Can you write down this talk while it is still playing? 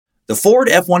The Ford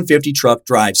F-150 truck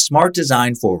drives smart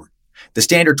design forward. The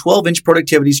standard 12-inch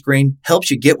productivity screen helps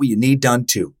you get what you need done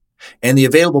too. And the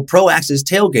available Pro Access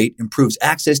tailgate improves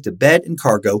access to bed and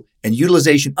cargo and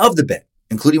utilization of the bed,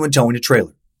 including when towing a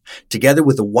trailer. Together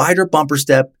with a wider bumper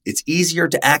step, it's easier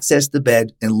to access the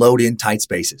bed and load in tight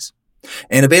spaces.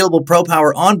 And available Pro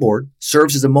Power onboard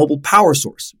serves as a mobile power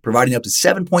source, providing up to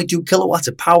 7.2 kilowatts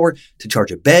of power to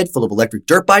charge a bed full of electric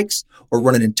dirt bikes or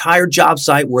run an entire job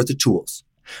site worth of tools.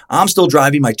 I'm still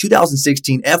driving my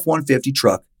 2016 F-150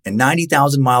 truck and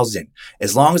 90,000 miles in.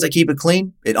 As long as I keep it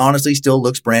clean, it honestly still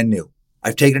looks brand new.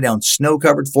 I've taken it down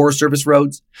snow-covered Forest Service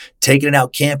roads, taken it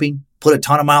out camping, put a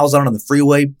ton of miles on it on the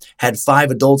freeway, had 5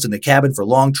 adults in the cabin for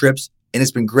long trips, and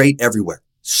it's been great everywhere.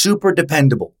 Super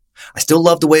dependable. I still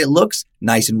love the way it looks,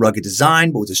 nice and rugged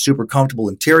design, but with a super comfortable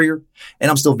interior.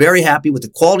 And I'm still very happy with the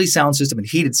quality sound system and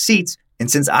heated seats. And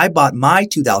since I bought my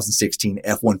 2016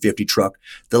 F-150 truck,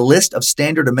 the list of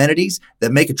standard amenities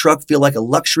that make a truck feel like a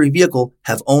luxury vehicle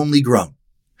have only grown.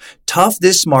 Tough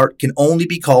this smart can only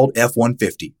be called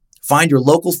F-150. Find your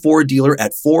local Ford dealer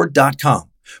at Ford.com.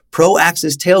 Pro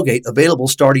Access tailgate available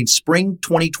starting spring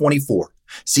 2024.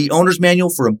 See owner's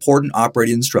manual for important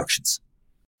operating instructions.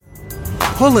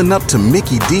 Pulling up to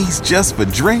Mickey D's just for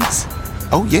drinks?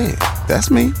 Oh yeah, that's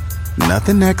me.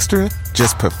 Nothing extra,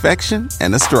 just perfection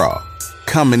and a straw.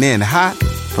 Coming in hot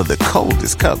for the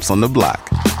coldest cups on the block.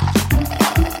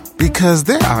 Because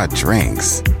there are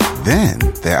drinks. Then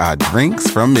there are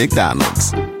drinks from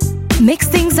McDonald's. Mix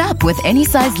things up with any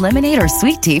size lemonade or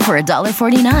sweet tea for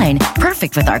 $1.49.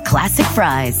 Perfect with our classic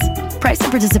fries. Price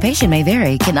and participation may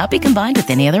vary. Cannot be combined with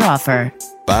any other offer.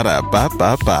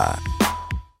 Ba-da-ba-ba-ba.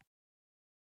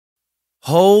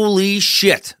 Holy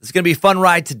shit. It's going to be a fun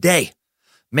ride today.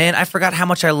 Man, I forgot how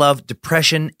much I love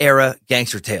Depression-era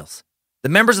gangster tales. The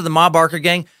members of the Ma Barker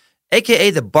gang, a.k.a.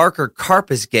 the Barker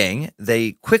Karpus gang,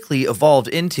 they quickly evolved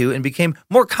into and became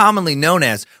more commonly known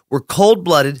as, were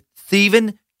cold-blooded,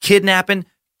 thieving, kidnapping,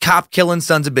 cop-killing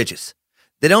sons of bitches.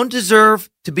 They don't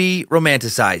deserve to be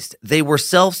romanticized. They were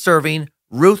self-serving,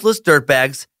 ruthless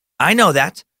dirtbags. I know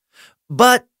that.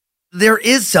 But there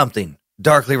is something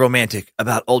darkly romantic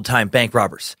about old-time bank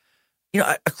robbers. You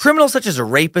know, a criminal such as a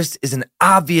rapist is an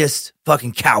obvious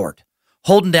fucking coward,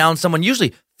 holding down someone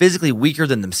usually physically weaker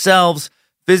than themselves,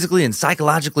 physically and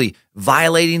psychologically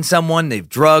violating someone they've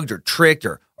drugged or tricked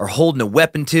or holding a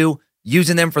weapon to,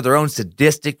 using them for their own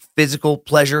sadistic physical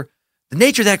pleasure. The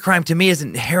nature of that crime to me is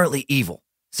inherently evil.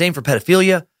 Same for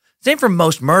pedophilia. Same for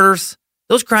most murders.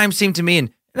 Those crimes seem to me,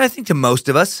 and I think to most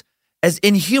of us, as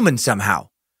inhuman somehow,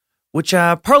 which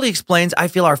partly explains, I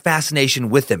feel, our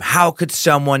fascination with them. How could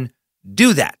someone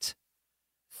do that?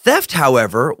 Theft,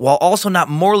 however, while also not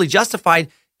morally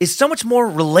justified, is so much more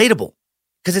relatable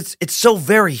because it's so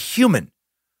very human.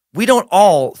 We don't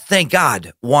all, thank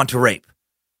God, want to rape.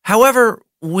 However,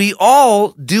 we all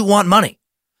do want money.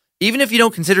 Even if you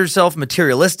don't consider yourself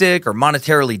materialistic or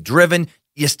monetarily driven,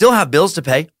 you still have bills to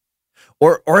pay.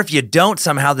 Or if you don't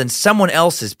somehow, then someone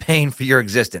else is paying for your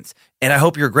existence. And I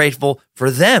hope you're grateful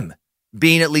for them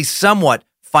being at least somewhat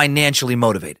financially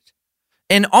motivated.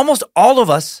 And almost all of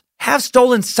us have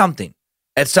stolen something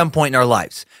at some point in our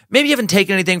lives. Maybe you haven't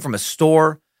taken anything from a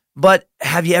store, but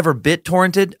have you ever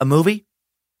BitTorrented a movie?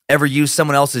 Ever used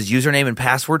someone else's username and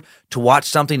password to watch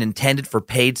something intended for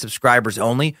paid subscribers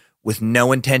only with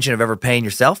no intention of ever paying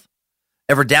yourself?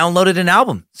 Ever downloaded an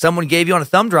album someone gave you on a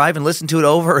thumb drive and listened to it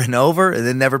over and over and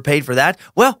then never paid for that?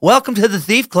 Well, welcome to the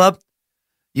Thief Club.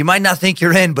 You might not think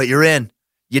you're in, but you're in.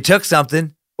 You took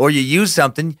something or you used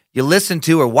something, you listened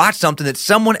to or watched something that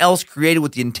someone else created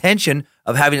with the intention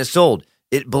of having it sold.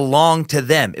 It belonged to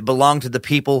them. It belonged to the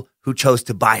people who chose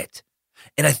to buy it.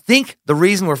 And I think the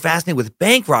reason we're fascinated with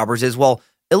bank robbers is, well,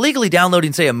 illegally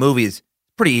downloading, say, a movie is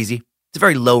pretty easy. It's a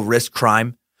very low-risk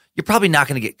crime. You're probably not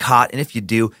going to get caught, and if you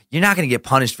do, you're not going to get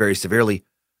punished very severely.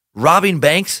 Robbing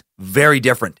banks, very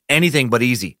different. Anything but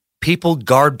easy. People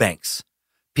guard banks.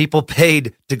 People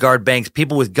paid to guard banks.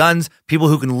 People with guns. People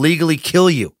who can legally kill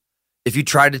you if you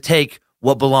try to take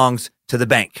what belongs to the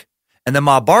bank. And the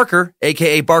Ma Barker,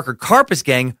 a.k.a. Barker Karpus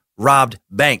gang, robbed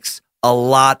banks. A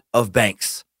lot of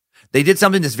banks. They did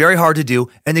something that's very hard to do,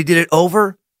 and they did it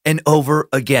over and over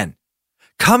again.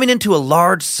 Coming into a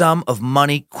large sum of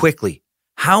money quickly.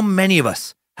 How many of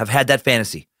us have had that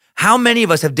fantasy? How many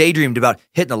of us have daydreamed about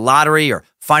hitting the lottery or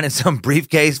finding some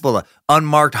briefcase full of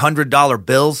unmarked $100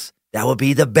 bills? That would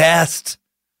be the best.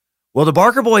 Well, the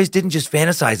Barker boys didn't just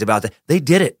fantasize about that. They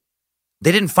did it.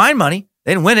 They didn't find money.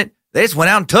 They didn't win it. They just went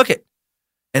out and took it.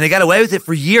 And they got away with it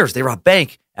for years. They robbed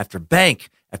bank after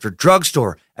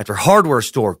drugstore, after hardware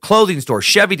store, clothing store,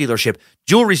 Chevy dealership,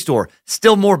 jewelry store,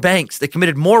 still more banks. They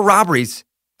committed more robberies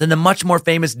than the much more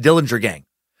famous Dillinger Gang.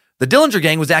 The Dillinger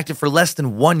Gang was active for less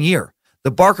than 1 year.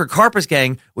 The Barker Karpus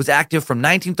Gang was active from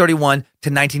 1931 to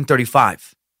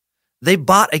 1935. They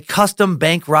bought a custom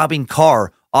bank robbing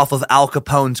car off of Al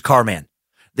Capone's Carman.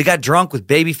 They got drunk with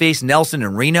Babyface Nelson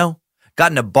in Reno,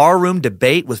 got in a barroom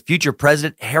debate with future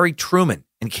President Harry Truman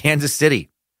in Kansas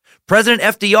City. President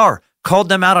FDR called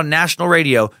them out on national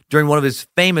radio during one of his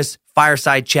famous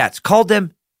fireside chats, called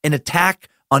them an attack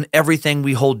on everything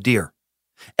we hold dear.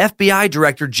 FBI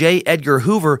Director J. Edgar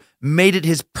Hoover made it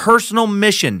his personal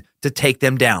mission to take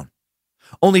them down.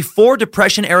 Only 4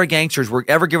 Depression-era gangsters were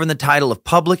ever given the title of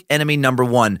Public Enemy Number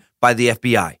 1 by the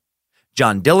FBI.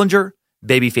 John Dillinger,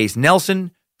 Babyface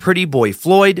Nelson, Pretty Boy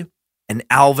Floyd, and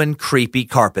Alvin Creepy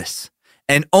Karpus.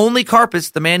 And only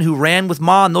Karpus, the man who ran with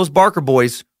Ma and those Barker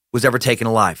boys, was ever taken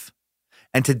alive.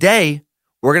 And today,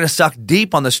 we're going to suck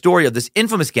deep on the story of this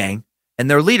infamous gang and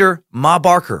their leader, Ma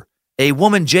Barker, a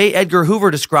woman J. Edgar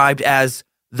Hoover described as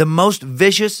the most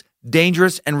vicious,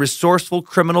 dangerous, and resourceful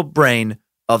criminal brain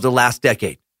of the last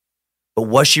decade. But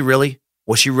was she really?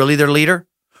 Was she really their leader?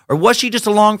 Or was she just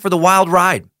along for the wild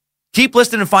ride? Keep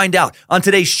listening and find out on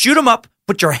today's Shoot 'em Up,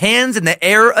 Put Your Hands in the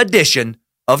Air edition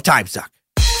of Time Suck.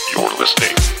 You're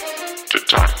listening to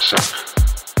Time Suck.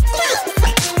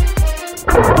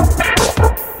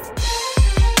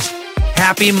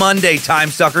 Happy Monday, Time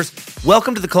Suckers.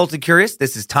 Welcome to the Cult of Curious.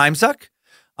 This is Time Suck.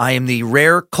 I am the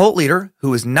rare cult leader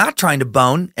who is not trying to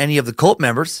bone any of the cult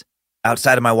members,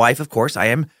 outside of my wife, of course. I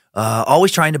am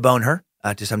always trying to bone her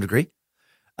to some degree.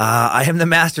 I am the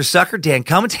master sucker, Dan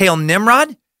Cummins. Hail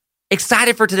Nimrod.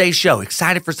 Excited for today's show.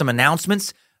 Excited for some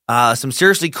announcements. Some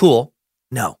seriously cool.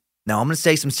 No, I'm going to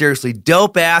say some seriously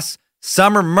dope-ass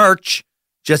summer merch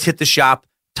just hit the shop.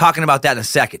 Talking about that in a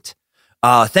second.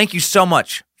 Thank you so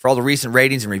much for all the recent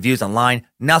ratings and reviews online.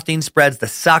 Nothing spreads the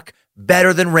suck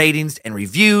better than ratings and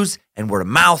reviews and word of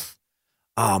mouth.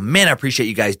 Oh, man, I appreciate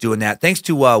you guys doing that. Thanks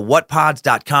to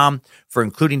whatpods.com for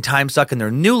including Time Suck in their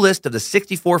new list of the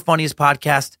 64 funniest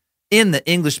podcasts in the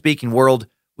English-speaking world.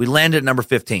 We landed at number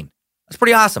 15. That's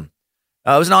pretty awesome.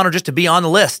 It was an honor just to be on the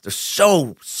list. There's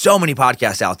so many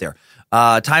podcasts out there.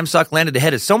 Time Suck landed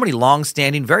ahead of so many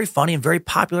long-standing, very funny, and very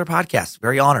popular podcasts.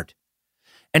 Very honored.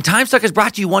 And Time Suck is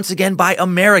brought to you once again by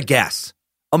AmeriGas.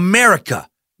 America,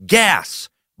 gas,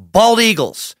 bald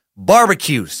eagles,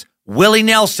 barbecues, Willie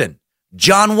Nelson,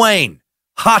 John Wayne,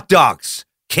 hot dogs,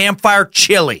 campfire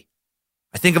chili.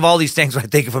 I think of all these things when I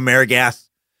think of AmeriGas.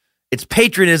 It's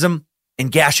patriotism in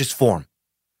gaseous form.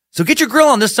 So get your grill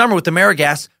on this summer with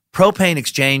AmeriGas Propane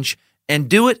Exchange and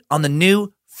do it on the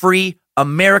new, free,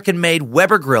 American-made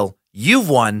Weber grill you've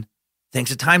won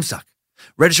thanks to Time Suck.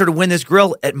 Register to win this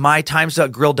grill at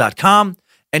mytimesuckgrill.com.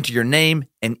 Enter your name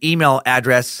and email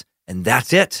address, and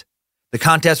that's it. The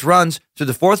contest runs through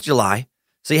the 4th of July,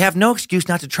 so you have no excuse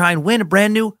not to try and win a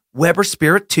brand new Weber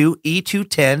Spirit 2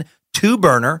 E210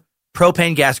 2-burner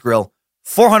propane gas grill,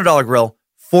 $400 grill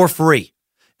for free.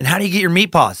 And how do you get your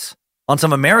meat paws on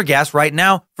some AmeriGas right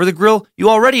now for the grill you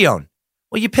already own?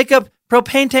 Well, you pick up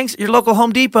propane tanks at your local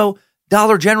Home Depot,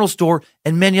 Dollar General store,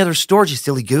 and many other stores, you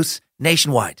silly goose,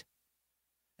 nationwide.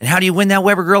 And how do you win that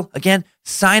Weber grill? Again,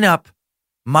 sign up,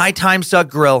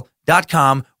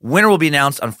 mytimesuckgrill.com. Winner will be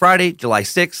announced on Friday, July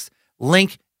 6th.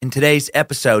 Link in today's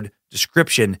episode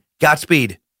description.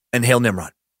 Godspeed and hail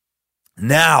Nimrod.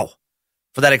 Now,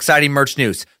 for that exciting merch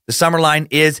news. The summer line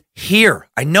is here.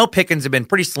 I know pickings have been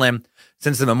pretty slim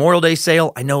since the Memorial Day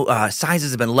sale. I know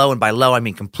sizes have been low, and by low, I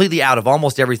mean completely out of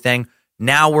almost everything.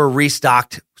 Now we're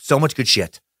restocked. So much good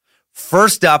shit.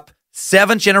 First up,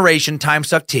 7th generation Time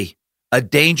Suck tee. A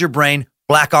Danger Brain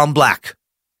black on black.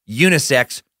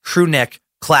 Unisex, crew neck,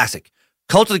 classic.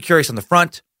 Cult of the Curious on the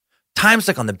front. Time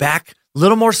Suck on the back. A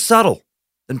little more subtle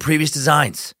than previous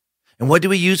designs. And what do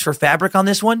we use for fabric on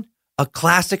this one? A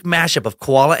classic mashup of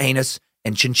koala anus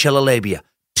and chinchilla labia.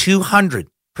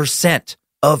 200%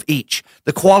 of each.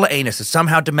 The koala anus is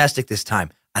somehow domestic this time.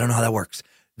 I don't know how that works.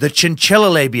 The chinchilla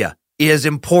labia is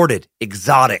imported,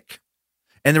 exotic.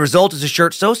 And the result is a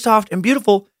shirt so soft and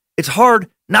beautiful, it's hard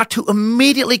not to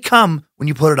immediately come when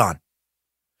you put it on.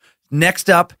 Next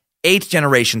up, 8th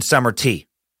generation summer tee.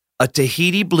 A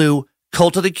Tahiti blue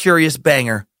Cult of the Curious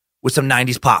banger with some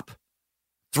 90s pop.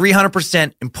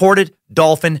 300% imported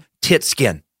dolphin tit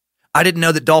skin. I didn't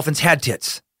know that dolphins had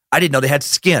tits. I didn't know they had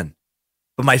skin.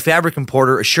 But my fabric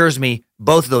importer assures me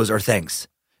both of those are things.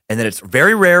 And that it's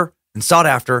very rare and sought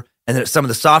after, and that it's some of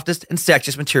the softest and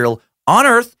sexiest material on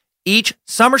earth. Each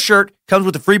summer shirt comes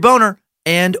with a free boner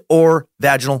and or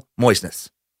vaginal moistness.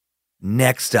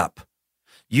 Next up,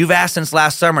 you've asked since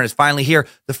last summer and it's finally here.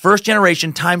 The 1st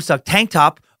generation Time Suck tank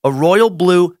top, a royal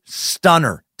blue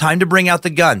stunner Time to bring out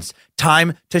the guns.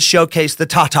 Time to showcase the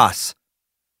tatas.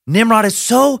 Nimrod is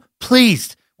so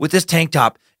pleased with this tank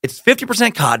top. It's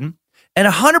 50% cotton and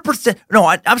 100%. No,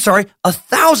 I'm sorry,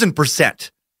 1,000%.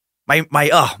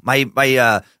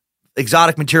 My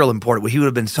exotic material imported. He would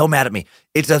have been so mad at me.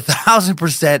 It's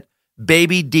 1,000%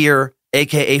 baby deer,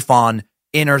 aka fawn,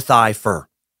 inner thigh fur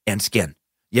and skin.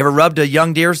 You ever rubbed a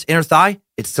young deer's inner thigh?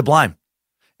 It's sublime.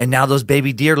 And now those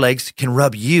baby deer legs can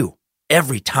rub you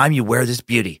every time you wear this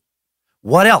beauty.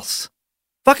 What else?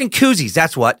 Fucking koozies,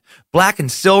 that's what. Black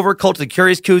and silver, Cult of the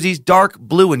Curious koozies, dark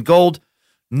blue and gold,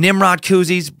 Nimrod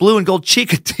koozies, blue and gold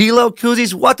Chikatilo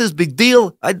koozies. What is big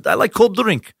deal? I like cold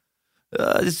drink.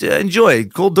 Enjoy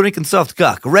cold drink and soft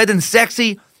cock. Red and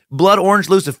sexy, blood orange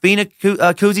Lucifina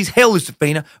koozies, Hail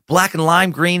Lucifina, black and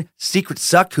lime green, secret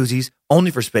suck koozies,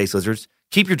 only for space lizards.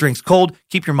 Keep your drinks cold,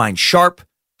 keep your mind sharp.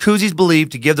 Koozies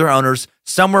believed to give their owners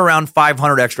somewhere around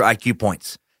 500 extra IQ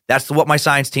points. That's what my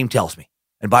science team tells me.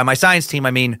 And by my science team,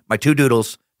 I mean my two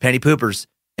doodles, Penny Poopers,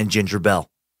 and Ginger Bell.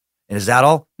 And is that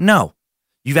all? No.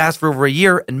 You've asked for over a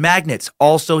year, and magnets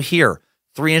also here.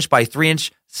 3-inch by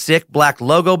 3-inch, sick black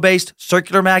logo-based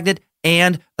circular magnet,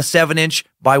 and a 7-inch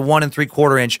by 1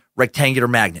 3/4-inch rectangular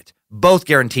magnet. Both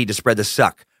guaranteed to spread the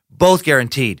suck. Both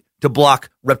guaranteed to block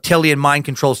reptilian mind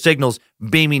control signals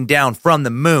beaming down from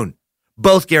the moon.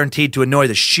 Both guaranteed to annoy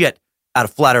the shit out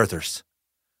of flat earthers.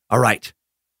 All right.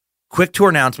 Quick tour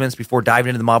announcements before diving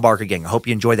into the Ma Barker gang. I hope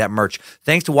you enjoyed that merch.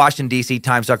 Thanks to Washington, D.C.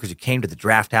 time suckers who came to the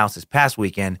Draft House this past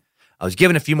weekend. I was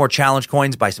given a few more challenge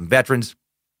coins by some veterans.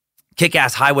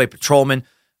 Kick-ass highway patrolmen.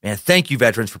 Man, thank you,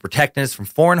 veterans, for protecting us from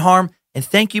foreign harm. And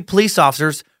thank you, police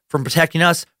officers, for protecting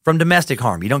us from domestic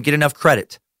harm. You don't get enough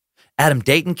credit. Adam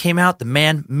Dayton came out, the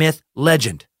man, myth,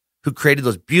 legend, who created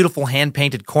those beautiful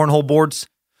hand-painted cornhole boards.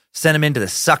 Sent him into the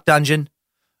suck dungeon.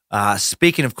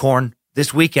 Speaking of corn,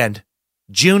 this weekend,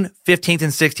 June 15th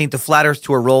and 16th, the Flat Earth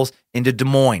Tour rolls into Des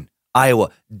Moines,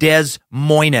 Iowa. Des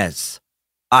Moines,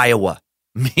 Iowa.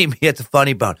 Meet me at the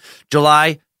Funny Bone.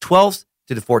 July 12th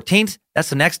to the 14th. That's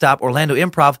the next stop, Orlando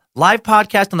Improv. Live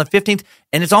podcast on the 15th,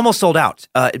 and it's almost sold out.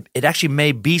 It actually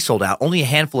may be sold out. Only a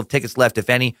handful of tickets left, if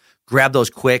any. Grab those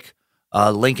quick.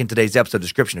 Link in today's episode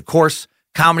description, of course.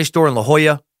 Comedy Store in La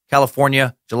Jolla,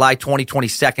 California, July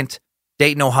 22nd.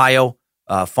 Dayton, Ohio.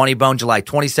 Funny Bone, July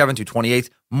 27th through 28th.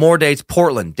 More dates,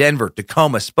 Portland, Denver,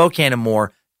 Tacoma, Spokane, and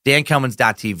more.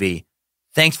 DanCummins.tv.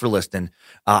 Thanks for listening.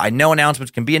 I know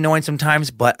announcements can be annoying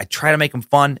sometimes, but I try to make them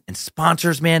fun. And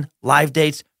sponsors, man, live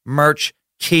dates, merch,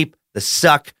 keep the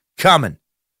suck coming.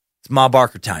 It's Ma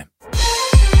Barker time.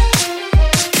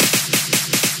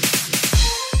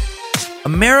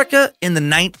 America in the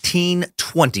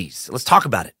 1920s. Let's talk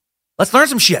about it. Let's learn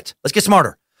some shit. Let's get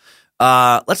smarter.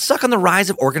 Let's suck on the rise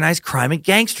of organized crime and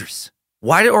gangsters.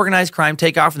 Why did organized crime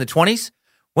take off in the 20s?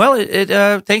 Well, it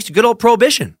thanks to good old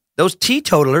Prohibition. Those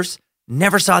teetotalers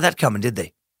never saw that coming, did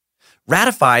they?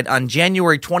 Ratified on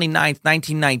January 29th,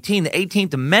 1919, the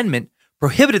 18th Amendment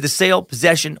prohibited the sale,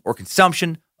 possession, or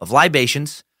consumption of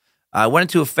libations. Went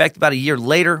into effect about a year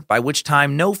later, by which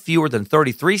time no fewer than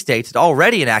 33 states had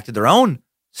already enacted their own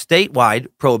statewide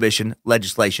prohibition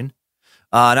legislation.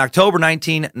 In October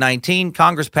 1919,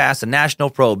 Congress passed the National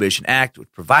Prohibition Act,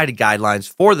 which provided guidelines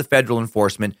for the federal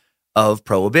enforcement of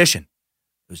prohibition.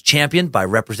 It was championed by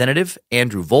Representative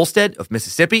Andrew Volstead of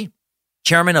Mississippi,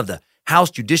 chairman of the House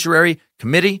Judiciary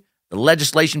Committee. The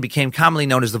legislation became commonly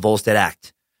known as the Volstead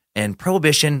Act, and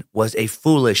prohibition was a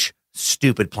foolish,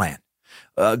 stupid plan.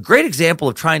 A great example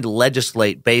of trying to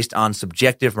legislate based on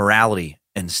subjective morality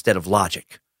instead of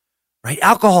logic. Right?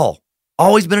 Alcohol,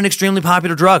 always been an extremely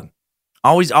popular drug.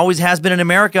 Always has been in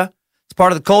America. It's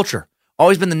part of the culture.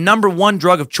 Always been the number one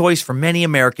drug of choice for many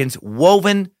Americans,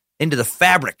 woven into the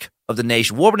fabric of the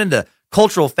nation, woven into the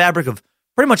cultural fabric of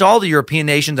pretty much all the European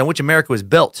nations on which America was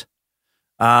built.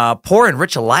 Poor and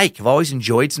rich alike have always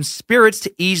enjoyed some spirits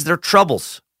to ease their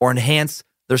troubles or enhance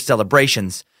their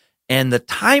celebrations. And the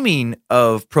timing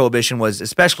of Prohibition was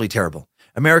especially terrible.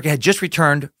 America had just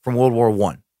returned from World War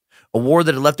I, a war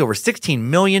that had left over 16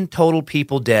 million total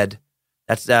people dead.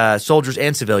 That's soldiers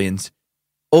and civilians.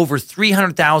 Over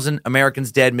 300,000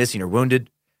 Americans dead, missing, or wounded.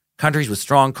 Countries with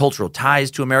strong cultural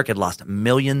ties to America had lost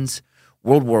millions.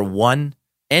 World War I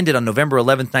ended on November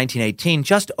 11th, 1918,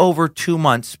 just over 2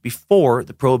 months before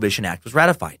the Prohibition Act was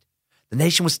ratified. The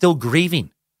nation was still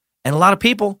grieving, and a lot of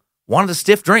people wanted a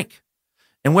stiff drink.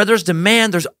 And where there's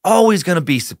demand, there's always going to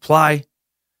be supply.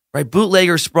 Right?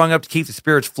 Bootleggers sprung up to keep the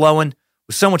spirits flowing.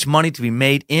 With so much money to be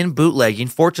made in bootlegging,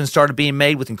 fortunes started being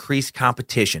made with increased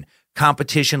competition.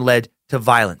 Competition led to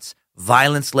violence.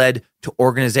 Violence led to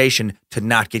organization to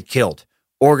not get killed.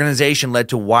 Organization led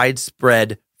to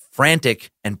widespread, frantic,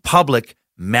 and public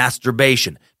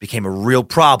masturbation became a real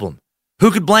problem.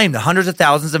 Who could blame the hundreds of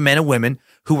thousands of men and women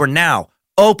who were now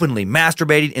openly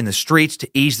masturbating in the streets to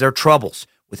ease their troubles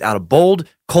without a bold,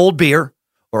 cold beer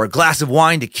or a glass of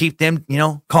wine to keep them,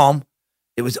 calm?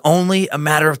 It was only a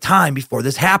matter of time before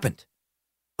this happened.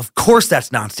 Of course,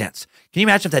 that's nonsense. Can you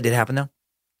imagine if that did happen, though?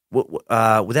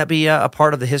 Would that be a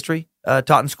part of the history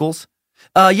taught in schools?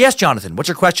 Yes, Jonathan. What's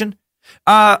your question?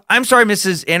 I'm sorry,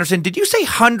 Mrs. Anderson. Did you say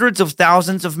hundreds of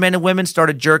thousands of men and women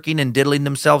started jerking and diddling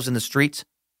themselves in the streets?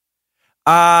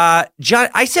 I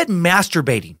said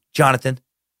masturbating, Jonathan.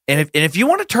 And if you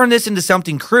want to turn this into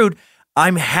something crude,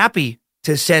 I'm happy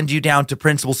to send you down to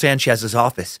Principal Sanchez's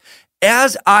office.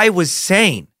 As I was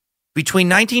saying, between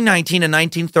 1919 and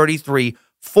 1933,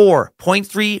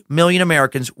 4.3 million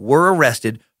Americans were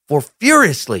arrested for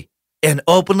furiously and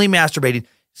openly masturbating,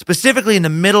 specifically in the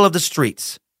middle of the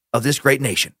streets of this great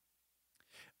nation.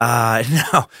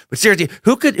 No, but seriously,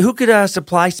 who could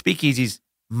supply speakeasies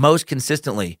most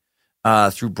consistently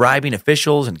through bribing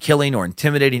officials and killing or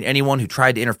intimidating anyone who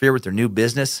tried to interfere with their new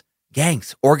business?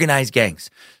 Gangs, organized gangs.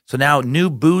 So now new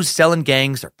booze-selling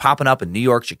gangs are popping up in New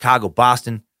York, Chicago,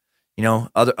 Boston,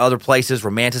 other places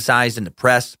romanticized in the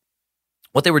press.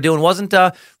 What they were doing wasn't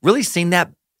really seen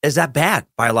that as that bad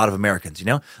by a lot of Americans,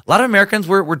 A lot of Americans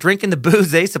were drinking the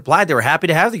booze they supplied. They were happy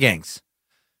to have the gangs,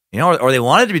 or they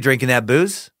wanted to be drinking that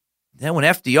booze. Then when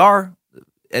FDR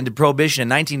ended Prohibition in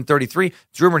 1933,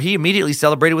 it's rumored he immediately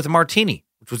celebrated with a martini,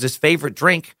 which was his favorite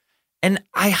drink. And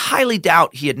I highly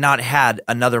doubt he had not had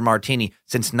another martini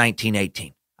since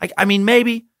 1918. I mean,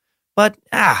 maybe, but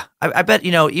I bet,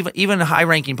 even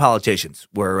high-ranking politicians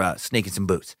were sneaking some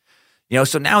booze.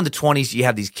 So now in the 20s, you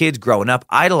have these kids growing up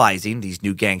idolizing these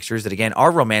new gangsters that, again,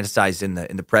 are romanticized in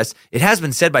the press. It has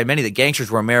been said by many that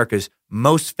gangsters were America's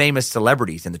most famous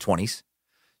celebrities in the 20s.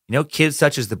 Kids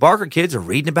such as the Barker kids are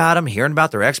reading about them, hearing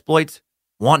about their exploits,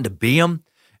 wanting to be them.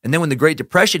 And then when the Great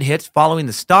Depression hits, following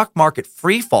the stock market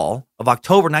free fall of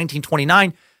October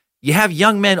 1929, you have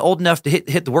young men old enough to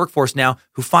hit the workforce now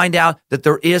who find out that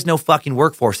there is no fucking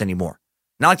workforce anymore.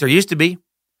 Not like there used to be.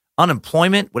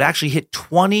 Unemployment would actually hit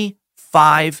 25%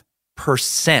 in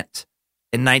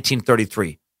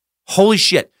 1933. Holy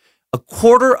shit. A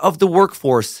quarter of the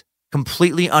workforce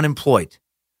completely unemployed.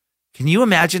 Can you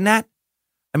imagine that?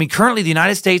 I mean, currently the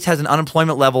United States has an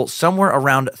unemployment level somewhere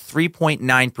around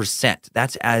 3.9%.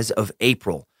 That's as of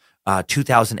April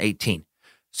 2018.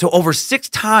 So over 6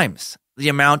 times the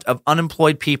amount of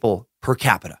unemployed people per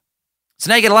capita. So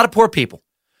now you get a lot of poor people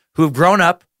who have grown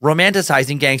up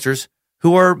romanticizing gangsters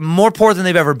who are more poor than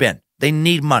they've ever been. They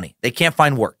need money. They can't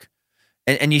find work.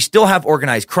 And you still have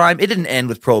organized crime. It didn't end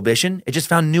with Prohibition. It just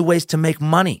found new ways to make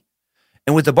money.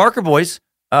 And with the Barker boys,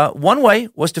 one way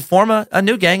was to form a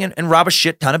new gang and rob a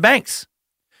shit ton of banks.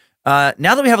 Now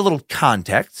that we have a little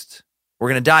context, we're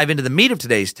going to dive into the meat of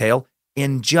today's tale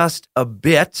in just a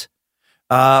bit.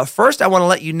 First, I want to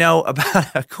let you know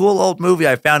about a cool old movie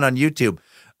I found on YouTube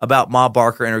about Ma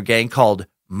Barker and her gang called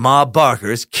Ma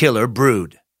Barker's Killer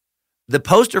Brood. The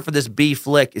poster for this B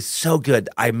flick is so good,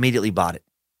 I immediately bought it.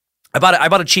 I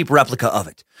bought a cheap replica of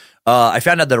it. I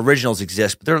found out that originals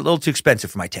exist, but they're a little too expensive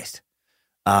for my taste.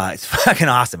 It's fucking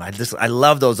awesome. I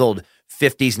love those old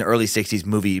 50s and early 60s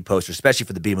movie posters, especially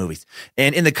for the B movies.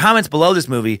 And in the comments below this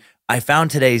movie, I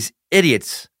found today's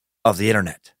idiots of the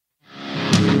internet.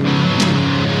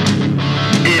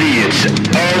 Idiots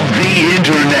of the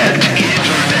internet.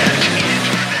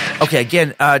 Okay,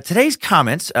 again, today's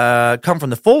comments come from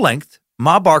the full-length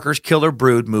Ma Barker's Killer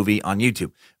Brood movie on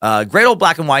YouTube. Great old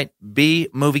black and white B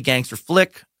movie gangster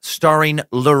flick starring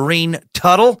Lorene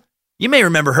Tuttle. You may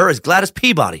remember her as Gladys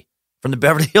Peabody from the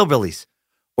Beverly Hillbillies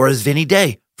or as Vinnie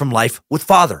Day from Life with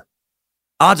Father.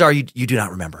 Odds are you do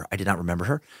not remember her. I did not remember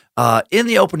her. In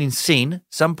the opening scene,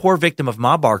 some poor victim of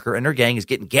Ma Barker and her gang is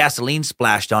getting gasoline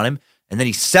splashed on him, and then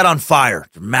he's set on fire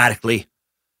dramatically.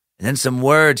 And then some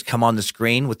words come on the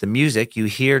screen with the music you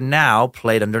hear now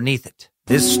played underneath it.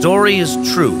 This story is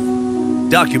true,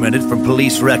 documented from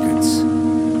police records,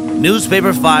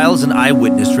 newspaper files, and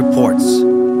eyewitness reports.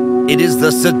 It is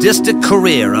the sadistic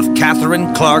career of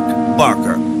Catherine Clark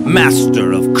Barker,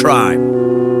 master of crime,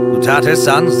 who taught her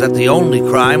sons that the only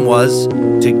crime was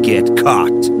to get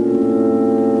caught.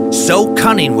 So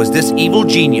cunning was this evil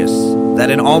genius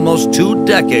that in almost 2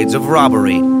 decades of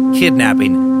robbery,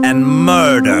 kidnapping, and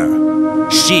murder,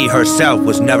 she herself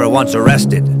was never once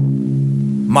arrested.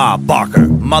 Ma Barker,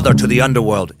 mother to the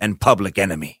underworld and public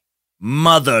enemy.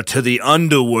 Mother to the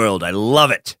underworld. I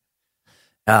love it.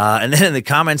 And then in the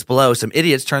comments below, some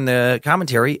idiots turn the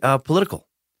commentary political.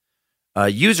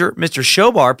 User Mr.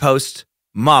 Showbar posts,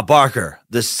 Ma Barker,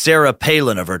 the Sarah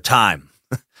Palin of her time.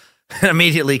 And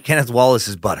immediately, Kenneth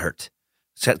Wallace's butt hurt.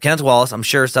 So Kenneth Wallace, I'm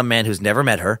sure some man who's never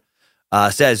met her,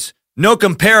 says, "No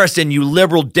comparison, you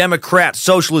liberal Democrat,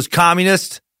 socialist,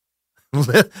 communist."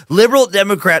 Liberal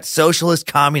Democrat, socialist,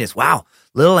 communist. Wow,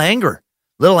 little anger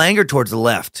towards the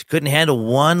left. Couldn't handle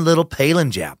one little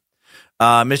Palin jab.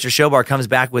 Mr. Showbar comes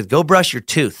back with, "Go brush your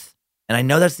tooth." And I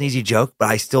know that's an easy joke, but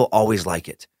I still always like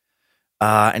it.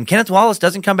 And Kenneth Wallace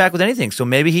doesn't come back with anything. So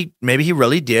maybe he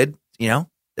really did,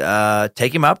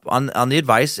 take him up on the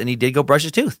advice, and he did go brush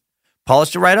his tooth.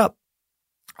 Polished it right up.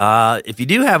 If you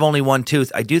do have only one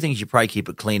tooth, I do think you should probably keep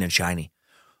it clean and shiny.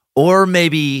 Or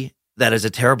maybe that is a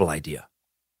terrible idea.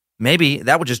 Maybe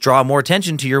that would just draw more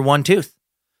attention to your one tooth.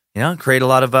 Create a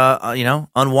lot of,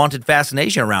 unwanted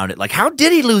fascination around it. Like, how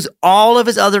did he lose all of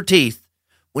his other teeth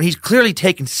when he's clearly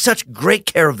taken such great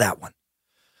care of that one?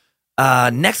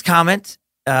 Next comment,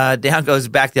 down goes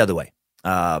back the other way.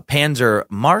 Panzer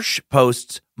Marsh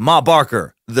posts, "Ma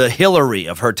Barker, the Hillary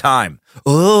of her time."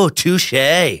 Oh,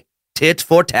 touche. Tit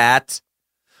for tat.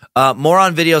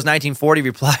 Moron Videos 1940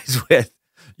 replies with,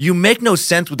 "You make no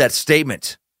sense with that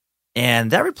statement." And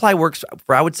that reply works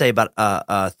for, I would say, about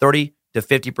 30 to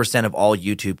 50% of all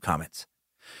YouTube comments.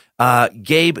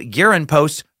 Gabe Guerin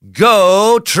posts,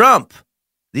 "Go Trump."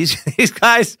 These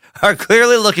guys are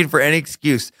clearly looking for any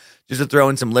excuse just to throw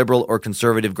in some liberal or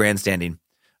conservative grandstanding.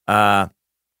 And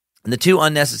the two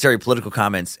unnecessary political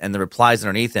comments and the replies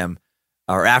underneath them,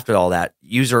 or after all that,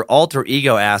 user Alter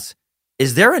Ego asks,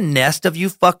 "Is there a nest of you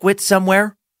fuckwits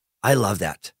somewhere?" I love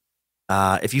that.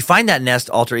 If you find that nest,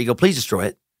 Alter Ego, please destroy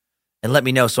it and let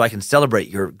me know so I can celebrate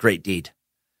your great deed.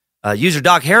 User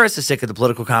Doc Harris is sick of the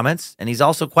political comments, and he's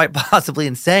also quite possibly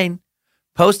insane,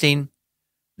 posting,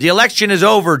 "The election is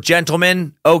over,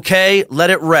 gentlemen. Okay, let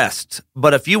it rest.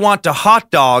 But if you want to hot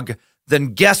dog,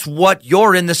 then guess what?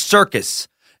 You're in the circus.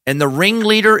 And the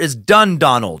ringleader is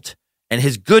Donald and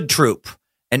his good troop.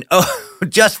 And oh,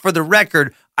 just for the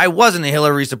record, I wasn't a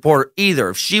Hillary supporter either.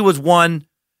 If she was one,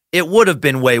 it would have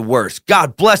been way worse.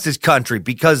 God bless his country,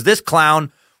 because this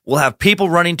clown will have people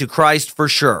running to Christ for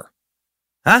sure."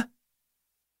 Huh?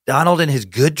 Donald and his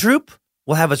good troop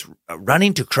will have us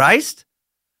running to Christ?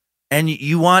 And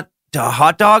you want to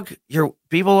hot dog? Your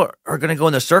people are going to go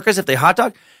in the circus if they hot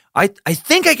dog? I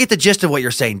think I get the gist of what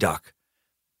you're saying, Doc.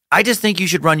 I just think you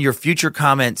should run your future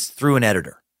comments through an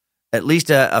editor. At least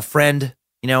a friend,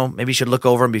 maybe you should look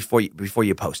over them before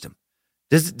you post them.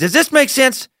 Does this make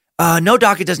sense? No,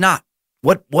 Doc, it does not.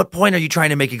 What point are you trying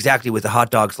to make exactly with the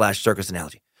hot dog / circus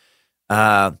analogy?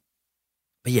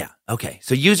 But yeah, okay.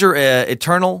 So user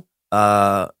Eternal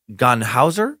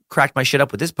Gunhauser cracked my shit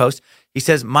up with this post. He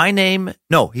says, "My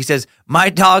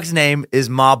dog's name is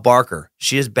Ma Barker.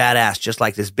 She is badass, just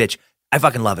like this bitch." I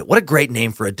fucking love it. What a great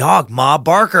name for a dog, Ma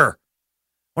Barker.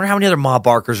 Wonder how many other Ma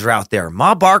Barkers are out there.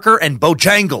 Ma Barker and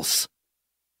Bojangles.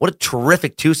 What a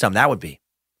terrific twosome that would be.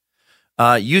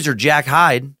 User Jack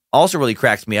Hyde also really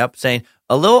cracks me up, saying,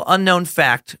 "A little unknown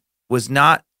fact was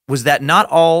that not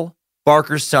all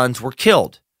Barker's sons were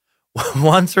killed.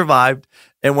 One survived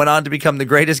and went on to become the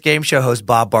greatest game show host,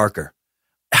 Bob Barker."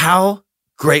 How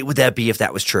great would that be if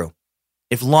that was true?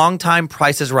 If longtime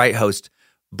Price is Right host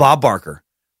Bob Barker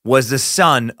was the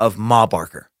son of Ma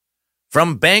Barker.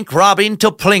 From bank robbing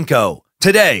to Plinko.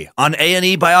 Today on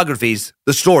A&E Biographies,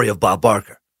 the story of Bob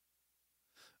Barker.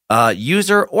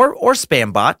 User or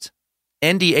spam bot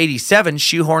ND87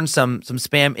 shoehorned some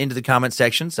spam into the comment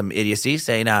section, some idiocy,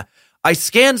 saying, "I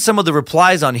scanned some of the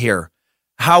replies on here.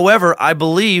 However, I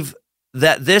believe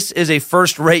that this is a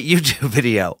first-rate YouTube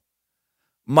video.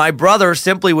 My brother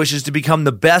simply wishes to become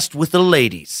the best with the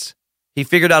ladies. He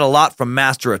figured out a lot from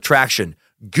Master Attraction.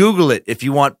 Google it if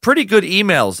you want pretty good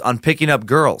emails on picking up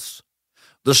girls.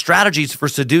 The strategies for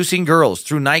seducing girls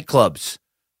through nightclubs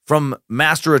from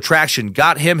Master Attraction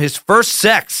got him his first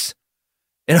sex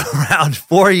in around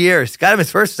 4 years. Got him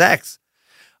his first sex.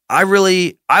 I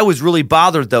was really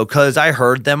bothered, though, because I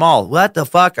heard them all. What the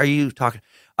fuck are you talking?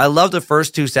 I love the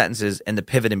first two sentences and the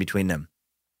pivot in between them.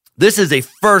 This is a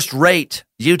first-rate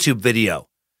YouTube video.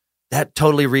 That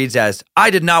totally reads as, I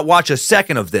did not watch a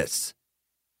second of this.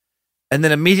 And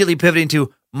then immediately pivoting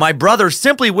to, my brother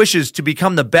simply wishes to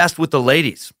become the best with the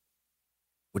ladies.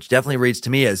 Which definitely reads to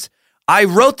me as, I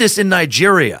wrote this in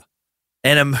Nigeria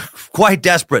and am quite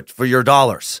desperate for your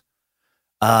dollars.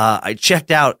 I checked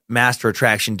out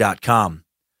masterattraction.com,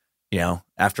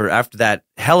 after that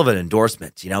hell of an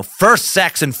endorsement, first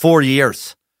sex in 4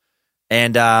 years.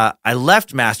 And I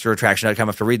left masterattraction.com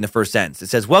after reading the first sentence. It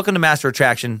says, welcome to Master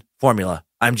Attraction Formula.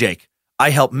 I'm Jake. I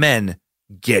help men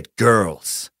get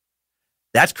girls.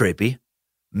 That's creepy.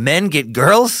 Men get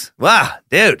girls? Wow,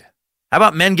 dude. How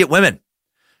about men get women?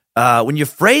 When you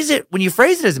phrase it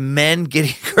as men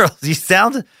getting girls, you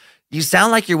sound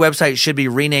like your website should be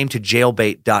renamed to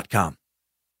jailbait.com.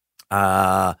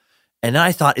 And then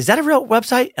I thought, is that a real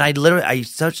website? And I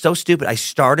so stupid. I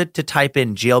started to type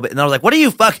in jailbait, and I was like, what are you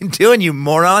fucking doing, you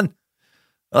moron?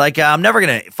 Like, I'm never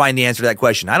going to find the answer to that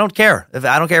question. I don't care. If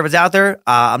it's out there,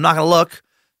 I'm not going to look,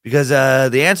 because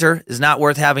the answer is not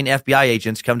worth having FBI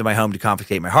agents come to my home to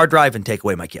confiscate my hard drive and take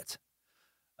away my kids.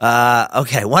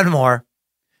 Okay, one more.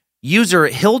 User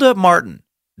Hilda Martin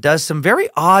does some very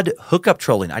odd hookup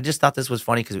trolling. I just thought this was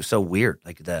funny because it was so weird,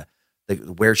 like the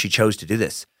where she chose to do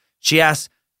this. She asks,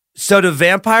 so do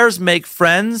vampires make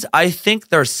friends? I think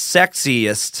they're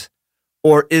sexiest.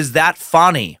 Or is that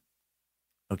funny?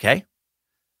 Okay.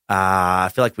 I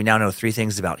feel like we now know 3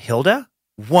 things about Hilda.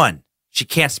 1, she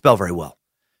can't spell very well.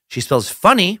 She spells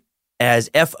funny as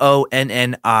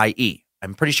Fonnie.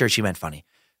 I'm pretty sure she meant funny.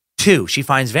 2, she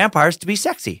finds vampires to be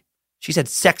sexy. She said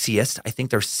sexiest. I think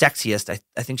they're sexiest.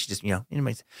 I think she just,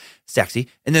 sexy.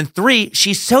 And then 3,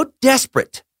 she's so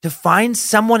desperate to find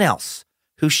someone else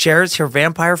who shares her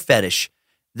vampire fetish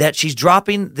that she's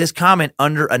dropping this comment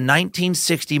under a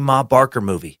 1960 Ma Barker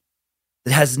movie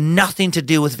that has nothing to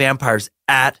do with vampires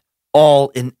at all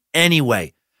in any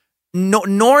way. No,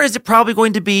 nor is it probably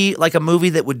going to be like a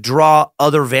movie that would draw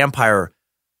other vampire,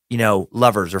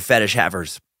 lovers or fetish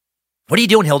havers. What are you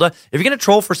doing, Hilda? If you're going to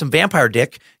troll for some vampire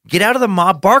dick, get out of the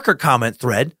Ma Barker comment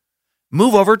thread,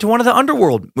 move over to one of the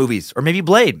Underworld movies, or maybe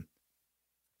Blade.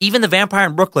 Even the Vampire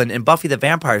in Brooklyn and Buffy the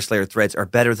Vampire Slayer threads are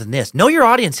better than this. Know your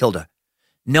audience, Hilda.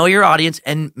 Know your audience,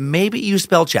 and maybe use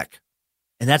spell check.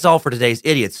 And that's all for today's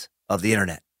Idiots of the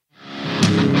Internet.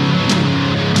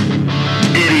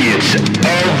 Idiots of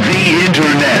the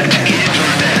Internet.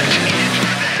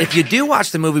 If you do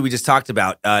watch the movie we just talked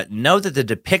about, know that the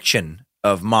depiction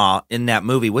of Ma in that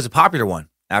movie was a popular one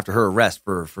after her arrest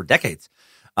for decades.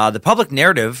 The public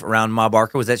narrative around Ma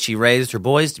Barker was that she raised her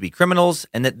boys to be criminals,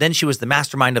 and that then she was the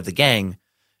mastermind of the gang,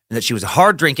 and that she was a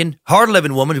hard-drinking,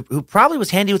 hard-living woman who probably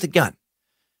was handy with a gun.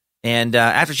 And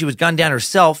after she was gunned down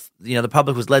herself, the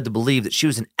public was led to believe that she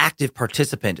was an active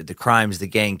participant in the crimes the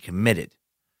gang committed.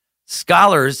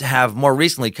 Scholars have more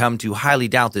recently come to highly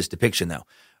doubt this depiction, though,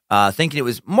 thinking it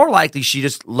was more likely she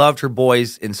just loved her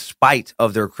boys in spite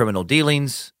of their criminal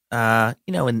dealings, and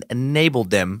enabled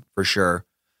them for sure.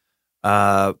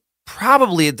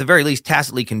 Probably at the very least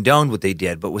tacitly condoned what they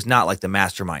did, but was not like the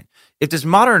mastermind. If this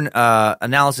modern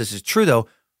analysis is true, though,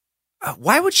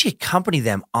 why would she accompany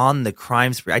them on the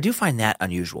crime spree? I do find that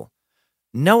unusual.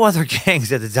 No other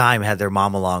gangs at the time had their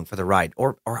mom along for the ride,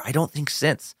 or I don't think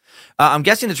since. I'm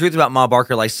guessing the truth about Ma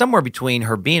Barker lies somewhere between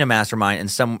her being a mastermind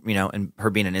and and her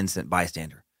being an innocent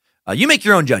bystander. You make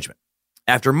your own judgment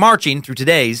after marching through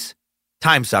today's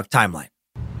Time Suck timeline.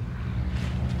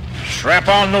 Strap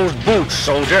on those boots,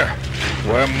 soldier.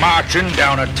 We're marching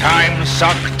down a time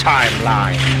suck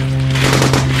timeline.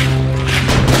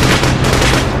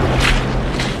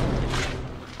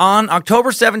 On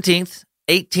October 17th,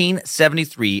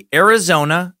 1873,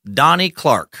 Arizona Donnie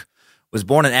Clark was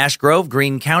born in Ash Grove,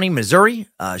 Greene County, Missouri.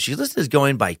 She's listed as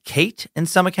going by Kate in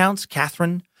some accounts,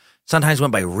 Catherine, sometimes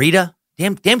went by Rita.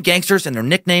 Damn gangsters and their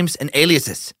nicknames and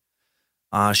aliases.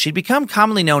 She'd become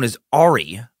commonly known as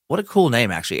Ari. What a cool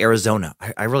name, actually, Arizona.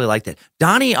 I really like that.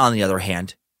 Donnie, on the other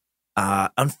hand,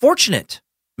 unfortunate.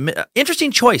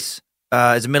 Interesting choice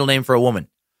as a middle name for a woman.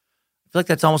 I feel like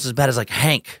that's almost as bad as like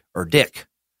Hank or Dick.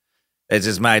 This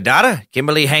is my daughter,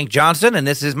 Kimberly Hank Johnson, and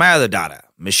this is my other daughter,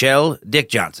 Michelle Dick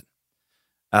Johnson.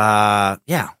 Don't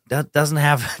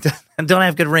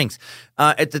have good rings.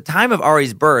 At the time of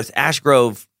Ari's birth, Ash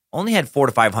Grove only had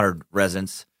 400 to 500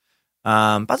 residents,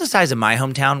 about the size of my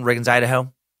hometown, Riggins,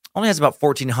 Idaho. Only has about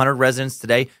 1,400 residents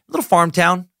today. A little farm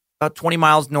town, about 20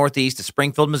 miles northeast of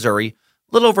Springfield, Missouri,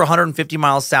 a little over 150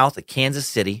 miles south of Kansas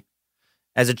City.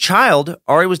 As a child,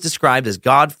 Ari was described as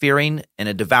God-fearing and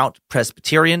a devout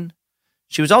Presbyterian.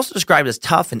 She was also described as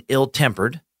tough and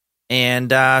ill-tempered,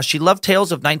 and she loved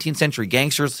tales of 19th century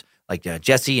gangsters like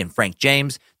Jesse and Frank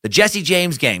James. The Jesse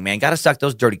James gang, man, got to suck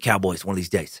those dirty cowboys one of these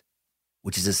days,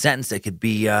 which is a sentence that could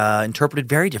be interpreted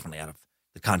very differently out of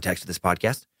the context of this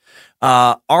podcast.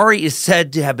 Ari is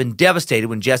said to have been devastated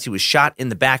when Jesse was shot in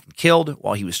the back and killed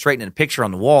while he was straightening a picture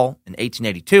on the wall in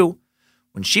 1882.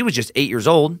 When she was just 8 years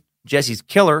old, Jesse's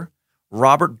killer,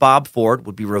 Robert Bob Ford,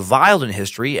 would be reviled in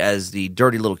history as the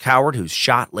dirty little coward whose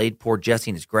shot laid poor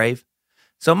Jesse in his grave.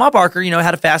 So Ma Barker,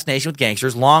 had a fascination with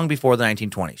gangsters long before the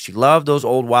 1920s. She loved those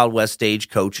old Wild West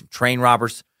stagecoach and train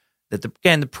robbers that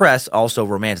the press also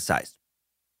romanticized.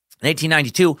 In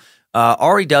 1892,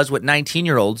 Ari does what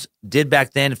 19-year-olds did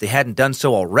back then if they hadn't done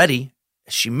so already.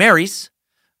 She marries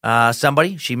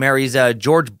somebody. She marries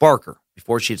George Barker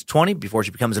before she hits 20, before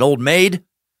she becomes an old maid.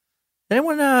 Did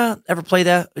anyone ever play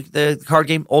the card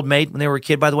game Old Maid when they were a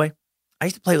kid, by the way? I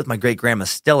used to play with my great-grandma,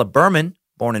 Stella Berman,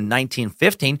 born in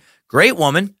 1915. Great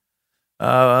woman.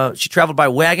 She traveled by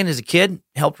wagon as a kid,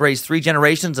 helped raise 3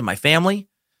 generations of my family.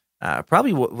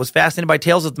 Probably was fascinated by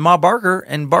tales of the Ma Barker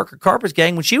and Barker Carpets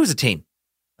gang when she was a teen.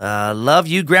 Love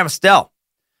you, Grandma Stell.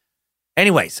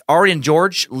 Anyways, Ari and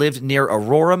George lived near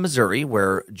Aurora, Missouri,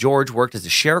 where George worked as a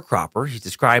sharecropper. He's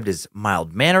described as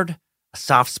mild-mannered, a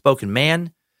soft-spoken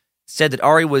man. Said that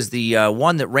Ari was the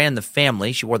one that ran the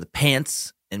family. She wore the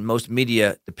pants. In most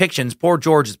media depictions, poor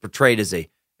George is portrayed as a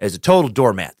total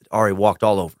doormat that Ari walked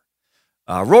all over.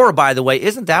 Aurora, by the way,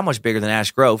 isn't that much bigger than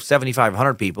Ash Grove,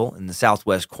 7,500 people in the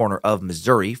southwest corner of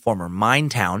Missouri, former mine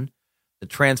town that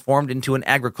transformed into an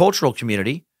agricultural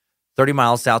community 30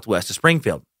 miles southwest of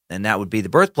Springfield. And that would be the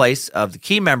birthplace of the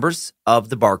key members of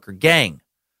the Barker gang.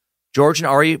 George and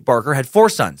Ari Barker had 4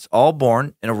 sons, all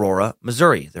born in Aurora,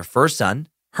 Missouri. Their first son,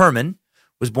 Herman,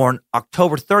 was born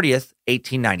October 30th,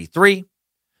 1893.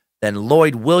 Then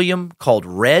Lloyd William, called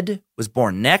Red, was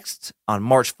born next on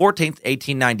March 14th,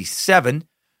 1897.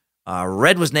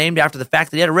 Red was named after the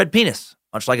fact that he had a red penis,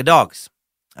 much like a dog's.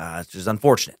 It's just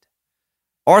unfortunate.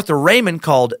 Arthur Raymond,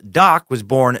 called Doc, was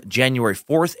born January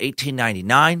 4th,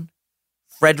 1899.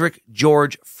 Frederick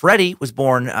George Freddie was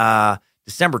born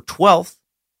December 12th,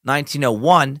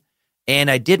 1901. And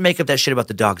I did make up that shit about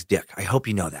the dog's dick. I hope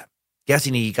you know that.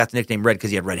 Guessing he got the nickname Red because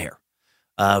he had red hair.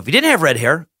 If he didn't have red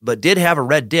hair, but did have a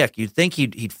red dick, you'd think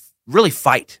he'd really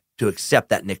fight to accept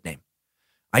that nickname.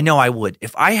 I know I would.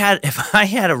 If I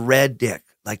had a red dick,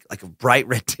 like a bright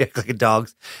red dick, like a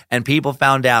dog's, and people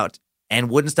found out and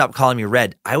wouldn't stop calling me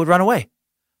Red, I would run away.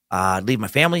 I'd leave my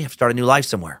family, start a new life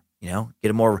somewhere.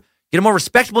 Get a more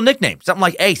respectable nickname, something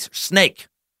like Ace or Snake.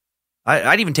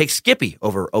 I'd even take Skippy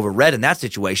over Red in that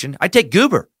situation. I'd take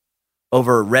Goober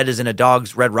over Red as in a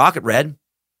dog's Red Rocket Red.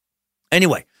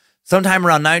 Anyway. Sometime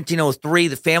around 1903,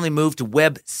 the family moved to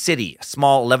Webb City, a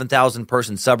small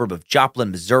 11,000-person suburb of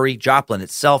Joplin, Missouri. Joplin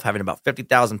itself having about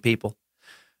 50,000 people.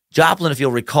 Joplin, if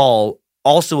you'll recall,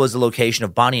 also was the location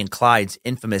of Bonnie and Clyde's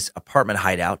infamous apartment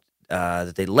hideout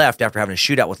that they left after having a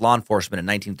shootout with law enforcement in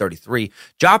 1933.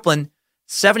 Joplin,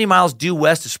 70 miles due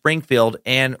west of Springfield,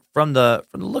 and from the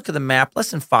look of the map, less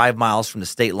than 5 miles from the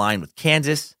state line with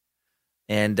Kansas.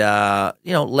 And,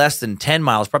 less than 10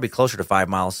 miles, probably closer to 5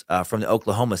 miles from the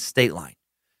Oklahoma state line.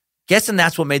 Guessing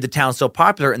that's what made the town so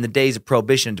popular in the days of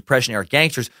Prohibition and Depression-era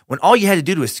gangsters, when all you had to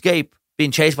do to escape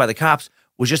being chased by the cops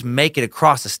was just make it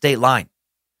across the state line.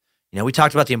 We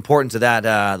talked about the importance of that,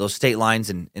 those state lines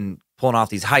and pulling off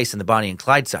these heists in the Bonnie and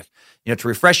Clyde suck. To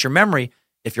refresh your memory,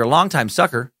 if you're a longtime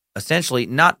sucker, essentially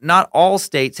not all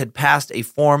states had passed a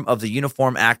form of the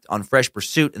Uniform Act on Fresh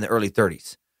Pursuit in the early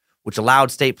 30s. Which allowed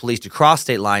state police to cross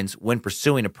state lines when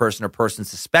pursuing a person or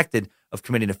persons suspected of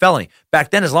committing a felony.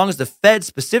 Back then, as long as the feds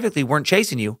specifically weren't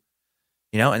chasing you,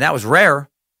 and that was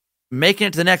rare, making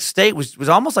it to the next state was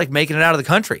almost like making it out of the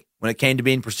country when it came to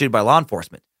being pursued by law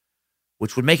enforcement,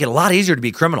 which would make it a lot easier to be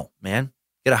a criminal, man.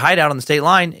 Get a hideout on the state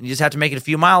line, and you just have to make it a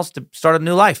few miles to start a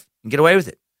new life and get away with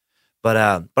it.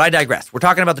 But I digress. We're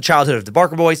talking about the childhood of the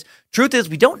Barker boys. Truth is,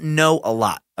 we don't know a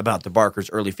lot about the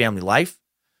Barkers' early family life.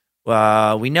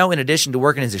 We know in addition to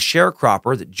working as a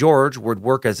sharecropper that George would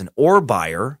work as an ore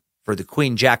buyer for the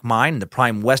Queen Jack Mine and the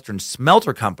Prime Western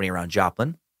Smelter Company around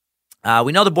Joplin.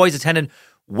 We know the boys attended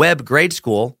Webb grade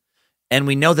school, and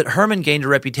we know that Herman gained a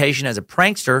reputation as a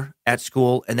prankster at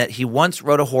school and that he once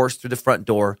rode a horse through the front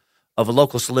door of a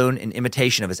local saloon in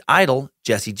imitation of his idol,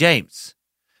 Jesse James.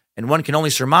 And one can only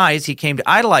surmise he came to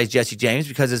idolize Jesse James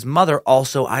because his mother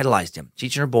also idolized him,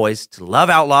 teaching her boys to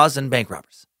love outlaws and bank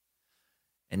robbers.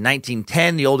 In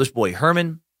 1910, the oldest boy,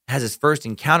 Herman, has his first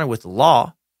encounter with the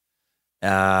law.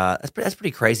 That's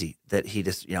pretty crazy that he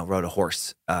just rode a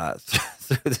horse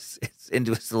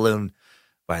into a saloon.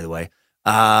 By the way,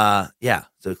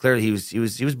 So clearly he was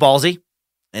ballsy,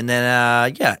 and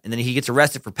then he gets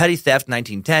arrested for petty theft in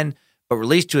 1910, but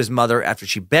released to his mother after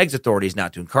she begs authorities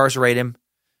not to incarcerate him.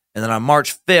 And then on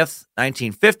March 5th,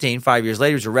 1915, 5 years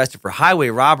later, he's arrested for highway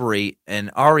robbery, and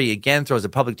Ari again throws a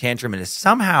public tantrum and is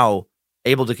somehow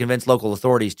able to convince local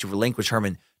authorities to relinquish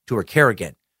Herman to her care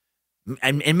again.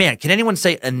 And man, can anyone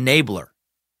say enabler?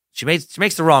 She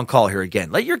makes the wrong call here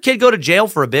again. Let your kid go to jail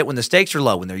for a bit when the stakes are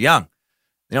low, when they're young.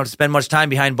 They don't have to spend much time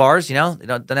behind bars, They don't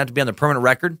have to be on their permanent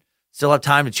record. Still have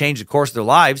time to change the course of their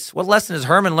lives. What lesson is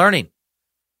Herman learning?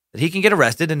 That he can get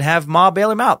arrested and have Ma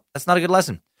bail him out. That's not a good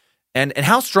lesson. And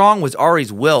how strong was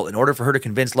Ari's will in order for her to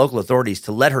convince local authorities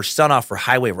to let her son off for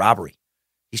highway robbery?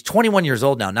 He's 21 years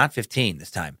old now, not 15 this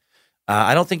time.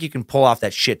 I don't think you can pull off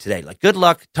that shit today. Like, good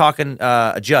luck talking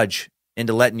a judge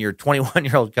into letting your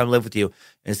 21-year-old come live with you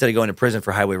instead of going to prison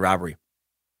for highway robbery.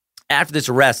 After this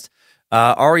arrest,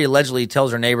 Ari allegedly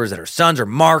tells her neighbors that her sons are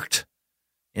marked.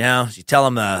 You know, she tell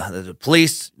them the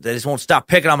police, they just won't stop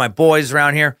picking on my boys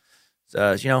around here.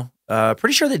 So,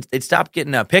 pretty sure they'd stop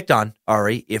getting picked on,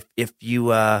 Ari, if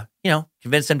you,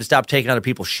 convince them to stop taking other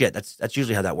people's shit. That's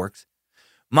usually how that works.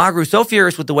 Ma grew so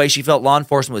furious with the way she felt law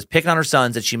enforcement was picking on her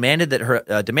sons that she demanded that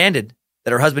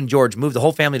her husband George move the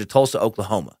whole family to Tulsa,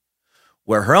 Oklahoma,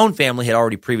 where her own family had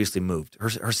already previously moved. Her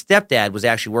stepdad was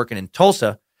actually working in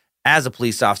Tulsa as a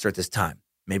police officer at this time.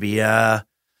 Maybe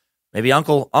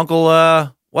uncle,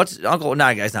 no,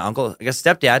 I guess not uncle. I guess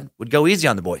stepdad would go easy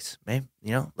on the boys. Maybe,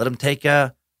 let them take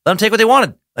what they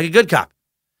wanted, like a good cop.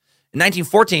 In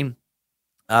 1914,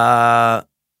 I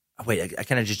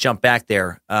kind of just jumped back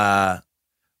there.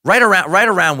 Right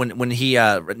around when he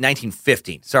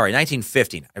 1915. Sorry,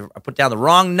 1915. I put down the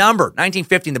wrong number.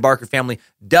 1915. The Barker family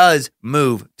does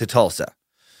move to Tulsa.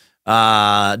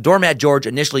 Doormat George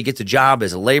initially gets a job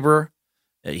as a laborer.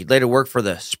 He later worked for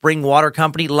the Spring Water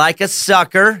Company like a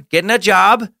sucker, getting a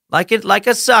job like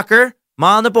a sucker.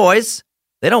 Ma and the boys,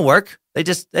 they don't work. They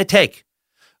take.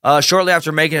 Shortly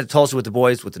after making it to Tulsa with the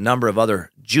boys, with a number of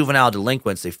other juvenile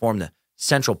delinquents, they formed the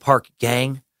Central Park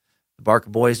Gang. The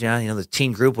Barker boys, the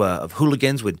teen group of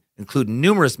hooligans would include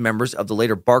numerous members of the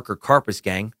later Barker Karpis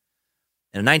gang.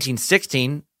 And in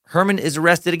 1916, Herman is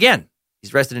arrested again.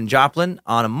 He's arrested in Joplin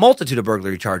on a multitude of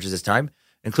burglary charges this time,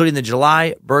 including the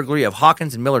July burglary of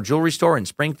Hawkins and Miller Jewelry Store in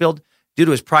Springfield. Due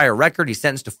to his prior record, he's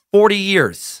sentenced to 40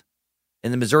 years in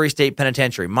the Missouri State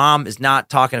Penitentiary. Mom is not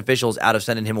talking officials out of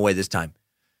sending him away this time.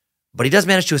 But he does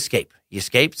manage to escape. He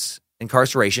escapes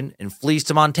incarceration and flees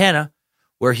to Montana,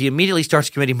 where he immediately starts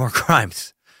committing more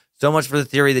crimes. So much for the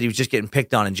theory that he was just getting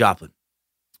picked on in Joplin.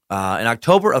 In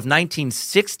October of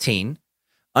 1916,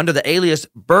 under the alias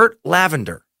Burt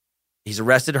Lavender,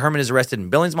 Herman is arrested in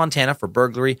Billings, Montana for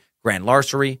burglary, grand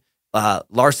larceny,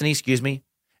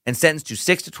 and sentenced to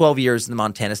 6 to 12 years in the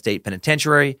Montana State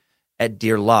Penitentiary at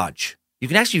Deer Lodge. You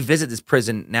can actually visit this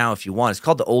prison now if you want. It's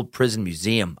called the Old Prison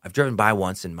Museum. I've driven by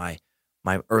once in my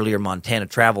earlier Montana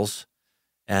travels,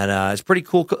 and it's pretty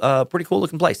cool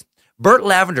looking place. Burt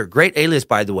Lavender, great alias,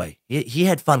 by the way. He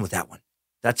had fun with that one.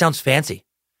 That sounds fancy.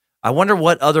 I wonder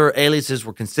what other aliases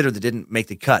were considered that didn't make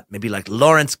the cut. Maybe like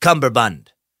Lawrence Cumberbund.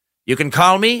 You can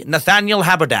call me Nathaniel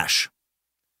Haberdash.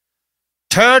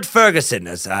 Turd Ferguson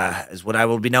is what I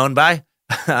will be known by.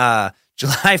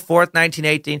 July 4th,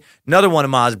 1918, another one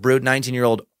of Ma's brood,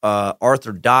 19-year-old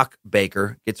Arthur Doc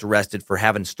Baker gets arrested for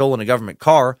having stolen a government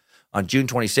car on June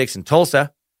 26th in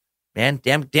Tulsa. Man,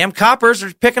 damn coppers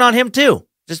are picking on him too.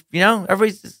 Just,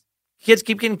 kids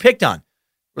keep getting picked on.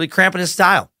 Really cramping his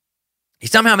style. He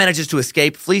somehow manages to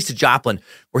escape, flees to Joplin,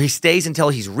 where he stays until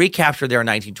he's recaptured there in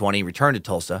 1920, returned to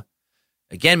Tulsa.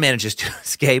 Again, manages to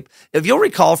escape. If you'll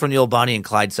recall from the old Bonnie and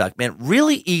Clyde suck, man,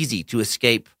 really easy to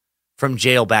escape from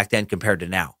jail back then compared to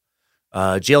now.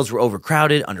 Jails were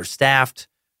overcrowded, understaffed.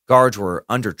 Guards were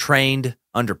undertrained,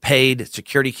 underpaid.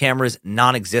 Security cameras,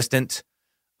 non-existent.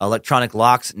 Electronic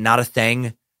locks, not a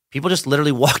thing. People just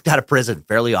literally walked out of prison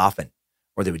fairly often.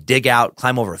 Or they would dig out,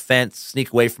 climb over a fence,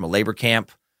 sneak away from a labor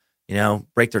camp,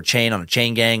 break their chain on a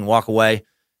chain gang, walk away.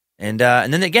 And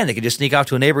then again, they could just sneak off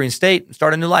to a neighboring state and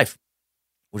start a new life,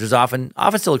 which is often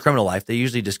still a criminal life. They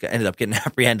usually just ended up getting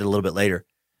apprehended a little bit later.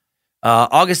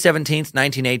 August 17th,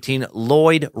 1918,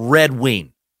 Lloyd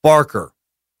Redwine Barker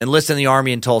enlisted in the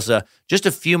Army in Tulsa just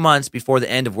a few months before the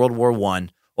end of World War I.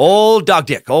 Old Dog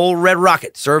Dick, old Red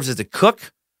Rocket, serves as a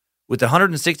cook with the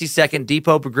 162nd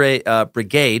Depot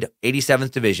Brigade,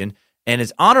 87th Division, and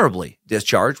is honorably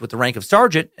discharged with the rank of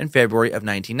sergeant in February of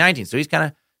 1919. So he's kind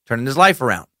of turning his life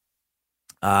around.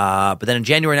 But then in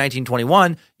January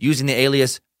 1921, using the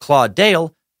alias Claude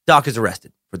Dale, Doc is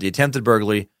arrested for the attempted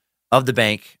burglary of a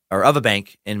bank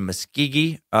in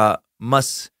Muskogee.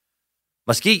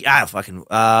 Muskogee.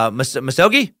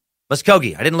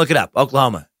 I didn't look it up.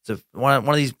 Oklahoma. It's one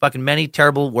of these fucking many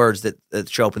terrible words that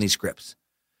show up in these scripts.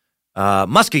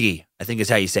 Muskogee, I think is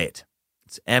how you say it.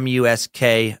 It's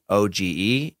Muskogee.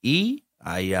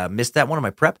 I missed that one in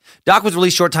my prep. Doc was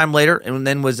released short time later and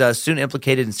then was soon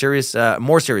implicated in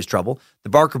more serious trouble. The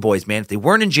Barker boys, man, if they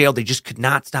weren't in jail, they just could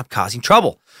not stop causing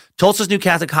trouble. Tulsa's new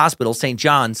Catholic hospital, St.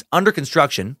 John's, under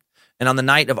construction. And on the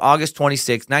night of August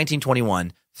 26,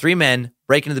 1921, 3 men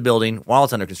break into the building while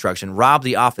it's under construction, rob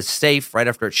the office safe right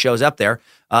after it shows up there.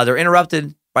 They're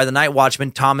interrupted by the night watchman,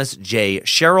 Thomas J.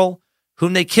 Sherrill,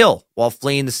 whom they kill while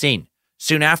fleeing the scene.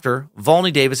 Soon after,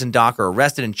 Volney Davis and Doc are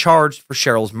arrested and charged for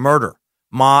Sherrill's murder.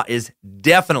 Ma is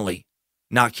definitely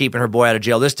not keeping her boy out of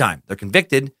jail this time. They're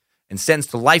convicted and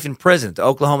sentenced to life in prison at the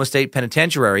Oklahoma State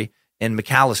Penitentiary in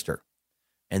McAlester.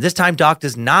 And this time, Doc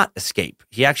does not escape.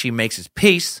 He actually makes his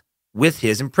peace with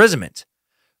his imprisonment,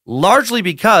 largely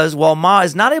because while Ma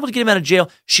is not able to get him out of jail,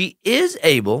 she is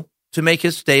able to make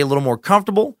his stay a little more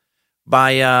comfortable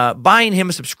by buying him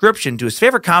a subscription to his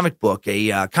favorite comic book,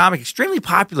 a comic extremely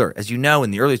popular, as you know,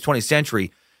 in the early 20th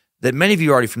century that many of you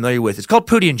are already familiar with. It's called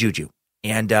Pootie and Juju.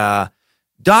 And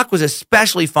Doc was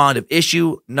especially fond of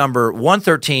issue number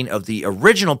 113 of the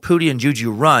original Pootie and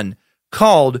Juju run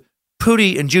called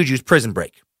Pootie and Juju's Prison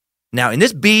Break. Now, in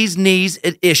this bee's knees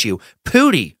issue,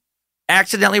 Pootie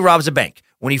accidentally robs a bank.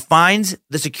 When he finds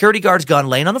the security guard's gun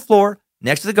laying on the floor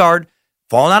next to the guard,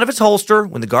 fallen out of its holster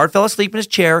when the guard fell asleep in his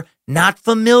chair, not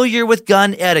familiar with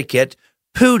gun etiquette,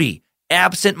 Pootie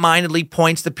absent-mindedly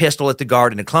points the pistol at the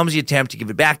guard in a clumsy attempt to give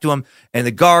it back to him, and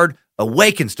the guard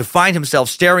awakens to find himself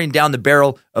staring down the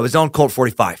barrel of his own Colt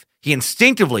 45. He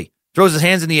instinctively throws his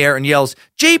hands in the air and yells,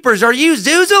 "Jeepers, are you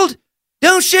zoozled?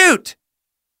 Don't shoot!"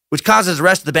 which causes the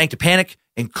rest of the bank to panic,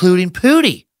 including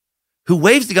Pootie, who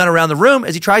waves the gun around the room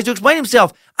as he tries to explain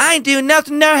himself. "I ain't doing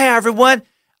nothing now, everyone.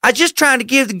 I just trying to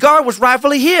give the guard what's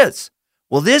rightfully his."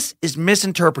 Well, this is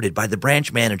misinterpreted by the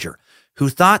branch manager, who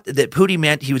thought that Pootie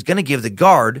meant he was going to give the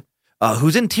guard,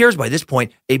 who's in tears by this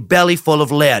point, a belly full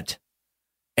of lead.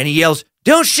 And he yells,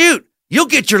 "Don't shoot! You'll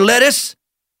get your lettuce!"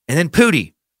 And then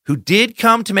Pootie, who did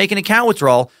come to make an account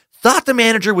withdrawal, thought the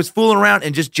manager was fooling around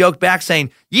and just joked back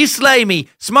saying, "You slay me,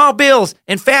 small bills,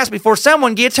 and fast before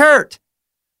someone gets hurt."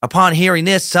 Upon hearing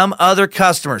this, some other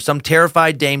customer, some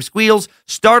terrified dame squeals,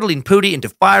 startling Pootie into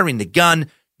firing the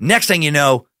gun. Next thing you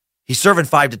know, he's serving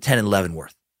 5 to 10 in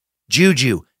Leavenworth.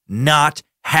 Juju, not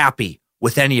happy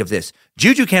with any of this.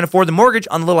 Juju can't afford the mortgage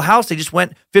on the little house they just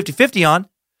went 50-50 on.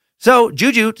 So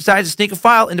Juju decides to sneak a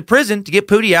file into prison to get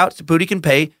Pootie out so Pootie can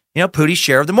pay, Pootie's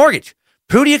share of the mortgage.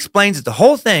 Pootie explains that the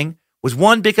whole thing was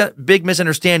one big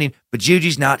misunderstanding, but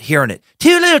Juju's not hearing it.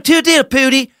 "Too little, too deal,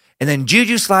 Pootie." And then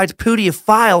Juju slides Pootie a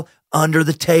file under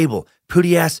the table.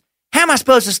 Pootie asks, "How am I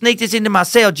supposed to sneak this into my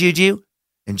cell, Juju?"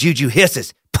 And Juju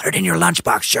hisses, "Put it in your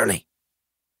lunchbox, Shirley."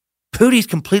 Pootie's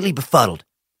completely befuddled.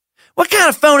 "What kind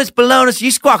of phonus balonus are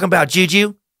you squawking about,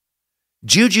 Juju?"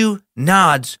 Juju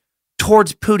nods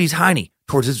towards Pootie's hiney,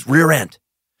 towards his rear end.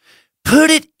 "Put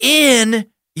it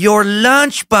in your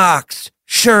lunchbox,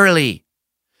 Shirley."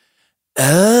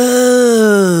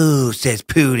 "Oh," says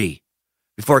Pootie,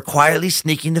 before quietly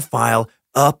sneaking the file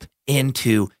up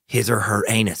into his or her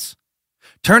anus.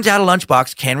 Turns out a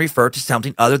lunchbox can refer to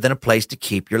something other than a place to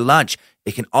keep your lunch.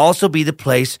 It can also be the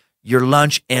place your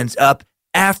lunch ends up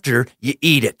after you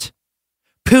eat it.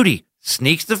 Pootie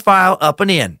sneaks the file up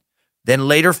and in, then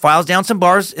later files down some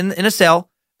bars in a cell,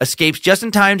 escapes just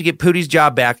in time to get Pootie's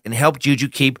job back and help Juju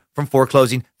keep from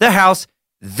foreclosing the house.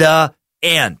 The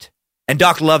end. And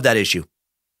Doc loved that issue.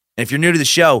 And if you're new to the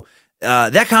show,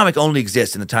 that comic only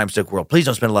exists in the Time Suck world. Please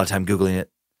don't spend a lot of time Googling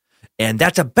it. And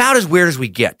that's about as weird as we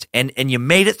get. And you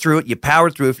made it through it. You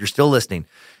powered through if you're still listening.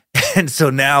 And so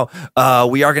now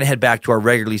we are going to head back to our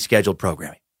regularly scheduled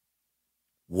programming.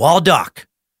 While Doc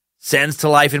sentenced to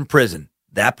life in prison,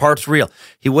 that part's real.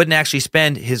 He wouldn't actually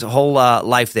spend his whole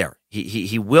life there.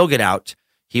 He will get out.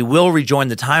 He will rejoin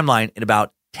the timeline in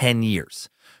about 10 years.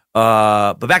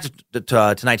 But back to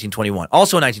 1921.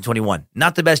 Also in 1921,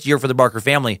 not the best year for the Barker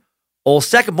family. Old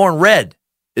second-born Red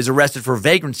is arrested for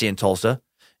vagrancy in Tulsa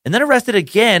and then arrested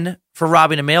again for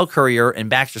robbing a mail courier in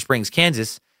Baxter Springs,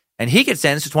 Kansas. And he gets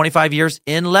sentenced to 25 years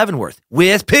in Leavenworth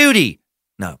with Pootie.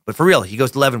 No, but for real, he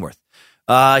goes to Leavenworth.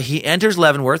 He enters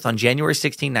Leavenworth on January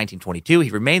 16, 1922. He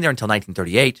remained there until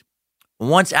 1938.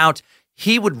 Once out,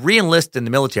 he would re-enlist in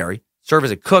the military, serve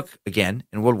as a cook again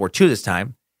in World War II this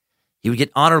time. He would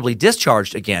get honorably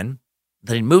discharged again.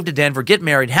 Then he'd move to Denver, get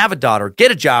married, have a daughter,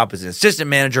 get a job as an assistant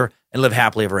manager, and live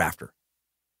happily ever after.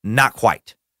 Not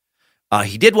quite.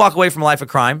 He did walk away from a life of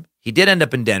crime. He did end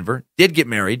up in Denver, did get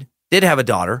married, did have a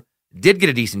daughter, did get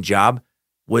a decent job,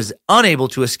 was unable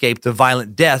to escape the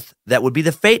violent death that would be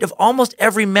the fate of almost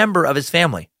every member of his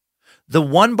family. The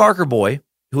one Barker boy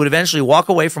who would eventually walk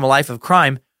away from a life of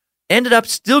crime ended up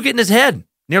still getting his head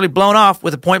nearly blown off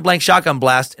with a point-blank shotgun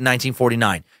blast in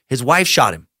 1949. His wife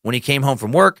shot him when he came home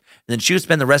from work, and then she would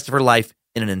spend the rest of her life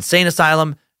in an insane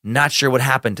asylum, not sure what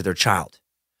happened to their child.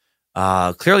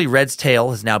 Clearly, Red's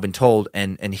tale has now been told,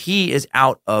 and he is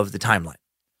out of the timeline.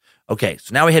 Okay,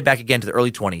 so now we head back again to the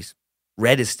early 20s.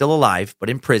 Red is still alive, but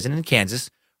in prison in Kansas.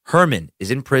 Herman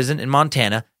is in prison in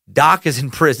Montana. Doc is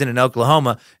in prison in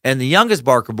Oklahoma. And the youngest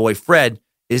Barker boy, Fred,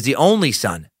 is the only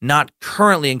son not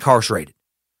currently incarcerated.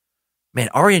 Man,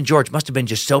 Ari and George must have been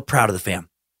just so proud of the fam.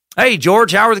 "Hey,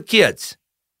 George, how are the kids?"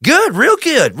 Good, real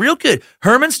good, real good.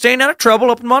 Herman's staying out of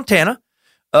trouble up in Montana.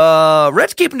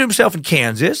 Red's keeping to himself in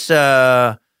Kansas.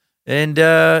 Doc,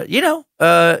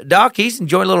 he's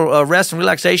enjoying a little rest and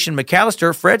relaxation.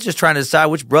 McAllister, Fred's just trying to decide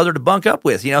which brother to bunk up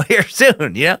with, here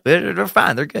soon. They're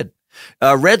fine. They're good.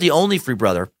 Red, the only free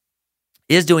brother,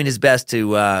 is doing his best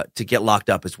to get locked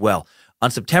up as well. On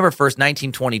September 1st,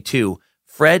 1922,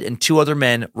 Fred and two other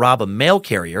men rob a mail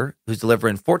carrier who's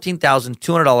delivering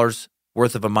 $14,200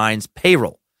 worth of a mine's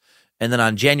payroll. And then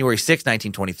on January 6,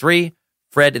 1923,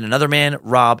 Fred and another man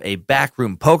rob a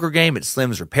backroom poker game at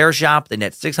Slim's repair shop. They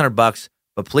net $600,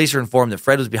 but police are informed that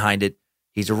Fred was behind it.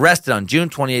 He's arrested on June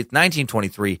 28,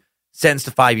 1923, sentenced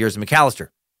to 5 years in McAllister.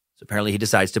 So apparently he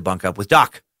decides to bunk up with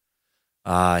Doc.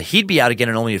 He'd be out again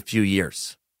in only a few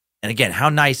years. And again, how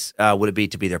nice would it be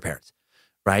to be their parents,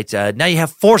 right? Now you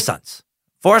have four sons,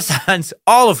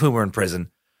 all of whom are in prison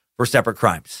for separate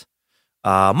crimes.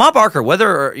 Ma Barker,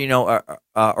 whether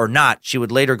or not she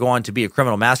would later go on to be a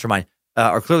criminal mastermind,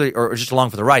 or just along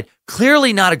for the ride,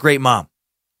 clearly not a great mom.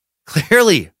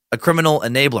 Clearly a criminal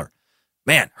enabler.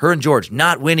 Man, her and George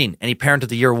not winning any Parent of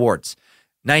the Year awards.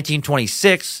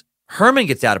 1926, Herman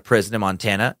gets out of prison in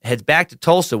Montana, heads back to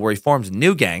Tulsa where he forms a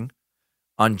new gang.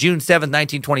 On June 7th,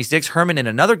 1926, Herman and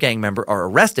another gang member are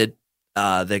arrested.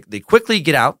 They quickly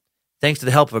get out thanks to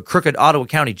the help of a crooked Ottawa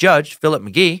County judge, Philip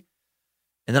McGee.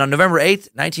 And then on November 8th,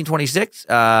 1926,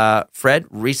 Fred,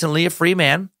 recently a free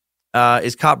man,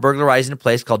 is caught burglarizing a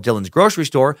place called Dillon's Grocery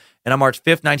Store. And on March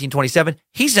 5th, 1927,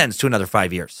 he's sentenced to another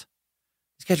 5 years.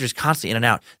 These guys are just constantly in and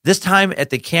out. This time at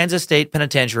the Kansas State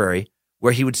Penitentiary,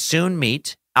 where he would soon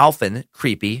meet Alvin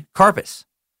Creepy Karpis.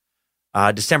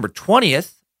 December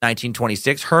 20th,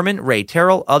 1926, Herman, Ray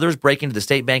Terrell, others break into the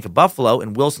State Bank of Buffalo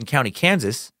in Wilson County,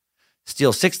 Kansas,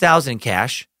 steal $6,000 in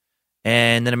cash,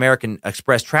 and then American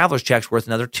Express traveler's checks worth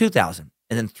another $2,000. And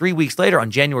then 3 weeks later,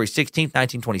 on January 16th,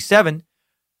 1927,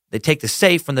 they take the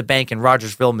safe from the bank in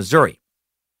Rogersville, Missouri.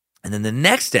 And then the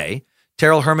next day,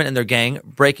 Terrell, Herman, and their gang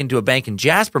break into a bank in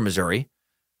Jasper, Missouri.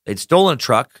 They'd stolen a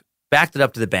truck, backed it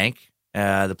up to the bank.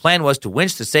 The plan was to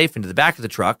winch the safe into the back of the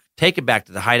truck, take it back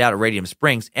to the hideout at Radium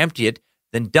Springs, empty it,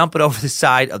 then dump it over the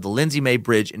side of the Lindsay May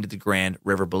Bridge into the Grand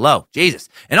River below. Jesus.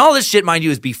 And all this shit, mind you,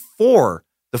 is before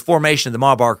the formation of the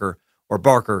Ma Barker or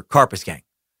Barker Karpis gang.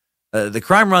 The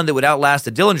crime run that would outlast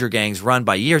the Dillinger gangs run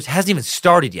by years hasn't even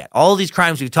started yet. All of these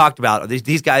crimes we've talked about are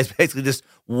these guys basically just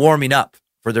warming up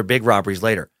for their big robberies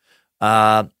later.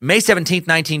 May 17th,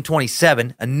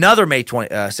 1927, another May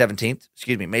 17th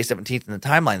in the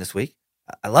timeline this week.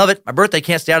 I love it. My birthday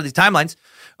can't stay out of these timelines.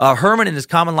 Herman and his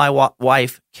common-law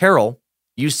wife, Carol,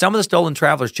 used some of the stolen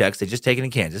traveler's checks they just taken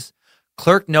in Kansas.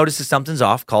 Clerk notices something's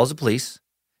off, calls the police.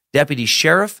 Deputy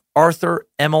Sheriff Arthur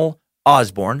Emil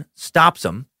Osborne stops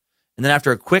him. And then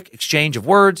after a quick exchange of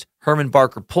words, Herman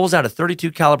Barker pulls out a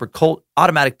 .32 caliber Colt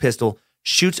automatic pistol,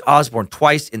 shoots Osborne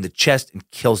twice in the chest, and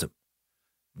kills him.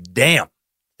 Damn.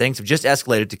 Things have just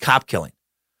escalated to cop killing.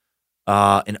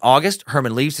 In August,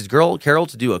 Herman leaves his girl, Carol,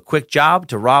 to do a quick job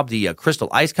to rob the Crystal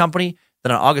Ice Company.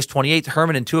 Then on August 28th,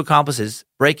 Herman and two accomplices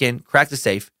break in, crack the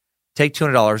safe, take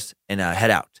 $200, and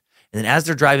head out. And then as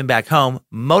they're driving back home,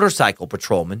 motorcycle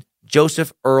patrolman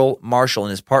Joseph Earl Marshall and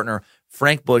his partner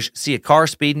Frank Bush see a car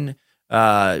speeding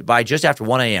by just after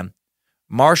 1 a.m.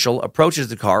 Marshall approaches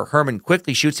the car. Herman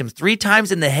quickly shoots him 3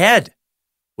 times in the head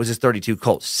with his .32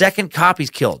 Colt. Second cop he's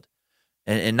killed.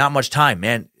 And not much time,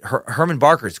 man. Herman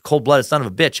Barker is a cold-blooded son of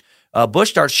a bitch. Bush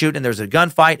starts shooting, and there's a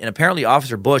gunfight, and apparently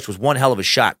Officer Bush was one hell of a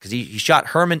shot because he shot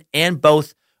Herman and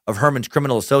both of Herman's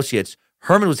criminal associates.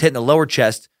 Herman was hit in the lower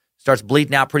chest, starts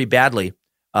bleeding out pretty badly.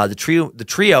 The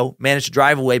trio managed to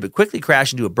drive away, but quickly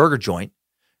crashed into a burger joint.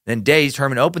 Then dazed,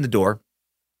 Herman opened the door,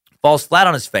 falls flat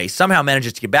on his face, somehow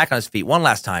manages to get back on his feet one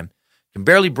last time, can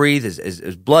barely breathe.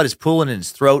 His blood is pooling in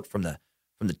his throat from the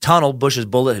tunnel Bush's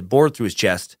bullet had bored through his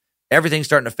chest. Everything's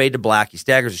starting to fade to black. He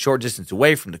staggers a short distance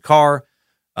away from the car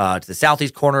to the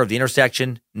southeast corner of the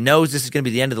intersection, knows this is going to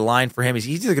be the end of the line for him. He's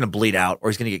either going to bleed out or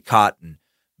he's going to get caught and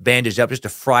bandaged up just to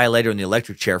fry later in the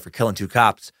electric chair for killing 2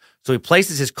 cops. So he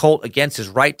places his Colt against his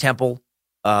right temple,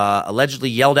 allegedly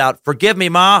yelled out, "Forgive me,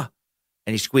 Ma,"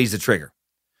 and he squeezed the trigger.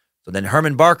 So then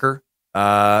Herman Barker,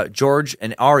 George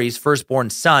and Ari's firstborn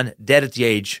son, dead at the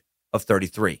age of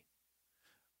 33.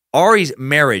 Ari's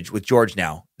marriage with George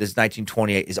now, this is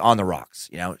 1928, is on the rocks.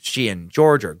 She and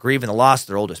George are grieving the loss of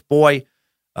their oldest boy.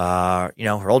 Her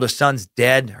oldest son's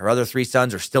dead. Her other 3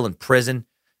 sons are still in prison.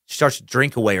 She starts to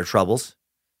drink away her troubles.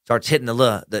 Starts hitting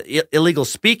the illegal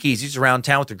speakeasies around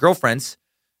town with her girlfriends.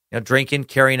 Drinking,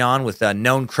 carrying on with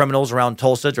known criminals around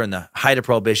Tulsa during the height of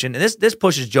Prohibition. And this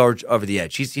pushes George over the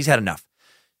edge. He's had enough.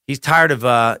 He's tired of,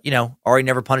 Ari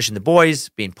never punishing the boys,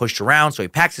 being pushed around. So he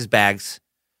packs his bags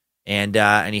and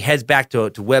he heads back to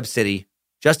Webb City,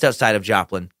 just outside of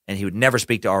Joplin, and he would never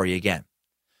speak to Ari again.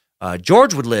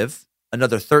 George would live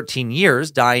another 13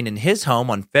 years, dying in his home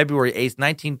on February 8th,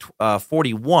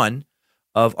 1941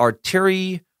 of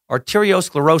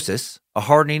arteriosclerosis, a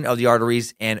hardening of the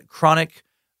arteries, and chronic,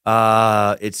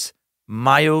 it's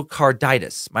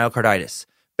myocarditis.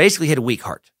 Basically, he had a weak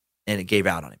heart, and it gave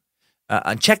out on him.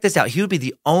 And check this out. He would be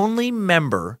the only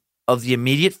member of the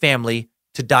immediate family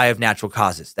to die of natural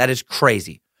causes. That is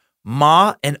crazy.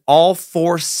 Ma and all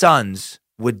 4 sons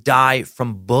would die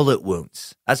from bullet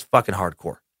wounds. That's fucking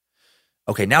hardcore.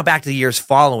 Okay, now back to the years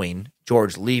following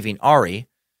George leaving Ari.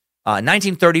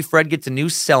 1930, Fred gets a new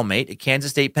cellmate at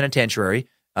Kansas State Penitentiary,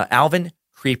 Alvin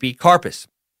Creepy Karpis.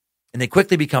 And they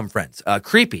quickly become friends.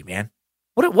 Creepy, man.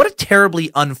 What a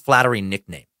terribly unflattering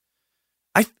nickname.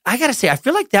 I gotta say, I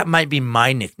feel like that might be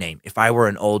my nickname if I were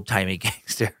an old-timey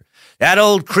gangster. That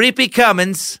old Creepy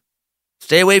Cummins.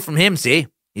 Stay away from him, see?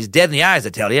 He's dead in the eyes, I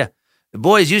tell you. The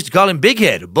boys used to call him Big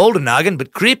Head or Boulder Noggin,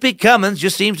 but Creepy Cummins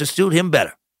just seems to suit him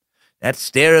better. That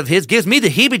stare of his gives me the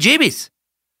heebie-jeebies. He's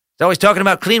always talking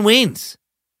about clean weens.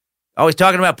 Always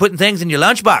talking about putting things in your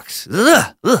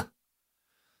lunchbox. Ugh.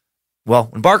 Well,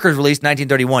 when Barker is released in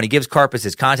 1931, he gives Karpis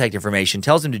his contact information,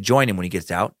 tells him to join him when he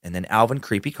gets out, and then Alvin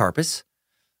Creepy Karpis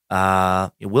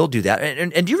will do that.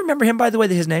 And do you remember him, by the way,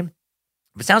 his name?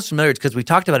 If it sounds familiar, it's because we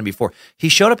talked about him before. He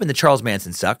showed up in the Charles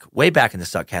Manson Suck, way back in the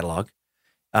Suck catalog.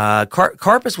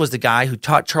 Karpis was the guy who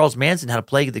taught Charles Manson how to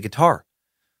play the guitar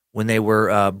when they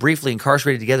were briefly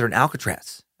incarcerated together in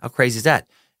Alcatraz. How crazy is that?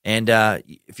 And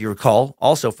if you recall,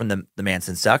 also from the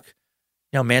Manson Suck,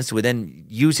 Manson would then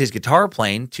use his guitar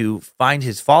playing to find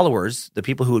his followers, the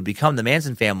people who would become the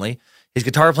Manson family. His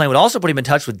guitar playing would also put him in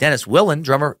touch with Dennis Wilson,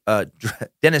 drummer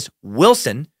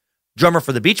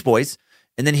for the Beach Boys.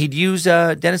 And then he'd use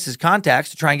Dennis's contacts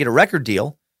to try and get a record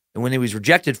deal. And when he was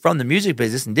rejected from the music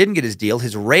business and didn't get his deal,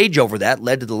 his rage over that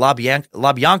led to the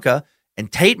LaBianca and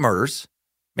Tate murders.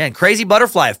 Man, crazy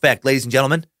butterfly effect, ladies and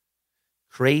gentlemen.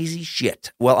 Crazy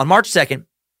shit. Well, on March 2nd,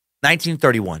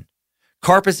 1931,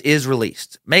 Karpis is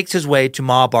released, makes his way to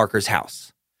Ma Barker's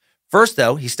house. First,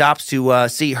 though, he stops to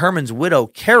see Herman's widow,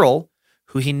 Carol,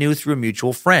 who he knew through a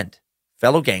mutual friend,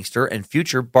 fellow gangster and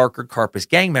future Barker Karpis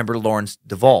gang member Lawrence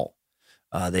Duvall.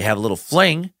 They have a little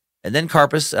fling, and then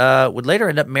Karpis would later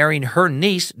end up marrying her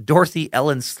niece, Dorothy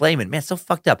Ellen Slayman. Man, so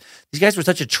fucked up. These guys were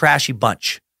such a trashy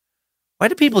bunch. Why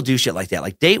do people do shit like that?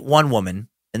 Like date one woman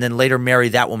and then later marry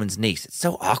that woman's niece. It's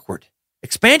so awkward.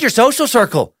 Expand your social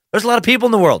circle. There's a lot of people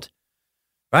in the world,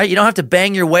 right? You don't have to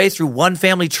bang your way through one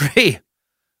family tree.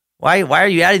 Why are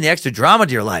you adding the extra drama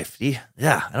to your life? Yeah,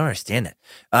 I don't understand that.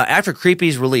 After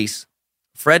Creepy's release,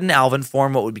 Fred and Alvin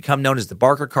form what would become known as the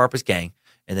Barker Karpis Gang,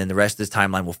 and then the rest of this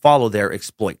timeline will follow their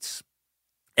exploits.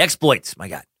 Exploits, my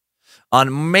God.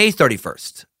 On May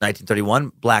 31st,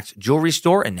 1931, Black's jewelry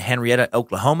store in Henrietta,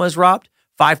 Oklahoma is robbed.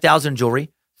 5,000 jewelry,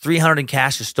 300 in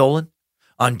cash is stolen.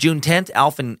 On June 10th,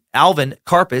 Alvin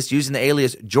Karpis, using the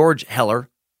alias George Heller,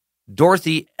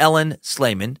 Dorothy Ellen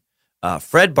Slayman,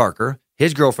 Fred Barker,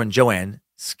 his girlfriend Joanne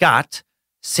Scott,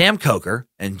 Sam Coker,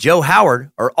 and Joe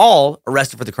Howard are all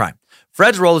arrested for the crime.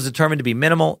 Fred's role is determined to be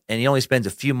minimal, and he only spends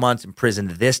a few months in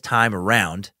prison this time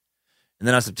around. And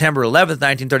then on September 11th,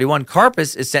 1931,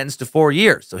 Karpis is sentenced to 4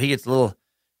 years. So he gets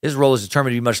his role is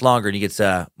determined to be much longer, and he gets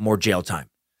more jail time.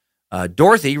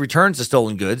 Dorothy returns the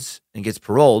stolen goods and gets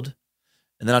paroled.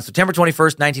 And then on September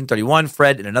 21st, 1931,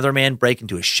 Fred and another man break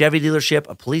into a Chevy dealership.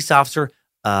 A police officer,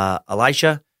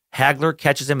 Elisha Hagler,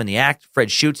 catches him in the act. Fred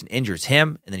shoots and injures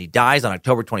him, and then he dies on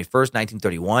October 21st,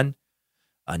 1931.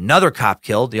 Another cop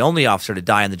killed, the only officer to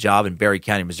die on the job in Berry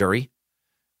County, Missouri.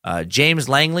 James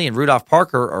Langley and Rudolph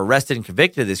Parker are arrested and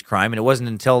convicted of this crime, and it wasn't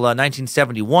until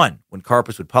 1971, when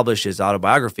Karpis would publish his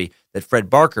autobiography, that Fred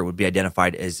Barker would be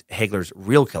identified as Hagler's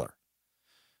real killer.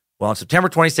 Well, on September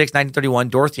 26, 1931,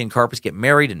 Dorothy and Karpis get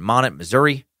married in Monett,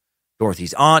 Missouri.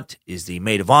 Dorothy's aunt is the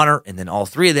maid of honor, and then all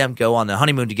three of them go on the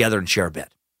honeymoon together and share a bed.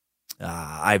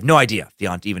 I have no idea if the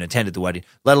aunt even attended the wedding,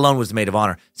 let alone was the maid of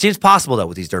honor. Seems possible, though,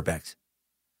 with these dirtbags.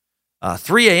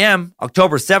 3 a.m.,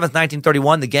 October 7th,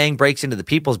 1931, the gang breaks into the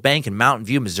People's Bank in Mountain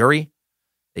View, Missouri.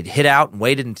 They'd hid out and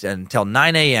waited until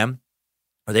 9 a.m.,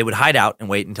 or they would hide out and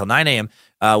wait until 9 a.m.,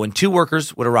 when two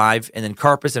workers would arrive, and then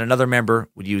Karpis and another member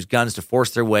would use guns to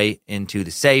force their way into the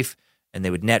safe, and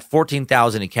they would net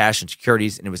 $14,000 in cash and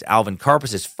securities, and it was Alvin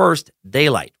Karpis' first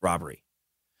daylight robbery.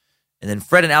 And then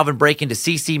Fred and Alvin break into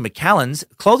C.C. McCallan's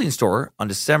clothing store on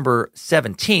December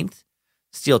 17th,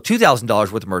 steal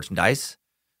 $2,000 worth of merchandise.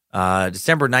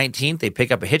 December 19th, they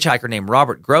pick up a hitchhiker named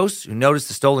Robert Gross, who noticed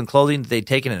the stolen clothing that they'd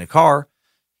taken in a car.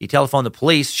 He telephoned the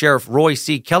police. Sheriff Roy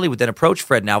C. Kelly would then approach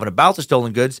Fred and Alvin about the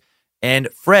stolen goods, and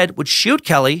Fred would shoot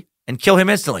Kelly and kill him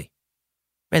instantly.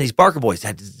 Man, these Barker boys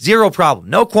had zero problem,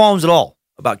 no qualms at all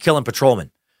about killing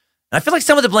patrolmen. And I feel like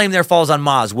some of the blame there falls on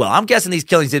Ma as well. I'm guessing these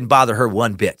killings didn't bother her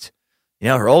one bit.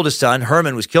 Her oldest son,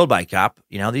 Herman, was killed by a cop.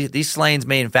 These slayings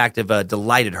may, in fact, have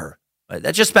delighted her.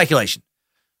 That's just speculation,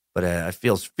 but it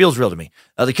feels real to me.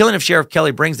 The killing of Sheriff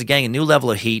Kelly brings the gang a new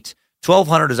level of heat.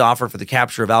 $1,200 is offered for the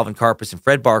capture of Alvin Karpis and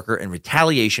Fred Barker in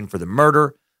retaliation for the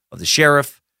murder of the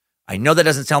sheriff. I know that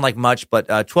doesn't sound like much, but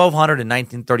 $1,200 in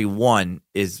 1931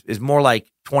 is more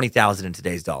like $20,000 in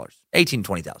today's dollars, $18,000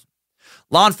 to $20,000.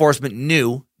 Law enforcement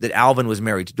knew that Alvin was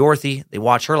married to Dorothy. They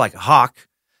watched her like a hawk,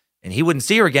 and he wouldn't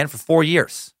see her again for 4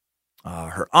 years.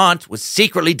 Her aunt was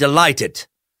secretly delighted.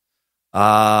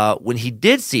 When he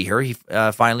did see her, he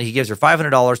gives her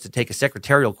 $500 to take a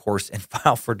secretarial course and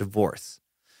file for divorce.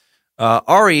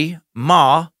 Ari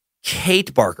Ma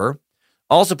Kate Barker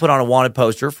also put on a wanted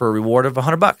poster for a reward of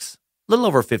 $100, a little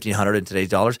over $1,500 in today's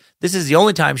dollars. This is the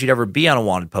only time she'd ever be on a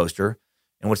wanted poster.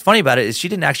 And what's funny about it is she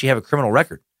didn't actually have a criminal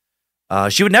record.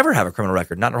 She would never have a criminal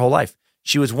record, not in her whole life.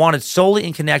 She was wanted solely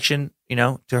in connection,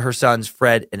 to her sons,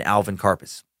 Fred and Alvin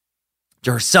Karpis.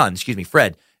 To her son,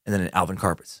 Fred, and then Alvin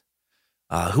Karpis,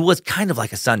 who was kind of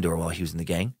like a son to her while he was in the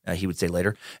gang, he would say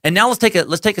later. And now let's take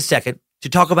a second to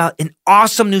talk about an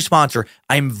awesome new sponsor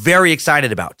I'm very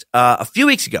excited about. A few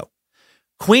weeks ago,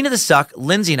 Queen of the Suck,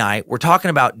 Lindsay and I were talking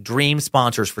about dream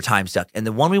sponsors for Time Suck, and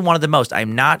the one we wanted the most,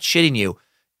 I'm not shitting you,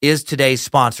 is today's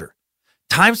sponsor.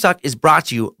 Time Suck is brought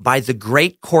to you by The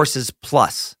Great Courses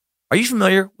Plus. Are you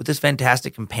familiar with this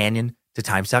fantastic companion to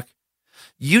Time Suck?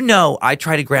 I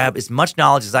try to grab as much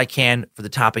knowledge as I can for the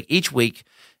topic each week,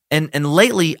 and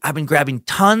lately I've been grabbing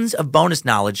tons of bonus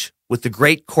knowledge with The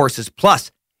Great Courses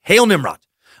Plus. Hail Nimrod.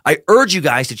 I urge you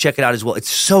guys to check it out as well. It's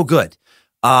so good.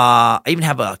 I even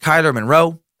have a Kyler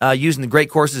Monroe using The Great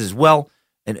Courses as well.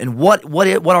 And what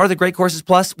are The Great Courses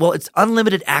Plus? Well, it's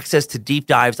unlimited access to deep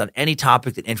dives on any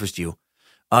topic that interests you.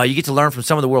 You get to learn from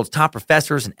some of the world's top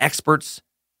professors and experts.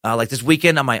 Like this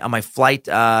weekend on my flight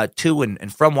to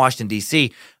and from Washington,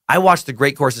 D.C., I watched the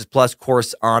Great Courses Plus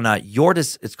course on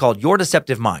it's called Your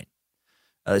Deceptive Mind.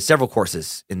 There's several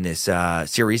courses in this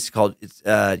series called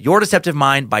Your Deceptive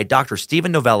Mind by Dr.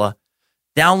 Stephen Novella.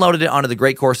 Downloaded it onto the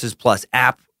Great Courses Plus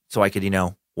app so I could,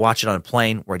 watch it on a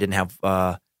plane where I didn't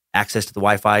have access to the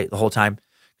Wi-Fi the whole time.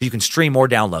 You can stream or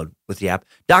download with the app.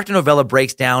 Dr. Novella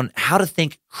breaks down how to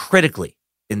think critically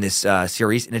in this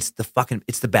series, and it's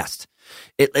the best.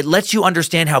 It lets you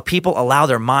understand how people allow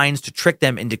their minds to trick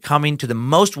them into coming to the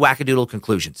most wackadoodle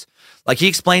conclusions. Like he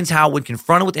explains how when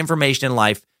confronted with information in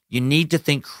life, you need to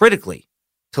think critically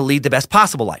to lead the best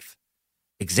possible life.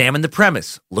 Examine the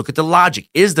premise. Look at the logic.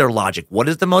 Is there logic? What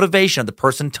is the motivation of the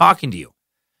person talking to you?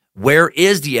 Where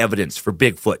is the evidence for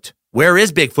Bigfoot? Where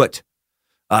is Bigfoot?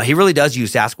 He really does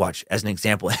use Sasquatch as an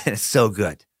example, and it's so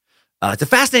good. It's a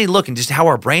fascinating look in just how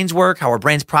our brains work, how our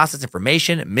brains process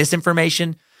information,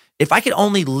 misinformation. If I could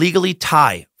only legally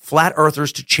tie flat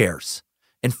earthers to chairs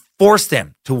and force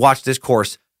them to watch this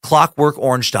course, Clockwork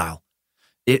Orange style,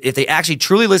 if they actually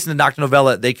truly listen to Dr.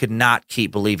 Novella, they could not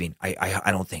keep believing,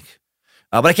 I don't think.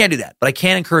 But I can't do that. But I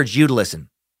can encourage you to listen.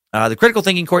 The Critical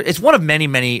Thinking course, it's one of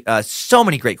many, so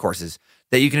many great courses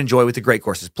that you can enjoy with the Great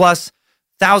Courses Plus.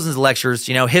 Thousands of lectures,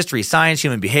 history, science,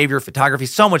 human behavior, photography,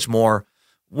 so much more.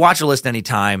 Watch or listen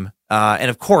anytime. And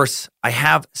of course, I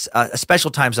have a special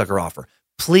Time Sucker offer.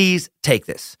 Please take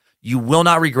this. You will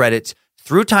not regret it.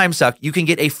 Through Time Suck, you can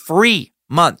get a free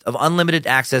month of unlimited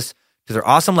access to their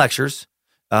awesome lectures.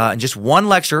 And just one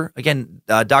lecture, again,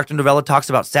 Dr. Novella talks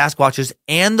about Sasquatches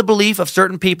and the belief of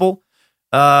certain people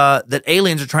that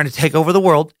aliens are trying to take over the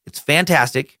world. It's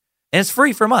fantastic. And it's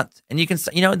free for a month. And you can,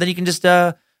 then you can just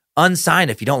unsign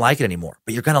if you don't like it anymore.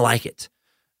 But you're going to like it.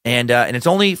 And it's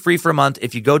only free for a month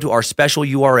if you go to our special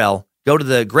URL. Go to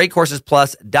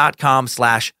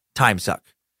thegreatcoursesplus.com/timesuck.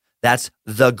 That's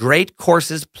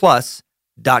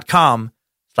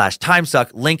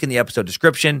thegreatcoursesplus.com/timesuck. Link in the episode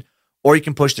description. Or you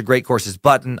can push the Great Courses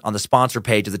button on the sponsor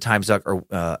page of the Time Suck or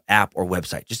app or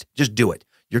website. Just do it.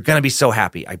 You're going to be so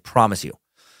happy. I promise you.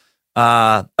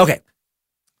 Okay.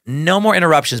 No more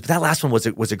interruptions, but that last one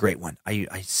was a great one.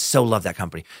 I so love that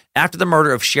company. After the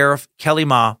murder of Sheriff Kelly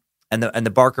Ma and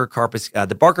the Barker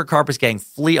Karpis gang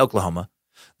flee Oklahoma,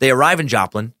 they arrive in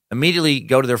Joplin, immediately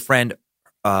go to their friend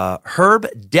Herb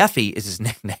Deffy is his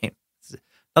nickname.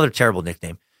 Another terrible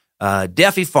nickname.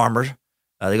 Deffy Farmer.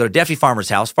 They go to Deffy Farmer's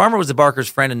house. Farmer was the Barker's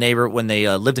friend and neighbor when they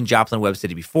lived in Joplin, Webb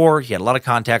City before. He had a lot of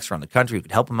contacts around the country who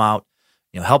could help him out,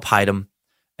 help hide him.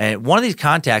 And one of these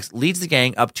contacts leads the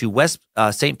gang up to West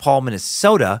St. Paul,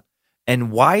 Minnesota.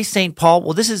 And why St. Paul?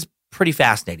 Well, this is pretty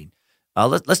fascinating.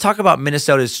 Let's talk about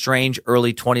Minnesota's strange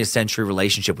early 20th century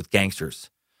relationship with gangsters.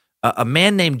 A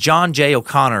man named John J.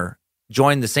 O'Connor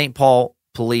joined the St. Paul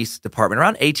Police Department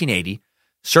around 1880,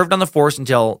 served on the force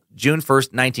until June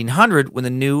 1st, 1900, when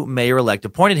the new mayor-elect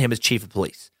appointed him as chief of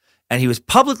police. And he was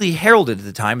publicly heralded at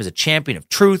the time as a champion of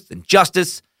truth and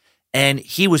justice, and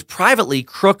he was privately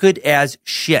crooked as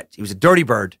shit. He was a dirty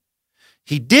bird.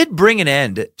 He did bring an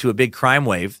end to a big crime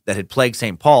wave that had plagued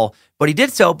St. Paul, but he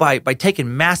did so by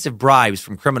taking massive bribes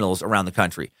from criminals around the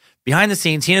country. Behind the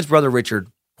scenes, he and his brother Richard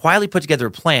quietly put together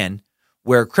a plan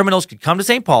where criminals could come to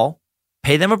St. Paul,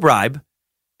 pay them a bribe,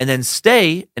 and then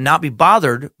stay and not be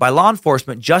bothered by law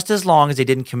enforcement just as long as they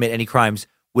didn't commit any crimes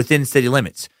within city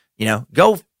limits.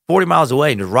 Go 40 miles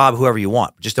away and just rob whoever you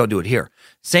want, but just don't do it here.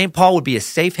 St. Paul would be a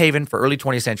safe haven for early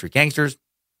 20th century gangsters.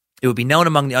 It would be known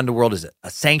among the underworld as a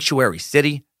sanctuary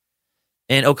city.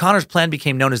 And O'Connor's plan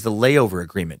became known as the Layover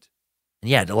Agreement. And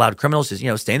yeah, it allowed criminals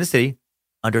to, stay in the city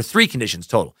under 3 conditions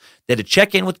total. They had to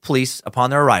check in with police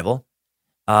upon their arrival,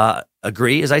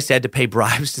 agree, as I said, to pay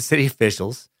bribes to city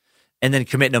officials, and then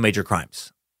commit no major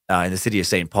crimes in the city of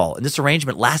St. Paul. And this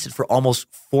arrangement lasted for almost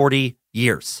 40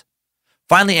 years,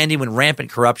 finally ending when rampant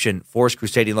corruption forced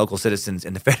crusading local citizens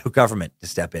and the federal government to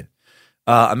step in.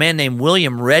 A man named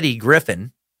William Reddy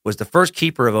Griffin was the first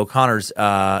keeper of O'Connor's,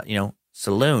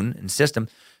 saloon and system.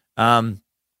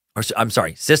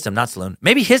 System, not saloon.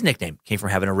 Maybe his nickname came from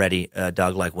having a Reddy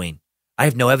dog like Ween. I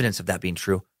have no evidence of that being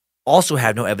true. Also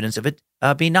have no evidence of it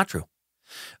being not true.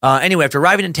 Anyway, after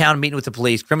arriving in town and meeting with the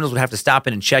police, criminals would have to stop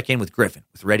in and check in with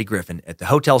Reddy Griffin, at the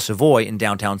Hotel Savoy in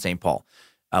downtown St. Paul.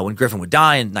 When Griffin would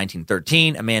die in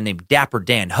 1913, a man named Dapper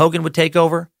Dan Hogan would take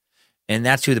over, and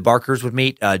that's who the Barkers would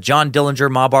meet. John Dillinger,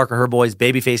 Ma Barker, her boys,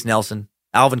 Babyface Nelson,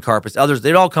 Alvin Karpis, others,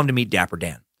 they'd all come to meet Dapper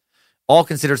Dan. All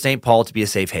considered St. Paul to be a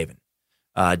safe haven.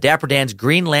 Dapper Dan's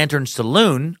Green Lantern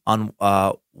Saloon on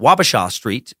Wabasha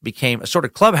Street became a sort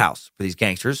of clubhouse for these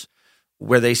gangsters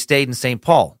where they stayed in St.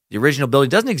 Paul. The original building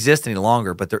doesn't exist any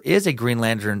longer, but there is a Green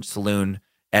Lantern Saloon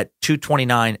at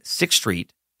 229 6th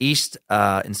Street East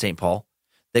in St. Paul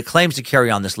that claims to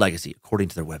carry on this legacy, according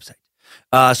to their website.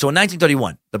 So in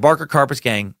 1931, the Barker Karpis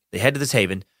gang, they head to this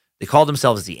haven. They call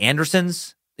themselves the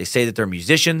Andersons. They say that they're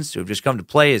musicians who have just come to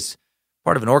play as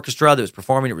part of an orchestra that was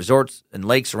performing at resorts and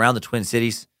lakes around the Twin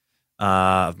Cities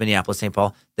of Minneapolis, St.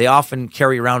 Paul. They often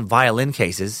carry around violin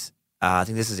cases. I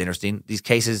think this is interesting. These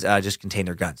cases just contain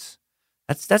their guns.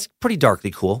 That's pretty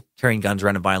darkly cool, carrying guns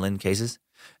around in violin cases.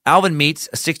 Alvin meets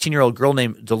a 16-year-old girl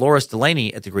named Dolores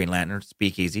Delaney at the Green Lantern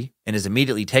Speakeasy and is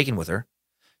immediately taken with her.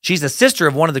 She's the sister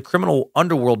of one of the criminal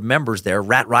underworld members there,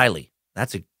 Rat Riley.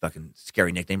 That's a fucking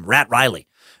scary nickname, Rat Riley,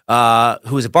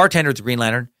 who is a bartender at the Green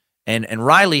Lantern. And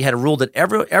Riley had a rule that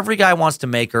every guy wants to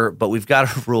make her, but we've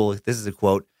got a rule. This is a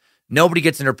quote: nobody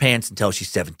gets in her pants until she's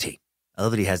 17. I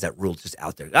love that he has that rule just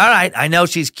out there. All right, I know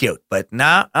she's cute, but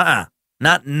nothing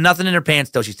in her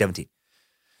pants till she's 17.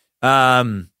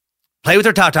 Play with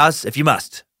her tatas if you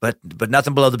must, but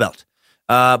nothing below the belt.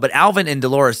 But Alvin and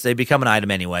Dolores, they become an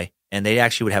item anyway, and they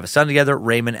actually would have a son together,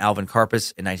 Raymond Alvin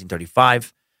Karpis, in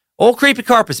 1935. Old creepy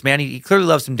Karpis, man, he clearly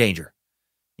loves some danger.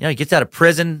 He gets out of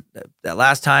prison that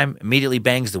last time, immediately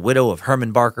bangs the widow of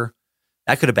Herman Barker.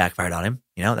 That could have backfired on him.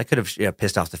 That could have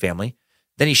pissed off the family.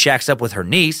 Then he shacks up with her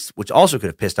niece, which also could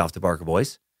have pissed off the Barker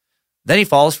boys. Then he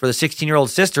falls for the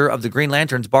 16-year-old sister of the Green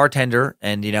Lantern's bartender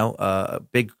and, a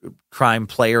big crime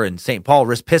player in St. Paul,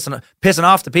 risks pissing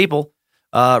off the people,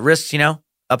 risks,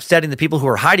 upsetting the people who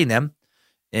are hiding them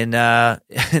in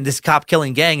this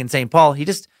cop-killing gang in St. Paul. He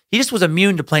just was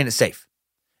immune to playing it safe.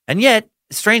 And yet,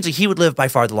 strangely, he would live by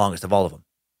far the longest of all of them.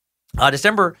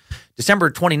 December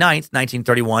 29th,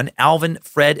 1931, Alvin,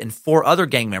 Fred, and 4 other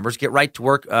gang members get right to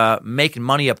work making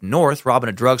money up north, robbing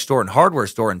a drugstore and hardware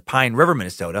store in Pine River,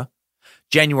 Minnesota.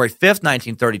 January 5th,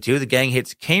 1932, the gang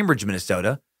hits Cambridge,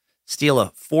 Minnesota, steal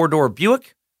a 4-door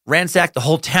Buick, ransack the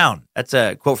whole town. That's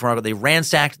a quote from Argo. They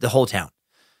ransacked the whole town.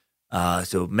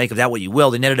 So make of that what you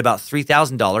will. They netted about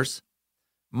 $3,000.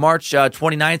 March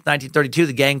 29th, 1932,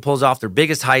 the gang pulls off their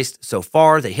biggest heist so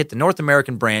far. They hit the North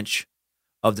American branch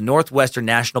of the Northwestern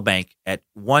National Bank at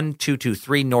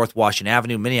 1223 North Washington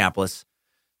Avenue, Minneapolis.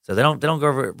 So they don't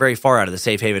go very far out of the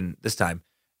safe haven this time.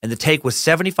 And the take was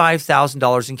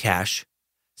 $75,000 in cash,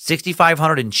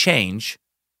 $6,500 in change,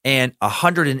 and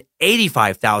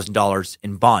 $185,000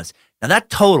 in bonds. Now that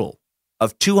total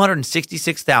of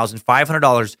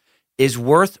 $266,500 is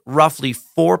worth roughly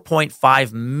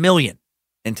 $4.5 million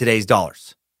in today's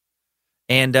dollars.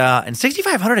 And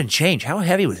 $6,500 in change. How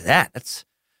heavy was that? That's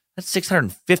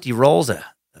 650 rolls of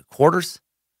quarters.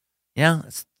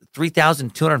 It's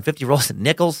 3,250 rolls of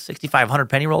nickels, 6,500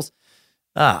 penny rolls.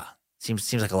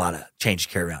 Seems like a lot of change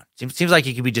to carry around. Seems like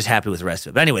you could be just happy with the rest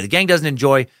of it. But anyway, the gang doesn't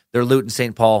enjoy their loot in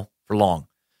St. Paul for long.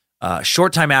 A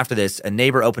short time after this, a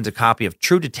neighbor opens a copy of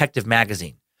True Detective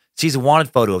magazine, sees a wanted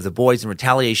photo of the boys in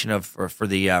retaliation for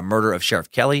the murder of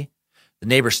Sheriff Kelly. The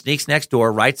neighbor sneaks next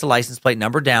door, writes the license plate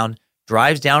number down,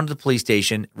 drives down to the police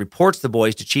station, reports the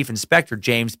boys to Chief Inspector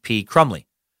James P. Crumley.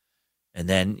 And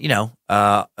then,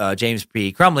 James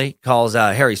P. Crumley calls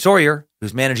Harry Sawyer,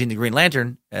 who's managing the Green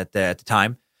Lantern at the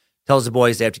time, tells the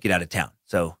boys they have to get out of town.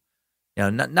 So,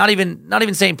 not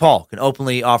even St. Paul can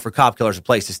openly offer cop killers a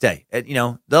place to stay.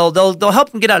 They'll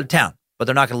help them get out of town, but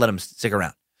they're not going to let them stick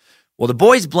around. Well, the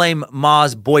boys blame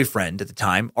Ma's boyfriend at the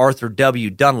time, Arthur W.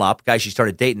 Dunlop, guy she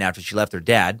started dating after she left her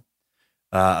dad,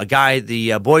 a guy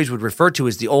the boys would refer to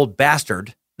as the old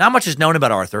bastard. Not much is known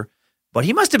about Arthur, but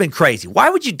he must have been crazy. Why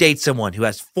would you date someone who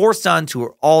has 4 sons who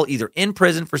are all either in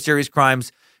prison for serious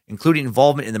crimes, including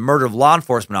involvement in the murder of law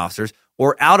enforcement officers,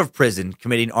 or out of prison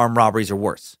committing armed robberies or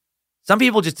worse? Some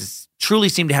people just truly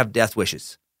seem to have death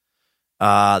wishes.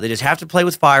 They just have to play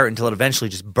with fire until it eventually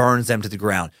just burns them to the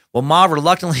ground. Well, Ma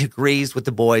reluctantly agrees with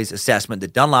the boys' assessment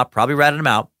that Dunlop probably ratted him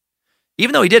out,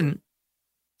 even though he didn't.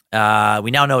 We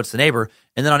now know it's the neighbor.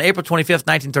 And then on April 25th,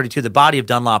 1932, the body of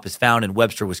Dunlop is found in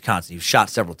Webster, Wisconsin. He was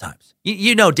shot several times.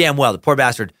 You know damn well the poor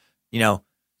bastard,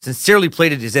 sincerely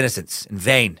pleaded his innocence in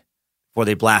vain before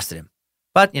they blasted him.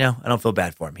 But, I don't feel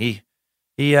bad for him. He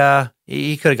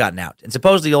could have gotten out. And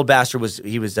supposedly the old bastard was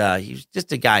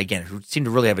just a guy, again, who seemed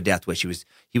to really have a death wish.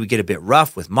 He would get a bit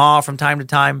rough with Ma from time to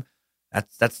time.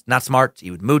 That's not smart.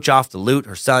 He would mooch off the loot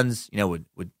her sons,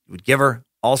 would give her.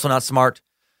 Also not smart.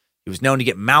 He was known to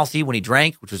get mouthy when he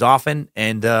drank, which was often,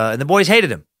 and the boys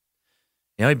hated him.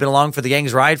 He'd been along for the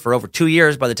gang's ride for over 2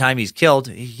 years by the time he's killed.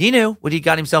 He knew what he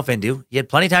got himself into. He had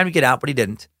plenty of time to get out, but he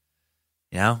didn't.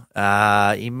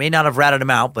 He may not have ratted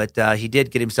him out, but he did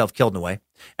get himself killed in a way.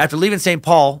 After leaving St.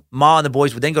 Paul, Ma and the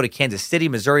boys would then go to Kansas City,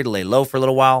 Missouri to lay low for a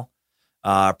little while.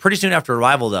 Pretty soon after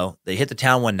arrival, though, they hit the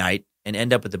town one night and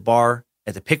end up at the bar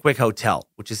at the Pickwick Hotel,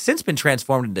 which has since been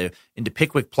transformed into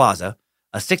Pickwick Plaza,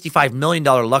 a $65 million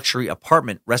luxury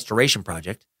apartment restoration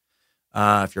project,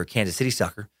 if you're a Kansas City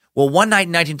sucker. Well, one night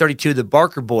in 1932, the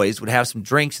Barker boys would have some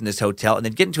drinks in this hotel and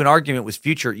then get into an argument with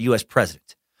future U.S.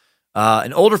 president.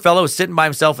 An older fellow is sitting by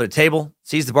himself at a table,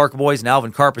 sees the Barker boys and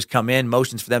Alvin Karpis come in,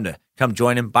 motions for them to come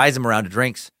join him, buys them a round of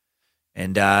drinks.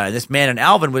 And this man and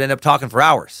Alvin would end up talking for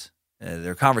hours.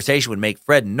 Their conversation would make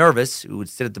Fred nervous, who would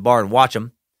sit at the bar and watch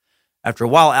them. After a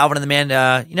while, Alvin and the man,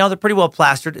 they're pretty well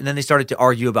plastered, and then they started to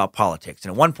argue about politics.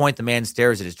 And at one point, the man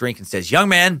stares at his drink and says, "Young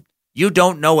man, you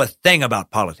don't know a thing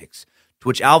about politics." To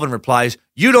which Alvin replies,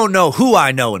 "You don't know who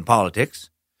I know in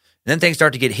politics." And then things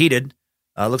start to get heated.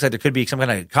 Looks like there could be some kind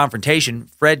of confrontation.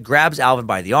 Fred grabs Alvin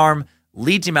by the arm,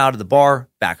 leads him out of the bar,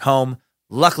 back home.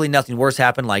 Luckily, nothing worse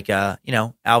happened, like,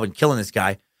 Alvin killing this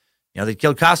guy. They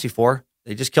killed Cost before.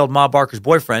 They just killed Ma Barker's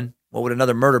boyfriend. What would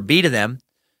another murder be to them?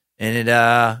 And it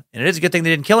is a good thing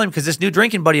they didn't kill him, because this new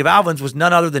drinking buddy of Alvin's was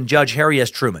none other than Judge Harry S.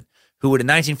 Truman, who would in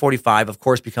 1945, of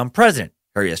course, become President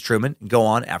Harry S. Truman and go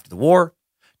on after the war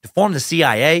to form the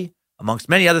CIA, amongst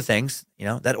many other things.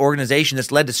 That organization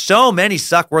that's led to so many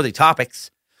suck-worthy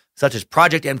topics, such as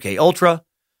Project MKUltra,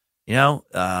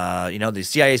 the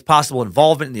CIA's possible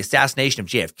involvement in the assassination of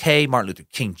JFK, Martin Luther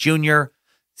King Jr.,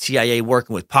 CIA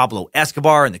working with Pablo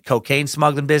Escobar in the cocaine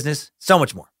smuggling business, so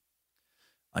much more.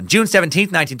 On June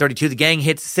 17th, 1932, the gang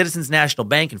hits Citizens National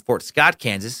Bank in Fort Scott,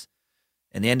 Kansas,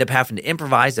 and they end up having to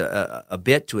improvise a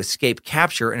bit to escape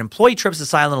capture. An employee trips the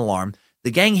silent alarm.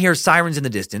 The gang hears sirens in the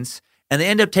distance, and they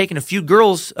end up taking a few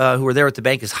girls who were there at the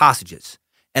bank as hostages.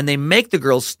 And they make the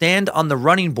girls stand on the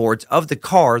running boards of the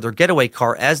car, their getaway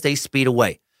car, as they speed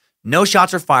away. No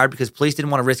shots are fired because police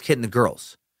didn't want to risk hitting the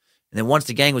girls. And then once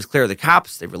the gang was clear of the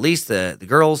cops, they released the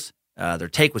girls. Their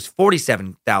take was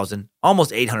 $47,000,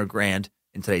 almost $800,000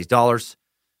 in today's dollars.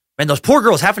 And those poor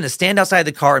girls having to stand outside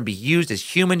the car and be used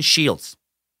as human shields.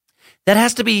 That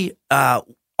has to be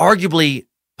arguably,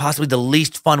 possibly the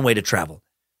least fun way to travel,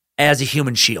 as a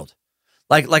human shield.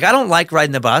 Like I don't like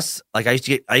riding the bus. Like I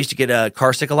used to get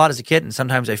car sick a lot as a kid, and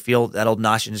sometimes I feel that old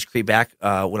nauseousness creep back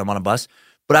when I'm on a bus.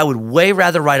 But I would way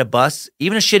rather ride a bus,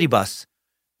 even a shitty bus,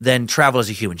 than travel as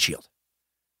a human shield.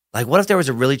 Like, what if there was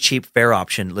a really cheap fare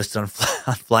option listed on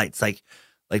flights? Like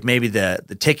maybe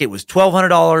the ticket was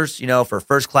 $1,200, for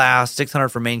first class,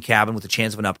 $600 for main cabin with a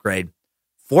chance of an upgrade,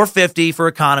 $450 for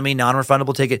economy,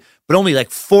 non-refundable ticket, but only like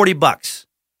 $40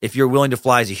 if you're willing to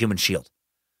fly as a human shield.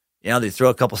 They throw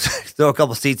a couple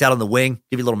seats out on the wing,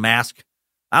 give you a little mask.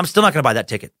 I'm still not going to buy that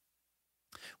ticket.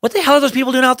 What the hell are those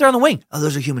people doing out there on the wing? Oh,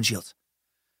 those are human shields.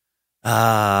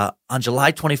 On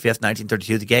July 25th,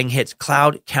 1932, the gang hits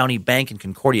Cloud County Bank in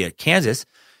Concordia, Kansas.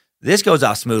 This goes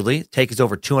off smoothly. Take is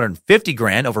over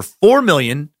 $250,000, over $4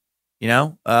 million,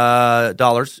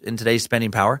 dollars in today's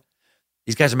spending power.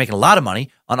 These guys are making a lot of money.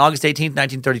 On August 18th,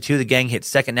 1932, the gang hit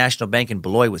Second National Bank in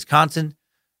Beloit, Wisconsin.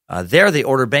 There, they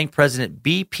order Bank President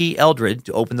B.P. Eldred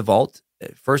to open the vault.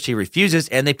 At first, he refuses,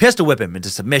 and they pistol whip him into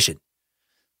submission.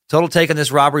 Total take on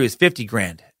this robbery was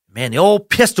 $50,000. Man, the old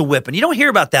pistol whipping. You don't hear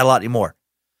about that a lot anymore.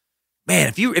 Man,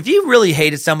 if you really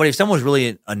hated somebody, if someone was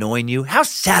really annoying you, how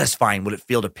satisfying would it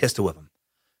feel to pistol whip them?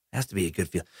 It has to be a good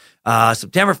feel.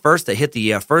 September 1st, they hit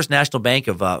the First National Bank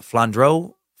of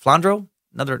Flandreau,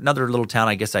 another little town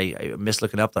I guess I missed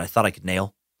looking up that I thought I could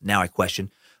nail. Now I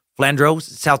question. Flandreau,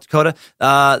 South Dakota.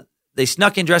 They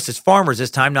snuck in dressed as farmers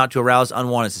this time, not to arouse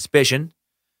unwanted suspicion.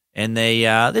 And they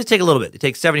take a little bit. They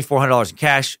take $7,400 in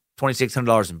cash,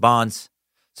 $2,600 in bonds.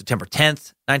 September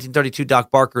 10th, 1932, Doc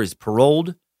Barker is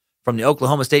paroled from the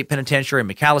Oklahoma State Penitentiary in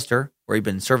McAlester, where he'd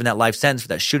been serving that life sentence for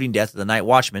that shooting death of the night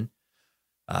watchman,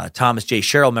 Thomas J.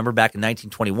 Sherrill, remember, back in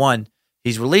 1921.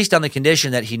 He's released on the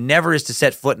condition that he never is to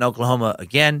set foot in Oklahoma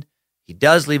again. He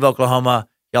does leave Oklahoma.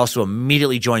 He also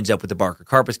immediately joins up with the Barker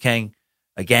Carpus gang,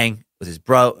 a gang with his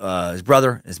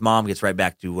brother and his mom, gets right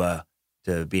back to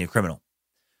being a criminal.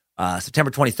 September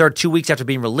 23rd, 2 weeks after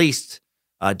being released,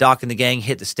 Doc and the gang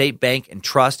hit the State Bank and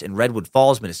Trust in Redwood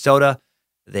Falls, Minnesota.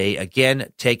 They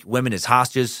again take women as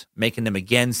hostages, making them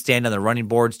again stand on the running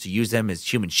boards to use them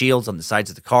as human shields on the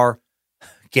sides of the car.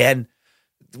 Again,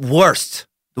 the worst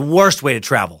way to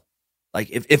travel. Like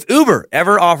if Uber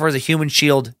ever offers a human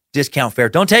shield discount fare,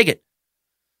 don't take it.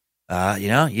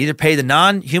 You either pay the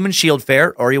non-human shield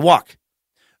fare or you walk.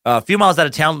 A few miles out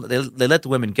of town, they let the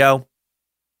women go.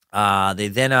 They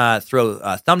then throw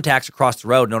thumbtacks across the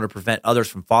road in order to prevent others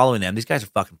from following them. These guys are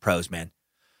fucking pros, man.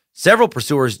 Several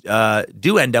pursuers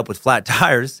do end up with flat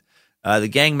tires. The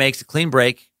gang makes a clean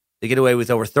break. They get away with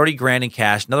over $30,000 in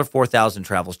cash, another 4,000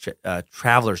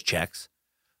 travelers checks,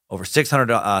 over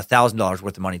 $600,000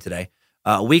 worth of money today.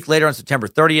 A week later, on September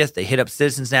 30th, they hit up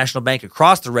Citizens National Bank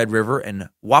across the Red River in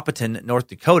Wahpeton, North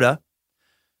Dakota.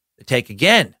 They take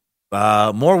again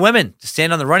more women to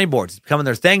stand on the running boards. It's becoming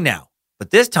their thing now. But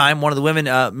this time, one of the women,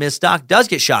 Ms. Stock, does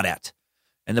get shot at,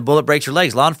 and the bullet breaks her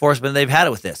legs. Law enforcement, they've had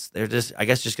it with this. They're just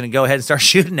going to go ahead and start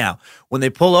shooting now. When they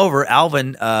pull over,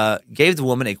 Alvin gave the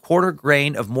woman a quarter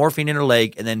grain of morphine in her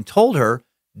leg and then told her,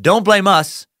 "Don't blame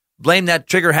us. Blame that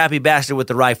trigger-happy bastard with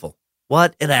the rifle."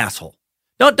 What an asshole.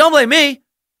 Don't blame me.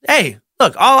 Hey,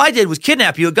 look, all I did was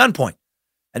kidnap you at gunpoint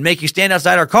and make you stand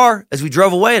outside our car as we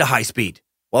drove away at a high speed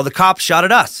while the cops shot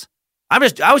at us. I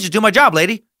was just doing my job,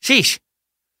 lady. Sheesh.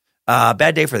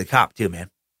 Bad day for the cop, too, man.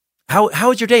 How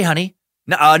was your day, honey?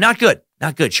 No, not good.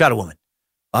 Not good. Shot a woman.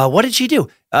 What did she do?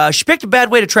 She picked a bad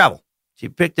way to travel. She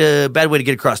picked a bad way to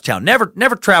get across town.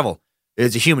 Never travel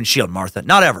as a human shield, Martha.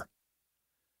 Not ever.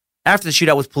 After the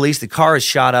shootout with police, the car is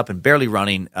shot up and barely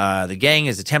running. The gang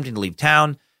is attempting to leave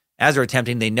town. As they're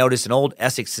attempting, they notice an old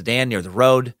Essex sedan near the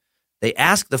road. They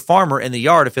ask the farmer in the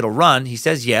yard if it'll run. He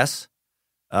says yes.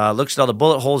 Looks at all the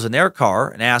bullet holes in their car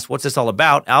and asks, "What's this all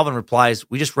about?" Alvin replies,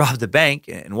 "We just robbed the bank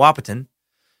in Wahpeton,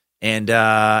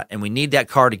 and we need that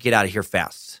car to get out of here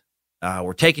fast.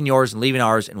 We're taking yours and leaving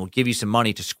ours, and we'll give you some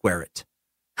money to square it."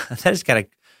 That is kind of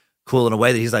cool in a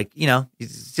way that he's like, he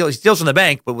steals from the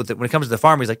bank, but when it comes to the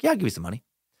farmer, he's like, "Yeah, I'll give you some money."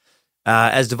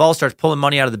 As Duvall starts pulling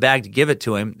money out of the bag to give it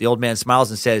to him, the old man smiles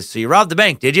and says, "So you robbed the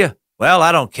bank, did you? Well,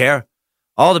 I don't care.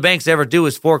 All the banks ever do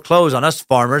is foreclose on us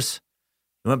farmers."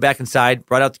 He went back inside,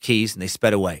 brought out the keys, and they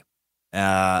sped away.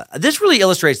 This really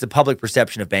illustrates the public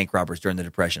perception of bank robbers during the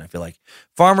Depression, I feel like.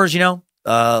 Farmers,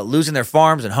 losing their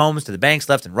farms and homes to the banks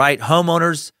left and right.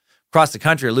 Homeowners across the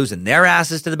country are losing their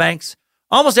asses to the banks.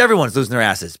 Almost everyone's losing their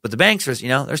asses, but the banks are,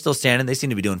 they're still standing. They seem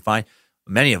to be doing fine,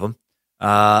 many of them.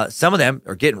 Some of them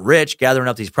are getting rich, gathering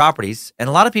up these properties, and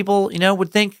a lot of people,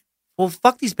 would think, well,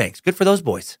 fuck these banks. Good for those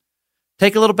boys.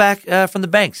 Take a little back from the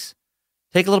banks.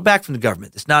 Take a little back from the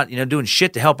government. It's not, doing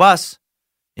shit to help us,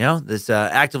 that's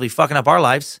actively fucking up our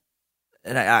lives.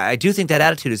 And I do think that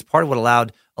attitude is part of what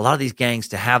allowed a lot of these gangs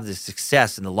to have the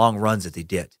success in the long runs that they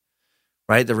did,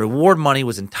 right? The reward money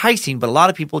was enticing, but a lot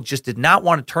of people just did not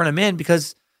want to turn them in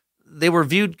because they were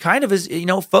viewed kind of as,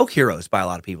 folk heroes by a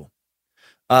lot of people.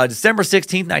 December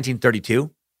 16th,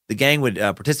 1932, the gang would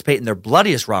participate in their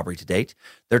bloodiest robbery to date.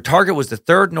 Their target was the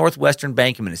Third Northwestern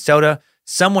Bank in Minnesota.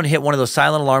 Someone hit one of those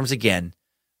silent alarms again.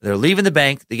 They're leaving the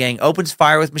bank. The gang opens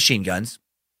fire with machine guns.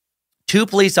 2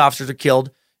 police officers are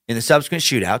killed in the subsequent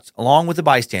shootouts, along with the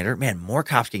bystander. Man, more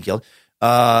cops getting killed.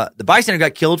 The bystander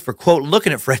got killed for, quote,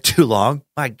 looking at Fred too long.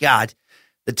 My God.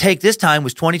 The take this time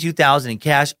was $22,000 in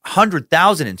cash,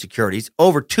 $100,000 in securities,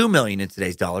 over $2 million in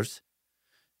today's dollars,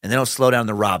 and they don't slow down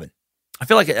the robbing. I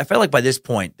feel like by this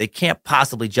point they can't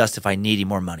possibly justify needing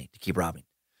more money to keep robbing.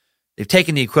 They've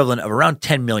taken the equivalent of around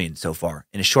 $10 million so far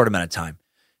in a short amount of time,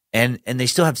 and they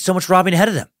still have so much robbing ahead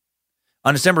of them.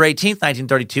 On December 18th,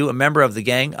 1932, a member of the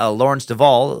gang, Lawrence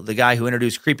Duvall, the guy who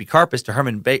introduced Creepy Karpis to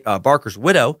Herman Barker's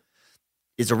widow,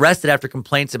 is arrested after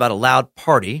complaints about a loud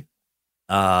party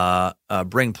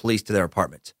bring police to their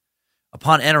apartment.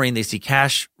 Upon entering, they see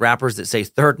cash wrappers that say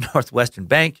Third Northwestern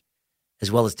Bank,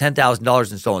 as well as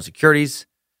 $10,000 in stolen securities,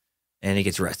 and he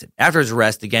gets arrested. After his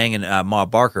arrest, the gang and Ma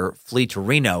Barker flee to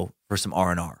Reno for some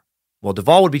R&R. Well,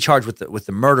 Duvall would be charged with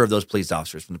the murder of those police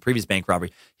officers from the previous bank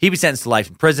robbery. He'd be sentenced to life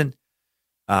in prison.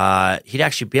 He'd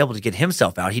actually be able to get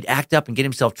himself out. He'd act up and get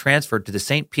himself transferred to the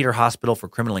St. Peter Hospital for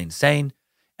Criminally Insane,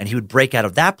 and he would break out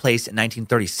of that place in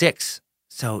 1936.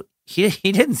 So he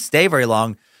didn't stay very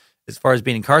long as far as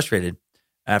being incarcerated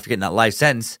after getting that life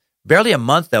sentence. Barely a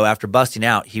month, though, after busting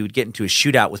out, he would get into a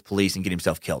shootout with police and get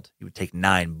himself killed. He would take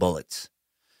 9 bullets.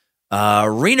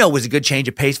 Reno was a good change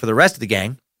of pace for the rest of the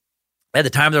gang. They had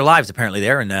the time of their lives, apparently,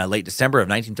 there in late December of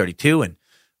 1932 and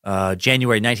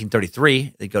January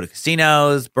 1933. They'd go to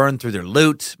casinos, burn through their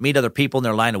loot, meet other people in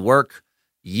their line of work,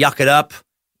 yuck it up,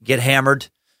 get hammered.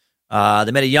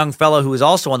 They met a young fellow who was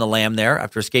also on the lam there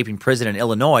after escaping prison in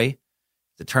Illinois.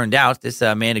 As it turned out, this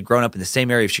man had grown up in the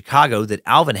same area of Chicago that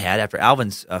Alvin had after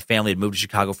Alvin's family had moved to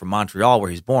Chicago from Montreal, where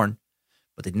he was born.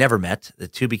 But they'd never met. The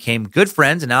two became good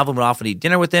friends, and Alvin would often eat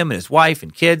dinner with him and his wife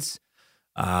and kids.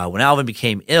 When Alvin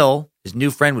became ill, his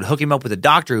new friend would hook him up with a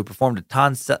doctor who performed a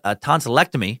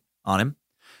tonsillectomy on him.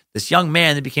 This young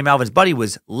man that became Alvin's buddy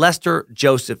was Lester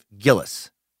Joseph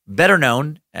Gillis, better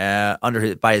known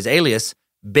by his alias,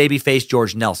 Babyface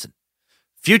George Nelson.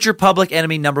 Future public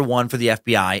enemy number 1 for the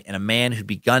FBI, and a man who'd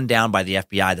be gunned down by the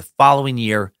FBI the following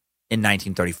year in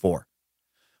 1934.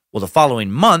 Well, the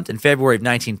following month, in February of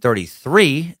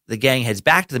 1933, the gang heads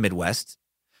back to the Midwest.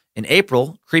 In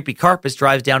April, Creepy Karpis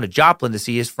drives down to Joplin to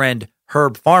see his friend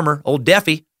Herb Farmer, Old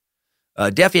Deffy.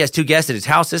 Deffy has 2 guests at his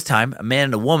house this time, a man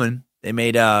and a woman. They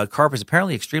made Karpis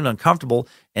apparently extremely uncomfortable,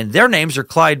 and their names are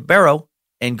Clyde Barrow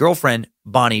and girlfriend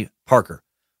Bonnie Parker.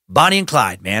 Bonnie and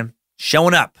Clyde, man,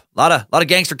 showing up. A lot of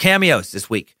gangster cameos this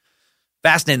week.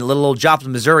 Fascinating, little old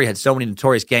Joplin, Missouri had so many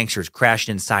notorious gangsters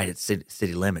crashing inside its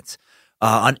city limits.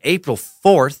 On April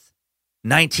 4th,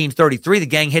 1933, the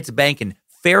gang hits a bank in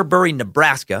Fairbury,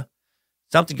 Nebraska.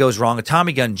 Something goes wrong. A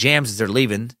Tommy gun jams as they're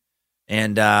leaving,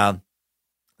 and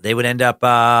they would end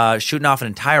up shooting off an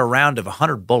entire round of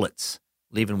 100 bullets,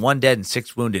 leaving 1 dead and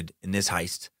 6 wounded in this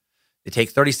heist. They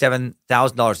take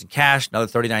 $37,000 in cash, another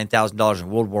 $39,000 in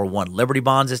World War I Liberty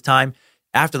bonds this time.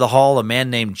 After the haul, a man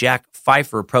named Jack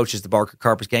Pfeiffer approaches the Barker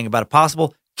Karpis gang about a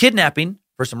possible kidnapping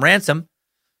for some ransom.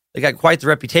 They got quite the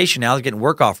reputation now. They're getting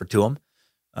work offered to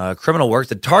them, criminal work.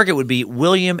 The target would be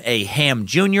William A. Ham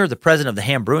Jr., the president of the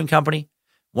Ham Brewing Company,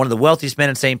 one of the wealthiest men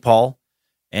in St. Paul.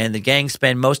 And the gang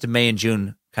spend most of May and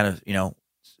June kind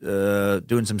of,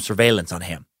 doing some surveillance on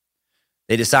Ham.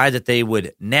 They decide that they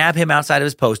would nab him outside of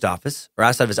his post office, or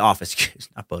outside of his office,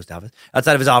 not post office,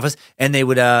 outside of his office, and they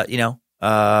would,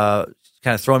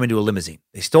 kind of throw him into a limousine.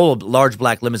 They stole a large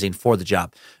black limousine for the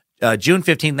job. June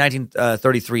 15,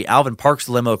 1933, Alvin parks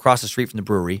the limo across the street from the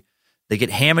brewery. They get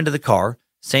Ham into the car,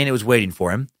 saying it was waiting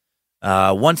for him.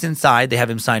 Once inside, they have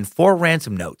him sign 4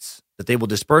 ransom notes that they will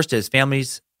disperse to his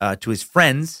families, to his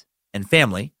friends and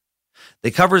family.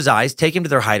 They cover his eyes, take him to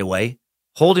their hideaway,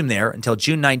 hold him there until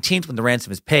June 19th when the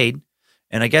ransom is paid.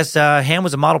 And I guess Ham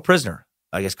was a model prisoner.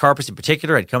 I guess Karpis in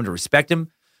particular had come to respect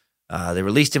him. They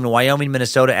released him to Wyoming,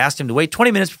 Minnesota, asked him to wait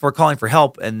 20 minutes before calling for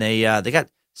help, and they got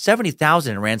 $70,000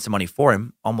 in ransom money for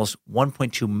him, almost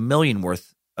 $1.2 million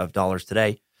worth of dollars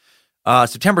today.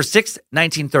 September 6th,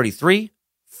 1933,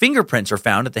 fingerprints are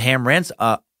found at the Ham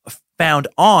found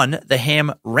on the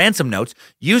Ham ransom notes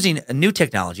using a new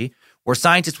technology where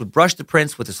scientists would brush the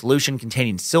prints with a solution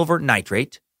containing silver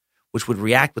nitrate, which would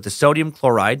react with the sodium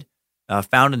chloride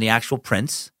found in the actual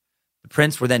prints. The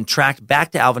prints were then tracked back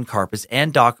to Alvin Karpis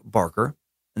and Doc Barker,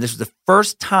 and this was the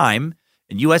first time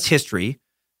in U.S. history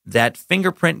that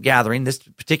fingerprint gathering, this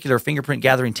particular fingerprint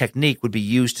gathering technique, would be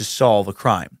used to solve a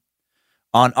crime.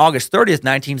 On August 30th,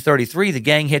 1933, the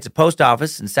gang hits a post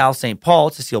office in South St.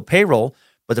 Paul to steal payroll,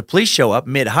 but the police show up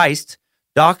mid-heist.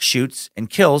 Doc shoots and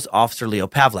kills Officer Leo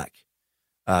Pavlak.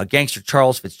 Gangster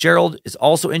Charles Fitzgerald is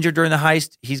also injured during the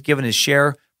heist. He's given his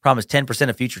share, promised 10%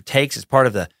 of future takes as part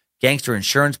of the gangster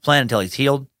insurance plan until he's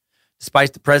healed.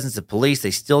 Despite the presence of police,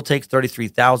 they still take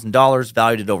 $33,000,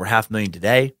 valued at over $500,000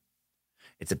 today.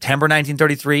 It's September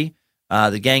 1933.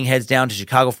 The gang heads down to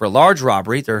Chicago for a large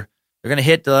robbery. They're going to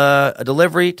hit a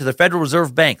delivery to the Federal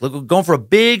Reserve Bank. Look, going for a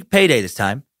big payday this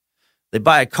time. They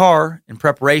buy a car in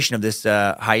preparation of this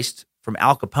heist from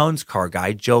Al Capone's car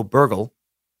guy, Joe Burgle.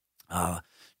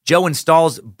 Joe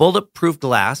installs bulletproof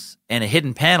glass and a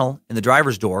hidden panel in the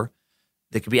driver's door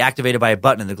that could be activated by a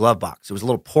button in the glove box. It was a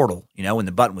little portal. When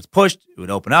the button was pushed, it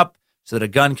would open up so that a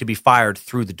gun could be fired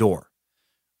through the door.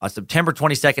 On September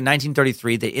 22nd,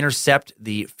 1933, they intercept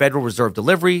the Federal Reserve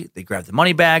delivery. They grab the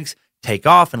money bags, take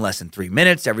off in less than 3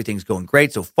 minutes. Everything's going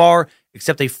great so far,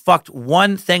 except they fucked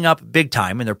one thing up big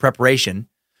time in their preparation.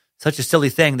 Such a silly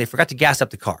thing. They forgot to gas up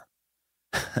the car.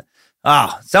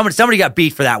 Somebody got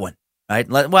beat for that one, right?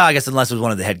 Well, I guess unless it was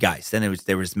one of the head guys. Then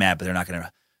they were just mad, but they're not going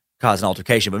to cause an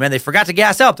altercation. But man, they forgot to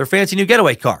gas up their fancy new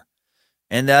getaway car.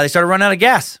 And they started running out of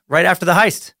gas right after the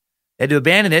heist. They had to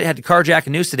abandon it, had to carjack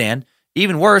a new sedan.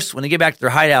 Even worse, when they get back to their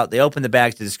hideout, they open the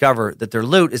bags to discover that their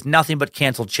loot is nothing but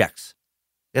canceled checks.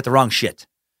 They got the wrong shit.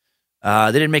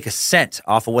 They didn't make a cent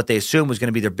off of what they assumed was going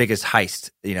to be their biggest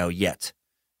heist, yet.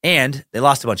 And they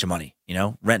lost a bunch of money,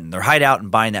 renting their hideout and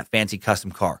buying that fancy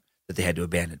custom car that they had to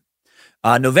abandon.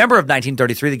 November of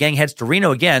 1933, the gang heads to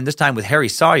Reno again, this time with Harry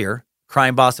Sawyer,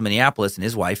 crime boss in Minneapolis, and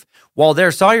his wife. While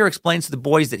there, Sawyer explains to the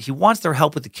boys that he wants their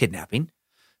help with the kidnapping.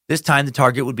 This time, the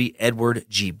target would be Edward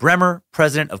G. Bremer,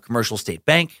 president of Commercial State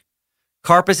Bank.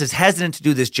 Karpis is hesitant to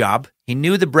do this job. He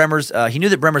knew that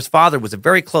Bremer's father was a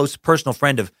very close personal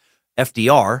friend of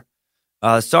FDR.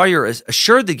 Sawyer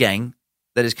assured the gang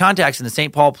that his contacts in the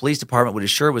St. Paul Police Department would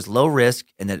assure it was low risk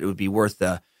and that it would be worth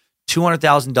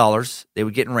 $200,000 they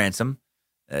would get in ransom,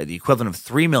 the equivalent of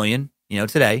 $3 million,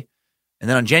 today. And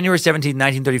then on January 17,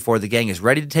 1934, the gang is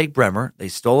ready to take Bremer. They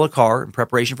stole a car in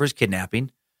preparation for his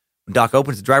kidnapping. When Doc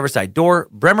opens the driver's side door,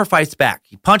 Bremer fights back.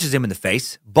 He punches him in the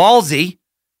face. Ballsy.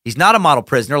 He's not a model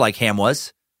prisoner like Ham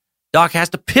was. Doc has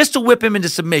to pistol whip him into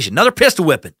submission. Another pistol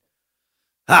whipping.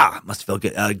 Must feel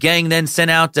good. Gang then sent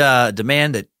out a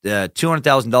demand that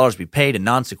 $200,000 be paid in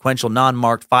non-sequential,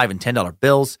 non-marked $5 and $10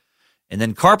 bills. And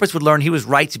then Karpis would learn he was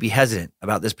right to be hesitant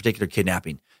about this particular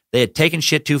kidnapping. They had taken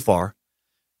shit too far.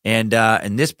 And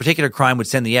this particular crime would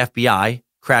send the FBI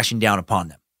crashing down upon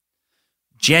them.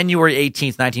 January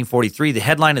 18th, 1943, the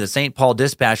headline of the St. Paul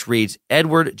Dispatch reads,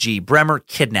 Edward G. Bremer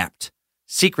kidnapped.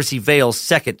 Secrecy veils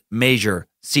second major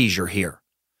seizure here.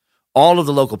 All of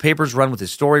the local papers run with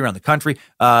this story around the country.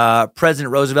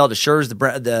 President Roosevelt assures the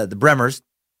Bremers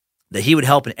that he would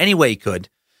help in any way he could.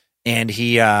 And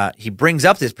he brings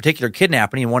up this particular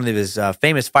kidnapping in one of his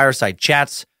famous fireside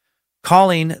chats,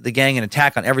 calling the gang an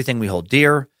attack on everything we hold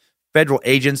dear. Federal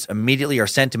agents immediately are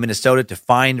sent to Minnesota to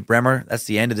find Bremer. That's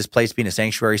the end of this place being a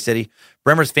sanctuary city.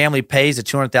 Bremer's family pays the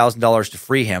 $200,000 to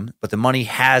free him, but the money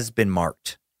has been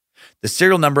marked. The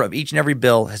serial number of each and every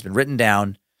bill has been written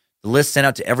down, the list sent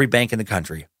out to every bank in the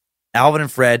country. Alvin and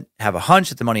Fred have a hunch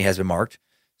that the money has been marked,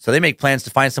 so they make plans to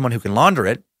find someone who can launder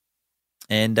it.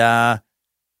 And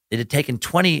it had taken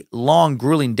 20 long,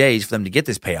 grueling days for them to get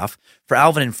this payoff. For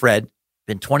Alvin and Fred,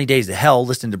 been 20 days to hell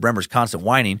listening to Bremer's constant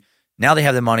whining. Now they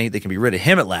have the money. They can be rid of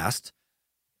him at last.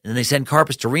 And then they send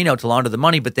Karpis to Reno to launder the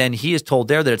money, but then he is told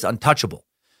there that it's untouchable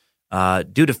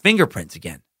due to fingerprints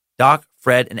again. Doc,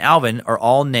 Fred, and Alvin are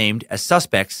all named as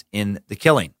suspects in the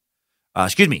killing.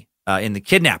 In the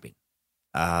kidnapping.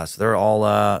 So they're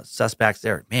all suspects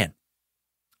there. Man.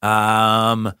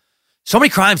 So many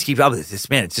crimes keep up with this,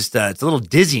 man. It's just, it's a little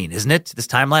dizzying, isn't it? This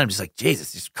timeline, I'm just like,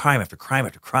 Jesus, just crime after crime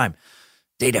after crime,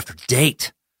 date after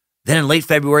date. Then in late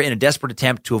February, in a desperate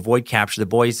attempt to avoid capture, the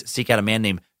boys seek out a man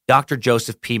named Dr.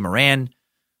 Joseph P. Moran,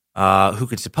 who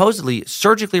could supposedly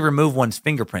surgically remove one's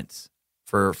fingerprints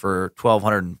for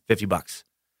 $1,250.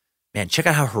 Man, check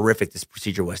out how horrific this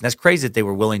procedure was. And that's crazy that they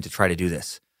were willing to try to do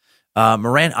this.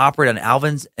 Moran operated on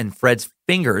Alvin's and Fred's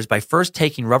fingers by first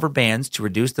taking rubber bands to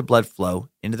reduce the blood flow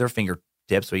into their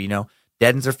fingertips. So,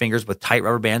 deadens their fingers with tight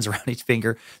rubber bands around each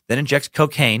finger, then injects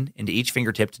cocaine into each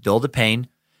fingertip to dull the pain,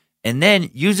 and then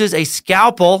uses a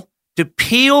scalpel to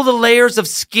peel the layers of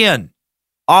skin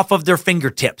off of their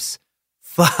fingertips.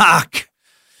 Fuck.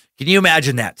 Can you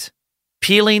imagine that?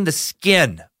 Peeling the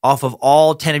skin off of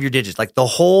all 10 of your digits, like the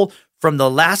whole, from the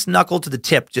last knuckle to the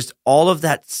tip, just all of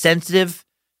that sensitive.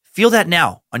 Feel that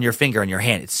now on your finger, on your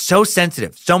hand. It's so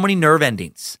sensitive, so many nerve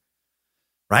endings,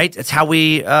 right? It's how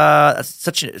we,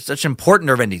 such important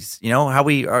nerve endings, how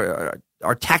we,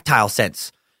 our tactile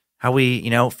sense, how we,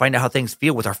 find out how things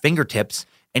feel with our fingertips,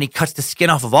 and he cuts the skin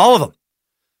off of all of them.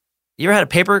 You ever had a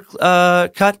paper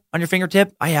cut on your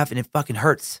fingertip? I have, and it fucking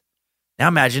hurts. Now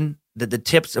imagine that the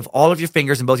tips of all of your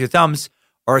fingers and both your thumbs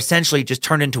are essentially just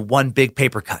turned into one big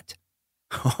paper cut.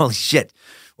 Holy shit.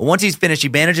 Well, once he's finished, he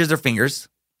bandages their fingers,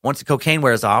 Once the cocaine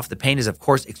wears off, the pain is, of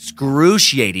course,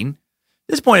 excruciating.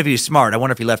 This point of view is smart. I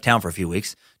wonder if he left town for a few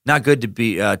weeks. Not good to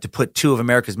be to put two of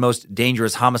America's most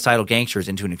dangerous homicidal gangsters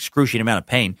into an excruciating amount of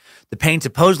pain. The pain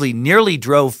supposedly nearly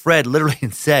drove Fred literally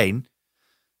insane.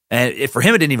 And for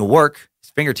him, it didn't even work.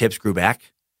 His fingertips grew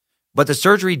back. But the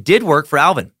surgery did work for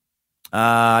Alvin.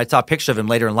 I saw a picture of him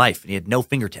later in life, and he had no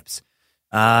fingertips.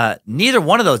 Neither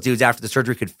one of those dudes after the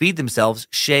surgery could feed themselves,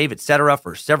 shave, etc.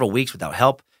 for several weeks without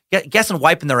help. Guessing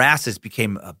wiping their asses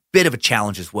became a bit of a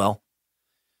challenge as well.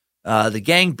 The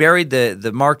gang buried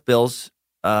the marked bills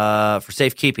for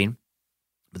safekeeping.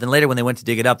 But then later when they went to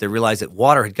dig it up, they realized that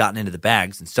water had gotten into the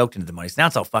bags and soaked into the money. So now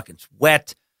it's all fucking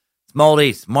wet. It's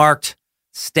moldy. It's marked.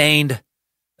 Stained.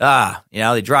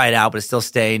 They dry it out, but it's still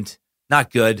stained.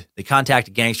 Not good. They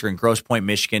contacted a gangster in Grosse Pointe,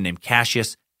 Michigan named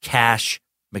Cassius Cash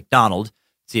McDonald to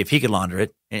see if he could launder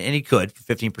it. And he could for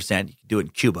 15%. He could do it in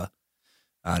Cuba.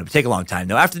 It would take a long time,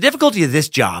 though. After the difficulty of this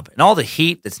job and all the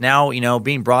heat that's now,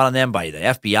 being brought on them by the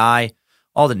FBI,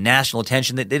 all the national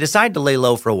attention, they decided to lay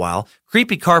low for a while.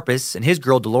 Creepy Karpis and his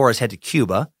girl Dolores head to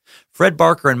Cuba. Fred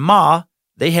Barker and Ma,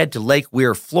 they head to Lake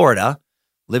Weir, Florida,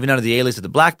 living under the alias of the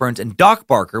Blackburns, and Doc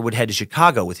Barker would head to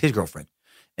Chicago with his girlfriend.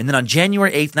 And then on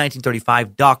January 8th,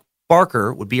 1935, Doc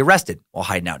Barker would be arrested while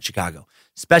hiding out in Chicago.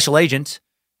 Special agent,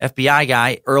 FBI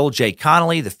guy Earl J.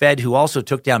 Connolly, the Fed who also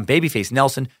took down Babyface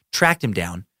Nelson, tracked him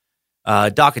down.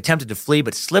 Doc attempted to flee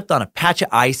but slipped on a patch of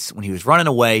ice when he was running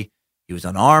away. He was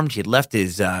unarmed. He had left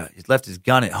his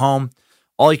gun at home.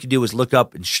 All he could do was look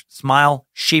up and smile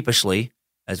sheepishly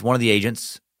as one of the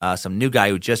agents, some new guy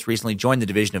who just recently joined the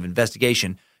Division of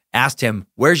Investigation, asked him,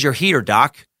 "Where's your heater,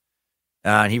 Doc?"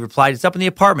 And he replied, "It's up in the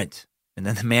apartment." And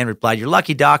then the man replied, "You're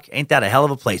lucky, Doc. Ain't that a hell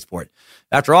of a place for it?"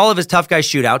 After all of his tough guy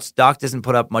shootouts, Doc doesn't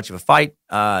put up much of a fight.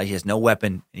 He has no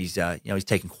weapon. He's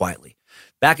taken quietly.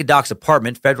 Back at Doc's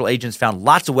apartment, federal agents found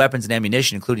lots of weapons and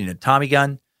ammunition, including a Tommy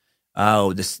gun.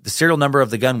 The serial number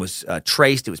of the gun was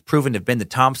traced. It was proven to have been the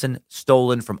Thompson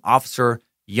stolen from Officer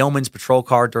Yeoman's patrol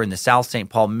car during the South St.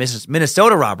 Paul,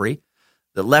 Minnesota robbery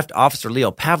that left Officer Leo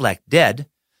Pavlak dead.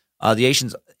 The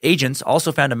agents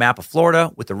also found a map of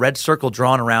Florida with a red circle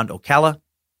drawn around Ocala.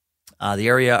 The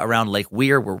area around Lake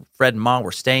Weir where Fred and Ma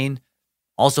were staying.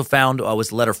 Also found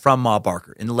was a letter from Ma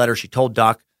Barker. In the letter, she told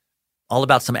Doc all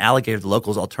about some alligator the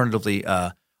locals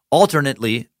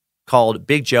alternately called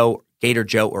Big Joe, Gator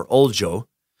Joe, or Old Joe.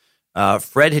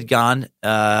 Fred had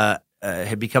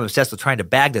become obsessed with trying to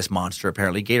bag this monster,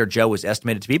 apparently. Gator Joe was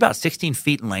estimated to be about 16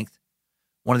 feet in length,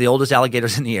 one of the oldest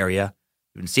alligators in the area.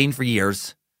 Been seen for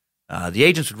years. The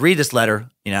agents would read this letter,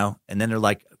 and then they're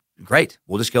like, great,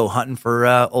 we'll just go hunting for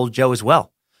Old Joe as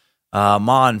well.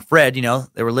 Ma and Fred,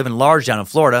 they were living large down in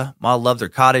Florida. Ma loved their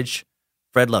cottage.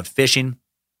 Fred loved fishing.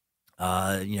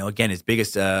 Again, his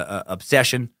biggest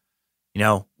obsession,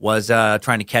 was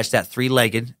trying to catch that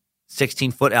 3-legged,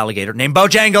 16-foot alligator named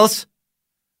Bojangles.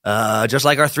 Just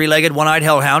like our 3-legged, one-eyed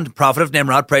hellhound, prophet of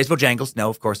Nimrod, praised Bojangles. No,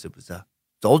 of course, it was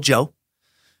Old Joe.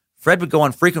 Fred would go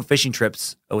on frequent fishing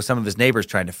trips with some of his neighbors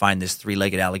trying to find this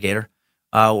 3-legged alligator.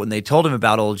 When they told him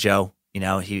about Old Joe,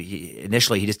 he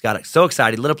initially just got so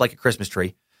excited, lit up like a Christmas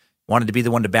tree, wanted to be the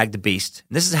one to bag the beast.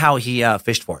 And this is how he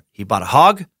fished for it. He bought a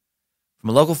hog from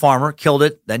a local farmer, killed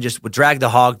it, then just would drag the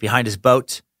hog behind his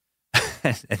boat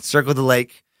and circle the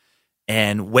lake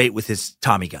and wait with his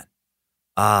Tommy gun.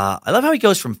 I love how he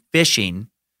goes from fishing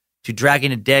to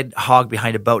dragging a dead hog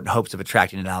behind a boat in hopes of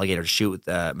attracting an alligator to shoot with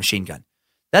a machine gun.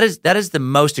 That is the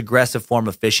most aggressive form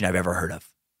of fishing I've ever heard of.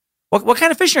 What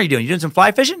kind of fishing are you doing? You doing some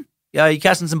fly fishing? You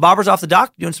casting some bobbers off the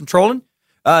dock? You doing some trolling?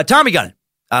 Tommy gunning.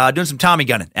 Doing some Tommy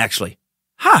gunning, actually.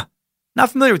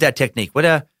 Not familiar with that technique. What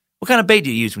kind of bait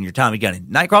do you use when you're Tommy gunning?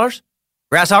 Night crawlers?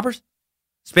 Grasshoppers?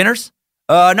 Spinners?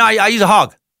 No, I use a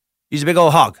hog. Use a big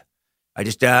old hog. I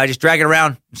just drag it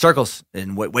around in circles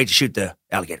and wait to shoot the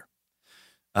alligator.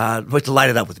 Wait to light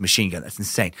it up with a machine gun. That's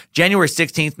insane. January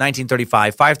 16th,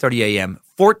 1935, 5:30 a.m.,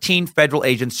 14 federal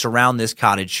agents surround this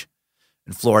cottage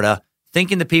in Florida,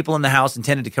 thinking the people in the house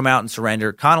intended to come out and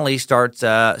surrender. Connolly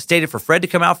stated for Fred to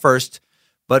come out first,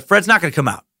 but Fred's not going to come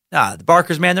out. The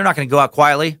Barkers, man, they're not going to go out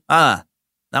quietly. Not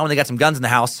when they got some guns in the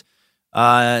house.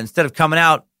 Instead of coming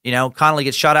out, Connolly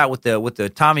gets shot out with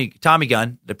the Tommy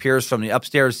gun that appears from the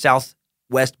upstairs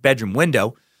southwest bedroom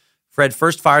window. Fred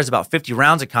first fires about 50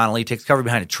 rounds at Connolly, takes cover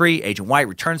behind a tree. Agent White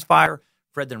returns fire.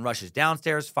 Fred then rushes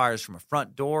downstairs, fires from the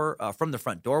front door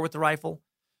with the rifle.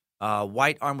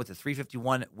 White, armed with a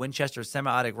 .351 Winchester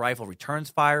semi-automatic rifle, returns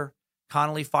fire.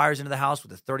 Connolly fires into the house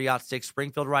with a .30-06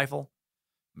 Springfield rifle.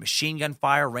 Machine gun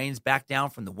fire rains back down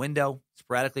from the window,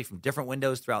 sporadically from different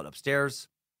windows throughout upstairs.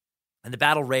 And the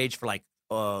battle raged for a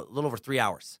little over 3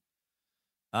 hours.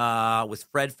 with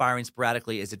Fred firing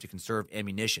sporadically as if to conserve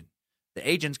ammunition. The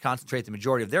agents concentrate the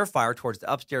majority of their fire towards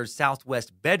the upstairs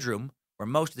southwest bedroom, where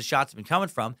most of the shots have been coming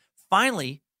from.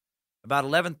 Finally, about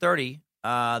 11:30,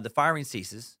 the firing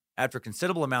ceases. After a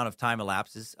considerable amount of time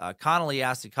elapses, Connolly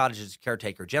asks the cottage's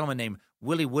caretaker, a gentleman named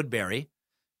Willie Woodbury,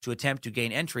 to attempt to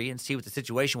gain entry and see what the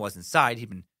situation was inside. He'd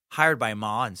been hired by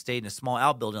Ma and stayed in a small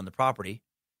outbuilding on the property.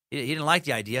 He didn't like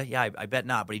the idea. Yeah, I bet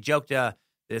not. But he joked that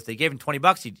if they gave him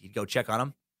 $20, he'd go check on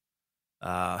him.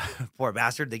 Poor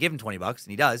bastard. They give him $20,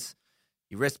 and he does.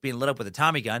 He risks being lit up with a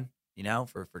Tommy gun,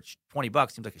 for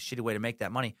 $20. Seems like a shitty way to make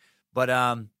that money. But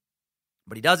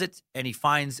he does it, and he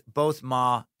finds both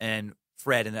Ma and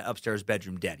Fred in the upstairs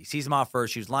bedroom dead. He sees Ma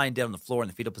first. She was lying dead on the floor in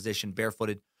the fetal position,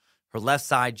 barefooted. Her left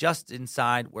side just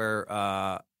inside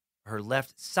the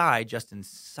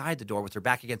door with her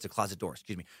back against the closet door.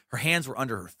 Her hands were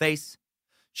under her face.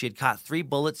 She had caught 3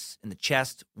 bullets in the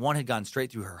chest. One had gone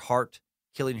straight through her heart,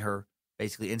 killing her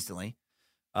basically instantly.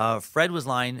 Fred was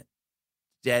lying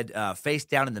dead, face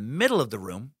down in the middle of the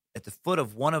room at the foot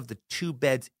of one of the 2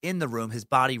 beds in the room, his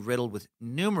body riddled with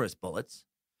numerous bullets.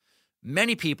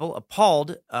 Many people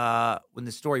appalled when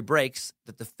the story breaks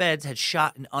that the feds had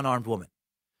shot an unarmed woman.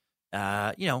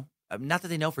 Not that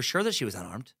they know for sure that she was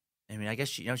unarmed. I mean, I guess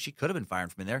she could have been firing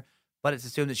from in there, but it's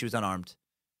assumed that she was unarmed,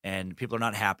 and people are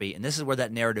not happy. And this is where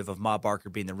that narrative of Ma Barker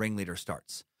being the ringleader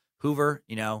starts. Hoover,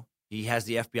 he has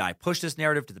the FBI push this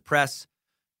narrative to the press,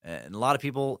 and a lot of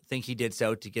people think he did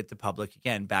so to get the public,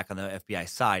 again, back on the FBI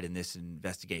side in this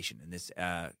investigation, in this,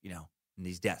 in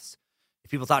these deaths. If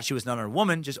people thought she was an unarmed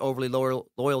woman, just overly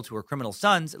loyal to her criminal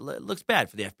sons, it looks bad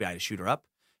for the FBI to shoot her up.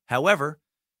 However,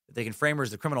 if they can frame her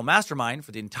as the criminal mastermind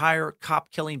for the entire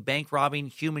cop-killing, bank-robbing,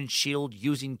 human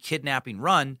shield-using, kidnapping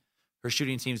run, her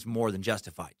shooting seems more than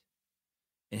justified.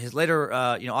 In his later,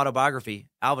 autobiography,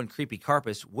 Alvin Creepy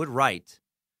Karpis would write,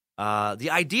 the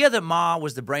idea that Ma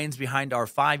was the brains behind our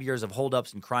 5 years of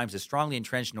holdups and crimes is strongly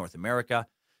entrenched in North America.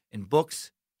 In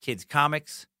books, kids'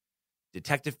 comics,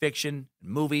 detective fiction,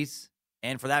 movies,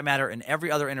 and for that matter, in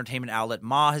every other entertainment outlet,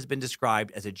 Ma has been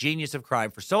described as a genius of crime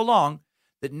for so long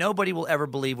that nobody will ever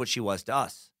believe what she was to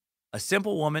us. A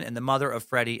simple woman and the mother of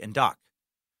Freddie and Doc.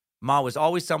 Ma was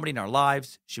always somebody in our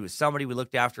lives. She was somebody we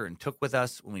looked after and took with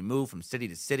us when we moved from city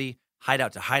to city,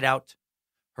 hideout to hideout.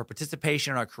 Her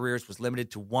participation in our careers was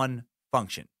limited to one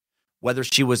function. Whether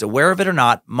she was aware of it or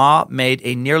not, Ma made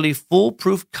a nearly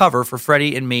foolproof cover for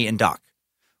Freddie and me and Doc.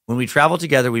 When we traveled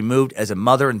together, we moved as a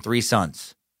mother and 3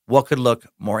 sons. What could look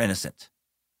more innocent?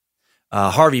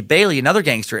 Harvey Bailey, another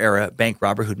gangster-era bank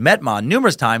robber who'd met Ma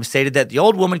numerous times, stated that the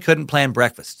old woman couldn't plan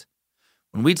breakfast.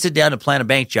 When we'd sit down to plan a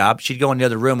bank job, she'd go in the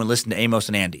other room and listen to Amos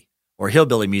and Andy, or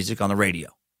hillbilly music on the radio.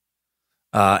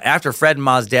 After Fred and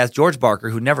Ma's death, George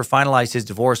Barker, who never finalized his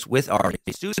divorce with Artie,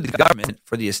 sued the government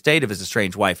for the estate of his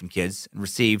estranged wife and kids and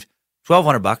received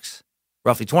 $1,200,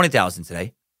 roughly $20,000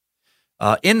 today.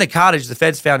 In the cottage, the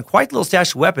feds found quite a little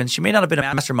stash of weapons. She may not have been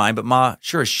a mastermind, but Ma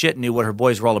sure as shit knew what her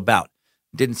boys were all about.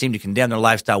 Didn't seem to condemn their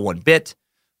lifestyle one bit.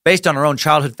 Based on her own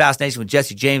childhood fascination with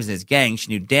Jesse James and his gang, she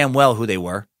knew damn well who they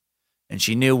were. And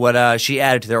she knew what she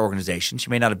added to their organization. She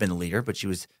may not have been the leader, but she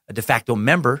was a de facto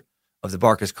member of the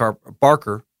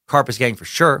Barker Karpis gang for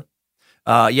sure.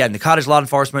 In the cottage, law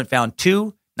enforcement found 2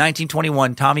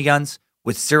 1921 Tommy guns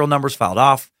with serial numbers filed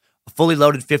off, a fully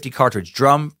loaded 50 cartridge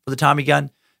drum for the Tommy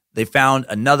gun. They found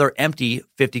another empty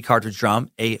 50 cartridge drum,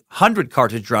 a 100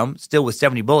 cartridge drum, still with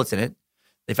 70 bullets in it.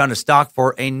 They found a stock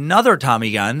for another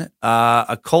Tommy gun,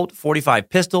 a Colt 45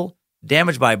 pistol,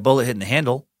 damaged by a bullet hitting the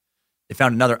handle. They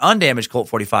found another undamaged Colt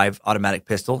 45 automatic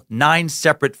pistol, 9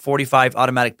 separate 45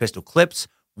 automatic pistol clips,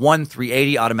 1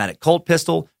 380 automatic Colt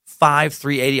pistol, 5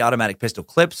 380 automatic pistol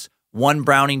clips, 1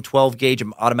 Browning 12-gauge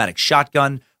automatic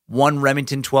shotgun, 1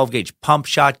 Remington 12-gauge pump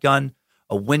shotgun,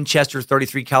 a Winchester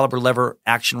 33 caliber lever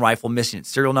action rifle missing its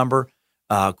serial number.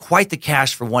 Quite the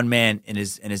cash for one man and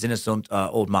his innocent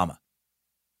old mama.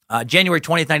 January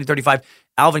 20th, 1935,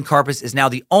 Alvin Karpis is now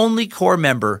the only core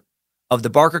member of the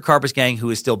Barker Karpis gang who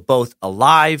is still both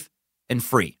alive and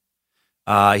free.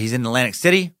 He's in Atlantic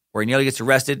City, where he nearly gets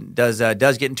arrested, does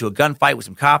get into a gunfight with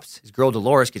some cops. His girl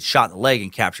Dolores gets shot in the leg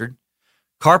and captured.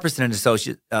 Karpis and an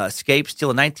associate escape, steal a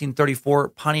 1934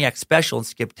 Pontiac Special and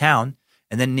skip town.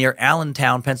 And then near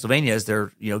Allentown, Pennsylvania, as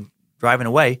they're driving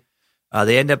away,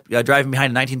 they end up driving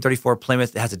behind a 1934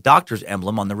 Plymouth that has a doctor's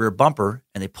emblem on the rear bumper,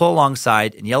 and they pull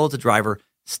alongside and yell at the driver,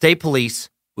 "Stay police,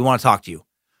 we want to talk to you."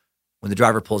 When the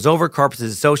driver pulls over, Karpis'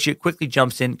 associate quickly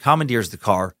jumps in, commandeers the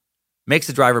car, makes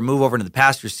the driver move over into the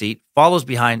passenger seat, follows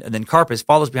behind, and then Karpis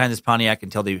follows behind this Pontiac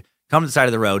until they come to the side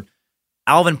of the road.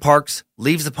 Alvin parks,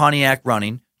 leaves the Pontiac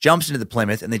running, jumps into the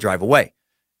Plymouth, and they drive away.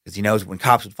 because he knows when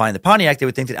cops would find the Pontiac, they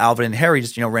would think that Alvin and Harry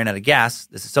just, ran out of gas,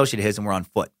 this associate of his, and were on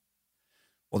foot.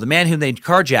 Well, the man whom they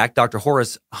carjacked, Dr.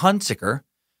 Horace Hunsicker,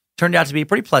 turned out to be a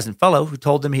pretty pleasant fellow who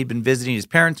told them he'd been visiting his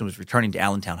parents and was returning to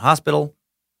Allentown Hospital.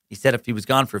 He said if he was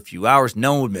gone for a few hours,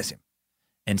 no one would miss him,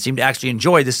 and seemed to actually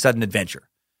enjoy this sudden adventure.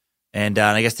 And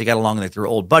I guess they got along like they were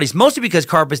old buddies, mostly because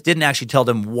Karpis didn't actually tell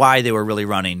them why they were really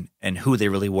running and who they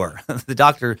really were. The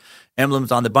doctor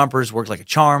emblems on the bumpers worked like a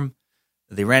charm.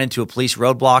 They ran into a police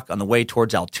roadblock on the way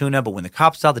towards Altoona, but when the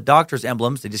cops saw the doctor's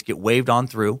emblems, they just get waved on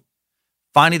through.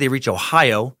 Finally, they reach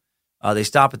Ohio. They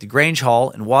stop at the Grange Hall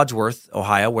in Wadsworth,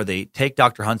 Ohio, where they take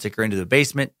Dr. Hunsicker into the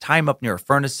basement, tie him up near a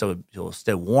furnace so he'll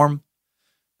stay warm.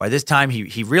 By this time,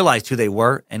 he realized who they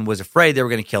were and was afraid they were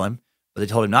going to kill him, but they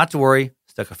told him not to worry,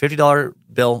 stuck a $50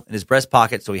 bill in his breast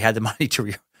pocket so he had the money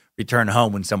to return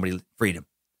home when somebody freed him.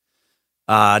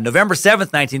 November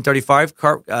 7th, 1935,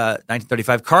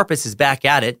 Karpis is back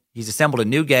at it. He's assembled a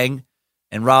new gang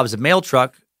and robs a mail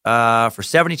truck for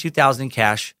 $72,000 in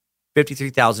cash,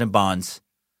 $53,000 in bonds,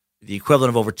 the equivalent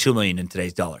of over $2 million in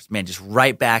today's dollars. Man, just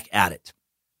right back at it.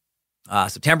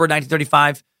 September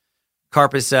 1935,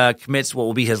 Karpis commits what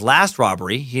will be his last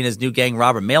robbery. He and his new gang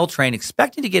rob a mail train,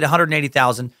 expecting to get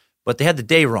 $180,000, but they had the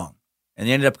day wrong, and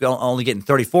they ended up only getting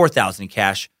 $34,000 in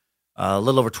cash, a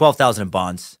little over $12,000 in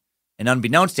bonds. And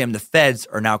unbeknownst to him, the feds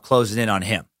are now closing in on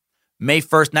him. May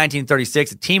 1st,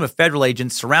 1936, a team of federal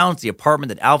agents surrounds the apartment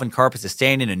that Alvin Karpis is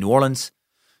staying in New Orleans.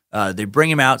 They bring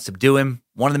him out, subdue him.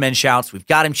 One of the men shouts, "We've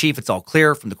got him, Chief. It's all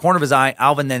clear." From the corner of his eye,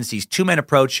 Alvin then sees two men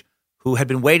approach who had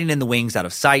been waiting in the wings out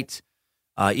of sight,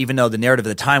 even though the narrative at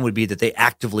the time would be that they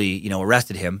actively,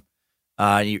 arrested him.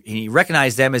 He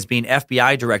recognized them as being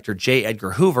FBI Director J.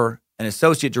 Edgar Hoover and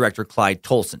Associate Director Clyde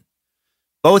Tolson.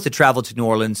 Both had traveled to New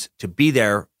Orleans to be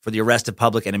there for the arrest of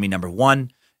public enemy number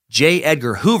one. J.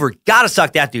 Edgar Hoover, gotta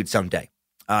suck that dude someday.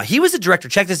 He was the director,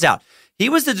 check this out. He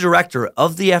was the director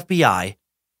of the FBI,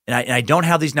 and I don't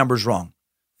have these numbers wrong,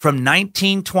 from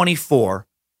 1924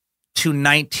 to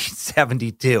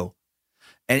 1972.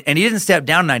 And he didn't step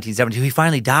down in 1972. He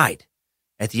finally died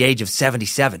at the age of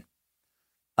 77.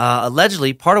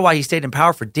 Allegedly, part of why he stayed in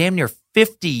power for damn near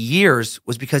 50 years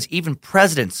was because even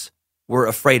presidents were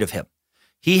afraid of him.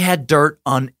 He had dirt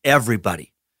on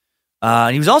everybody.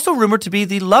 And he was also rumored to be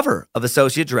the lover of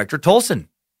Associate Director Tolson.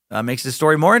 Makes the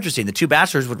story more interesting. The two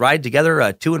bachelors would ride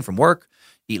together to and from work,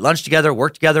 eat lunch together,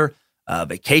 work together,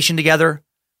 vacation together.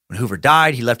 When Hoover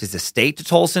died, he left his estate to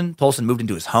Tolson. Tolson moved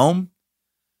into his home.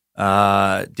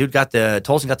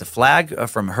 Tolson got the flag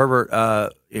from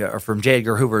from J.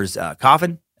 Edgar Hoover's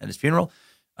coffin at his funeral.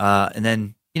 And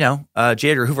then,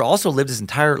 J. Edgar Hoover also lived his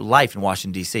entire life in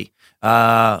Washington, D.C.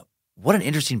 What an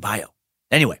interesting bio.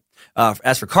 Anyway,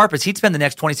 as for Karpis, he'd spend the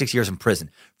next 26 years in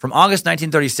prison. From August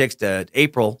 1936 to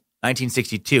April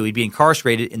 1962, he'd be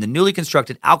incarcerated in the newly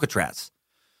constructed Alcatraz,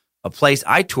 a place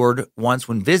I toured once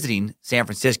when visiting San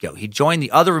Francisco. He joined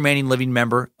the other remaining living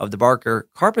member of the Barker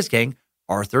Karpis gang,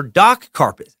 Arthur Doc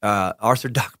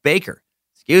Baker,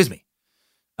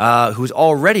 who's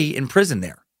already in prison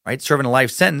there, right, serving a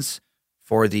life sentence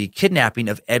for the kidnapping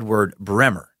of Edward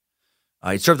Bremer.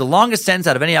 He served the longest sentence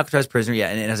out of any Alcatraz prisoner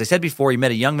yet. And as I said before, he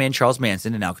met a young man, Charles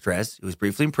Manson, in Alcatraz, who was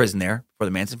briefly in prison there for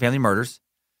the Manson family murders.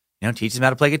 Teaches him how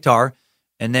to play guitar.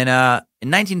 And then in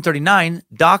 1939,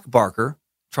 Doc Barker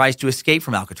tries to escape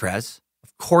from Alcatraz.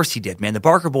 Of course he did, man. The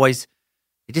Barker boys,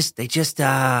 they just couldn't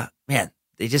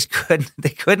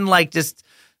just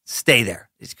stay there.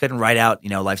 They just couldn't write out,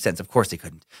 life sentence. Of course they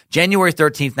couldn't. January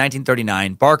 13th,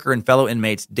 1939, Barker and fellow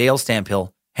inmates Dale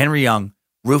Stamphill, Henry Young,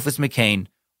 Rufus McCain,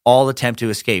 all attempt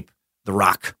to escape the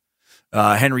Rock.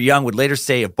 Henry Young would later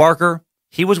say of Barker,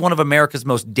 "He was one of America's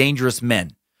most dangerous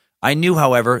men. I knew,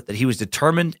 however, that he was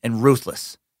determined and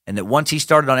ruthless, and that once he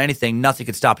started on anything, nothing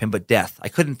could stop him but death. I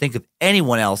couldn't think of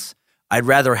anyone else I'd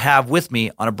rather have with me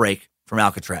on a break from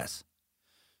Alcatraz."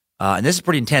 And this is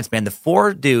pretty intense, man. The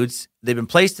four dudes, they've been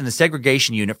placed in the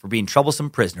segregation unit for being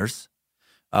troublesome prisoners.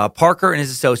 Parker and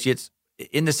his associates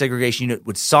in the segregation unit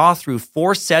would saw through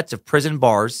 4 sets of prison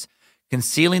bars,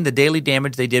 concealing the daily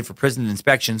damage they did for prison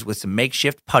inspections with some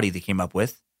makeshift putty they came up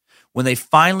with. When they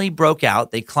finally broke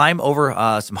out, they climb over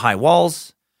some high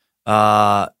walls.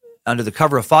 Under the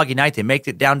cover of foggy night, they make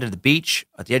it down to the beach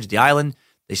at the edge of the island.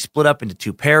 They split up into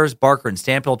 2 pairs. Barker and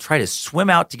Stamphill try to swim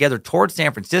out together towards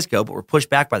San Francisco, but were pushed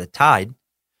back by the tide.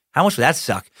 How much would that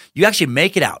suck? You actually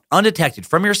make it out undetected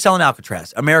from your cell in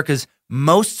Alcatraz, America's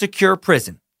most secure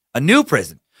prison, a new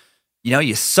prison.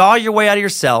 You saw your way out of your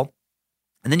cell,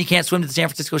 and then you can't swim to the San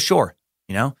Francisco shore,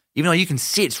 even though you can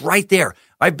see it's right there.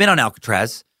 I've been on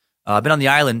Alcatraz. I've been on the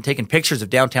island taking pictures of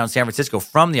downtown San Francisco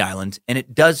from the island, and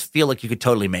it does feel like you could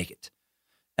totally make it.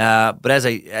 But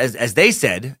as they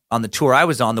said on the tour I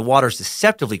was on, the water's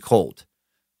deceptively cold.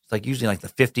 It's like usually like the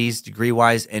 50s degree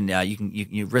wise, and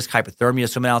you risk hypothermia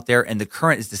swimming out there, and the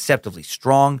current is deceptively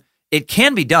strong. It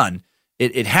can be done.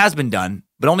 It has been done,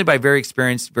 but only by very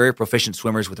experienced, very proficient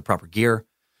swimmers with the proper gear.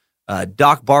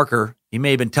 Doc Barker, he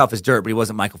may have been tough as dirt, but he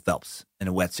wasn't Michael Phelps in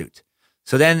a wetsuit.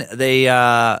 So then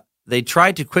they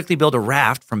tried to quickly build a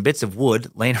raft from bits of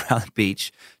wood laying around the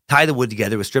beach, tie the wood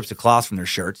together with strips of cloth from their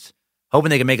shirts, hoping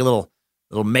they could make a little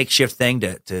makeshift thing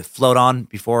to float on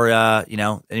before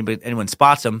anyone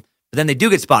spots them. But then they do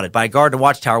get spotted by a guard in a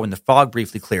watchtower when the fog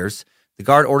briefly clears. The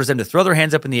guard orders them to throw their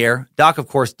hands up in the air. Doc, of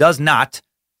course, does not.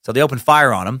 So they open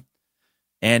fire on him,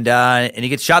 and he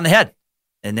gets shot in the head.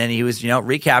 And then he was,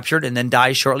 recaptured and then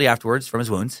dies shortly afterwards from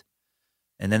his wounds.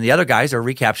 And then the other guys are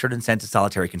recaptured and sent to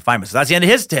solitary confinement. So that's the end of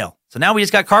his tale. So now we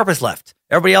just got Karpis left.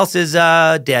 Everybody else is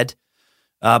dead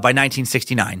by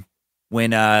 1969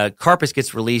 when Karpis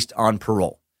gets released on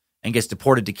parole and gets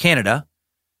deported to Canada.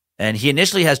 And he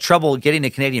initially has trouble getting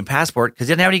a Canadian passport because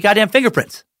he didn't have any goddamn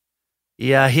fingerprints. He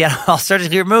had all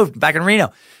surgically removed back in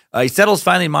Reno. He settles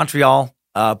finally in Montreal,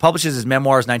 publishes his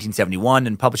memoirs in 1971,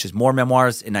 and publishes more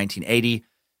memoirs in 1980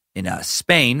 in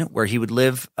Spain, where he had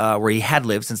lived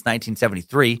since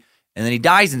 1973. And then he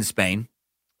dies in Spain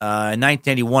in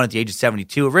 1981 at the age of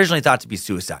 72, originally thought to be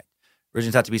suicide.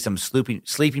 Originally thought to be some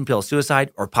sleeping pill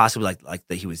suicide, or possibly like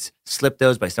that he was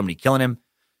slip-dosed by somebody killing him.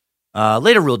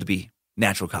 Later ruled to be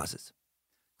natural causes.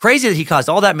 Crazy that he caused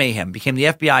all that mayhem, became the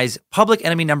FBI's public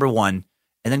enemy number one,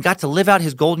 and then got to live out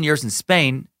his golden years in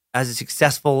Spain as a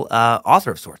successful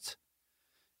author of sorts.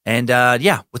 And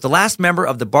with the last member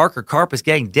of the Barker Karpis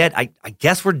gang dead, I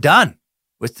guess we're done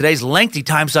with today's lengthy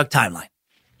Time Suck timeline.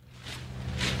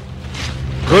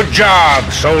 Good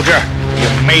job, soldier.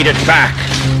 You made it back.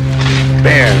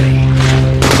 Barely.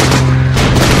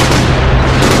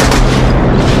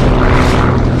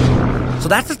 So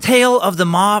that's the tale of the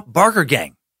Ma Barker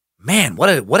gang. Man, what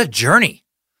a journey.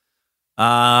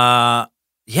 At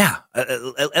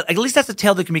least that's a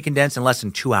tale that can be condensed in less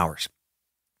than 2 hours.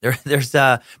 But there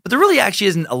really actually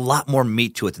isn't a lot more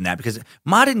meat to it than that, because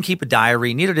Ma didn't keep a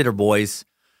diary, neither did her boys.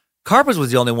 Karpis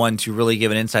was the only one to really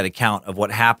give an inside account of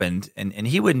what happened, and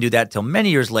he wouldn't do that till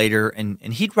many years later, and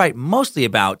he'd write mostly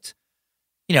about,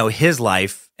 his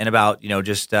life and about,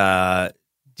 just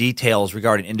details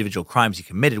regarding individual crimes he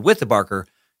committed with the Barker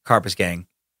Karpis gang.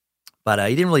 But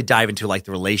he didn't really dive into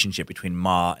the relationship between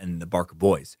Ma and the Barker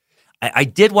boys. I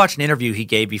did watch an interview he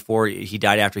gave before he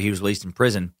died after he was released from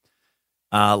prison,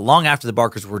 long after the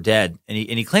Barkers were dead. And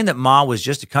he claimed that Ma was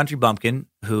just a country bumpkin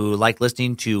who liked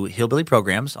listening to hillbilly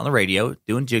programs on the radio,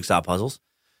 doing jigsaw puzzles.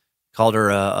 Called her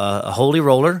a holy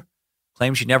roller.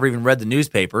 Claimed she never even read the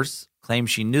newspapers. Claimed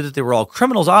she knew that they were all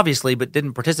criminals, obviously, but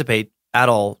didn't participate at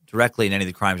all directly in any of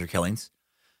the crimes or killings.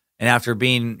 And after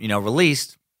being,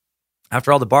 released,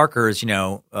 after all the Barkers,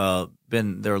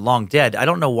 they're long dead, I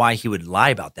don't know why he would lie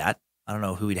about that. I don't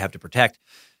know who he'd have to protect.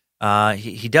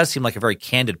 He does seem like a very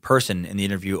candid person in the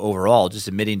interview overall, just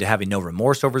admitting to having no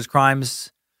remorse over his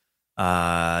crimes.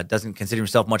 Doesn't consider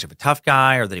himself much of a tough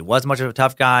guy, or that he was much of a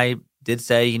tough guy. Did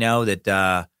say,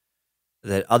 that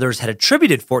others had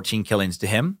attributed 14 killings to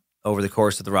him over the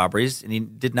course of the robberies, and he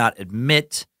did not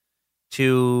admit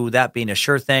to that being a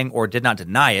sure thing, or did not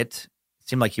deny it. It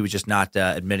seemed like he was just not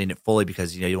admitting it fully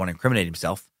because he didn't want to incriminate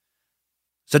himself.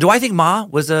 So do I think Ma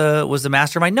was the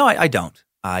mastermind? No, I don't.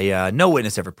 No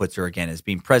witness ever puts her again as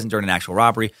being present during an actual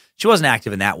robbery. She wasn't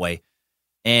active in that way.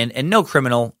 And no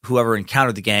criminal who ever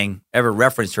encountered the gang ever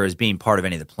referenced her as being part of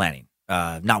any of the planning.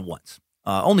 Not once.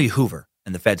 Only Hoover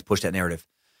and the feds pushed that narrative.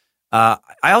 I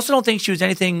also don't think she was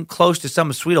anything close to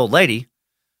some sweet old lady.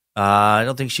 I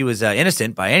don't think she was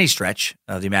innocent by any stretch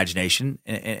of the imagination.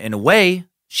 In a way,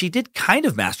 she did kind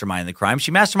of mastermind the crime.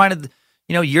 She masterminded,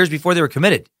 years before they were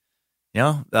committed.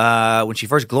 When she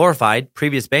first glorified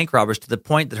previous bank robbers to the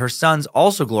point that her sons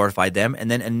also glorified them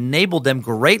and then enabled them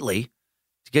greatly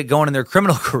to get going in their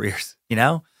criminal careers.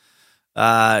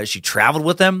 She traveled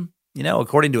with them.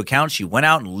 According to accounts, she went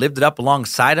out and lived it up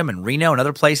alongside them in Reno and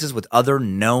other places with other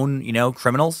known,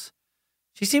 criminals.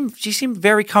 She seemed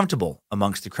very comfortable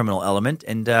amongst the criminal element,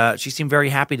 and she seemed very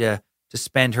happy to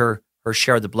spend her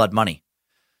share of the blood money.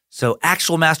 So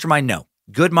actual mastermind, no.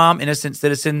 Good mom, innocent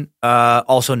citizen,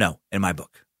 also no, in my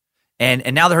book.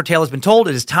 And now that her tale has been told,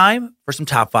 it is time for some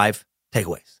top 5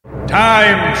 takeaways.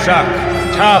 Time Suck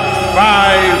Top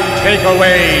 5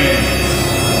 Takeaways.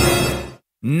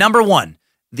 Number 1,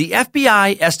 the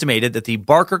FBI estimated that the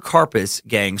Barker Karpis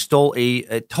gang stole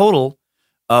a total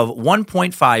of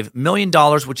 $1.5 million,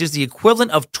 which is the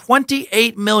equivalent of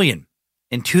 $28 million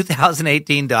in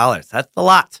 2018 dollars. That's a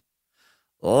lot.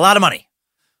 A lot of money.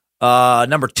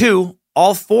 Number 2,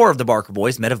 all 4 of the Barker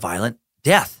boys met a violent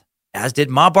death, as did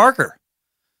Ma Barker.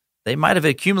 They might have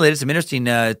accumulated some interesting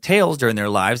tales during their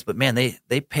lives, but man,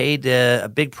 they paid a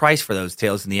big price for those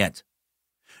tales in the end.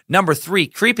 Number 3,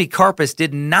 Creepy Karpis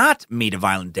did not meet a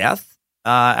violent death.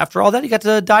 After all that, he got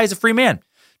to die as a free man,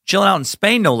 chilling out in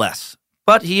Spain, no less.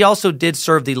 But he also did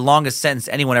serve the longest sentence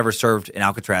anyone ever served in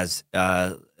Alcatraz's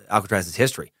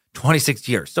history, 26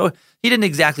 years. So he didn't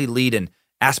exactly lead an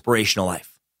aspirational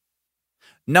life.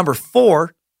 Number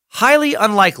 4, highly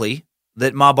unlikely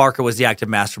that Ma Barker was the active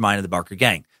mastermind of the Barker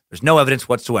gang. There's no evidence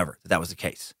whatsoever that was the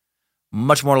case.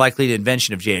 Much more likely the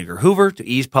invention of J. Edgar Hoover to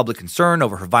ease public concern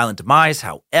over her violent demise.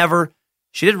 However,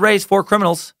 she did raise 4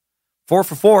 criminals, 4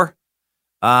 for 4.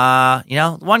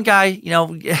 One guy,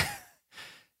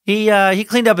 he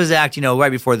cleaned up his act, right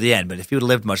before the end. But if he would have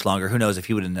lived much longer, who knows if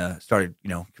he would have started,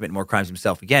 committing more crimes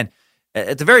himself again.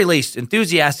 At the very least,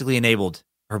 enthusiastically enabled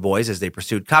her boys as they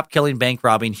pursued cop-killing,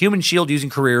 bank-robbing, human shield-using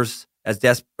careers as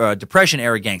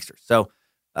Depression-era gangsters. So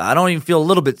I don't even feel a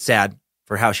little bit sad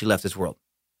for how she left this world.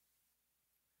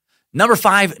 Number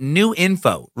 5, new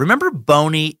info. Remember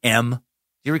Boney M? Do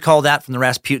you recall that from the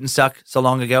Rasputin suck so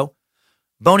long ago?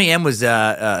 Boney M was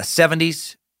a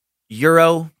 70s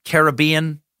Euro,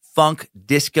 Caribbean, funk,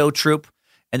 disco troupe,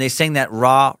 and they sang that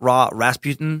raw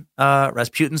Rasputin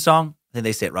song. I think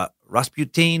they say it,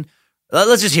 Rasputin.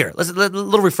 Let's just hear it. A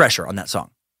little refresher on that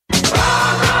song. Rasputin,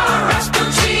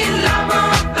 lover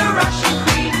of the Russian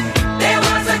queen. There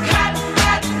was a cat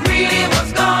that really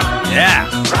was gone. Yeah.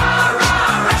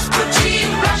 Rasputin,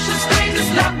 Russia's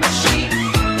greatest love machine.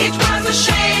 It was a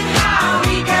shame how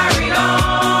he carried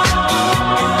on.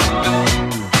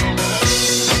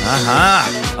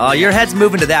 Oh, your head's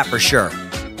moving to that for sure.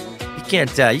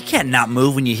 You can't not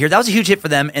move when you hear that. Was a huge hit for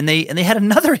them, and they had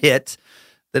another hit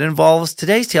that involves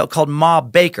today's tale called Ma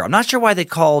Baker. I'm not sure why they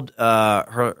called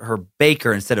her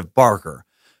Baker instead of Barker,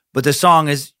 but the song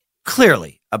is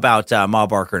clearly about Ma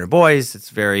Barker and her boys. It's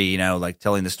very, like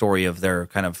telling the story of their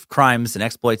kind of crimes and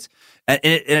exploits. And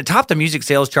it topped the music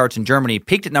sales charts in Germany,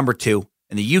 peaked at number 2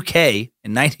 in the UK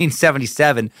in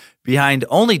 1977, behind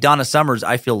only Donna Summer's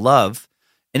I Feel Love.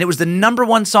 And it was the number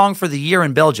 1 song for the year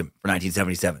in Belgium for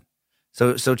 1977.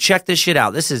 So check this shit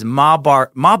out. This is Ma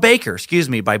Baker,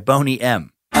 by Boney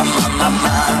M. Ma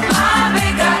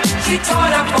Baker, she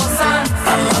taught her 4 sons.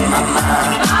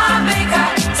 Ma Baker,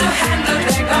 to handle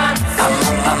their guns.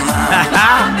 Ma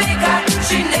Baker,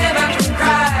 she never could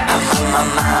cry.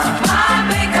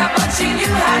 Ma Baker, but she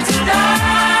knew how to die.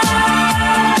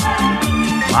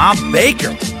 Ma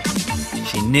Baker,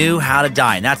 she knew how to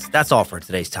die. And that's all for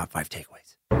today's top 5 takeaways.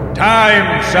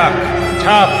 Time Suck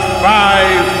Top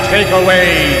 5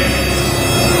 Takeaways.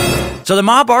 So the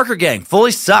Ma Barker gang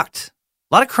fully sucked.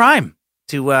 A lot of crime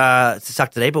to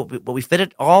suck today, but we fit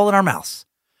it all in our mouths.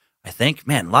 I think,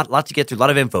 man, a lot to get through, a lot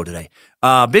of info today.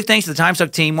 Big thanks to the Time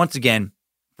Suck team once again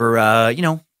for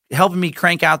helping me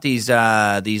crank out these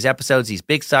episodes, these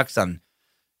big sucks in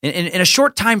a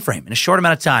short time frame, in a short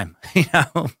amount of time.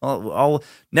 All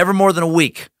never more than a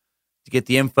week to get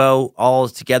the info all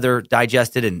together,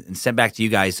 digested, and sent back to you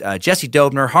guys. Jesse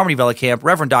Dobner, Harmony Vellicamp,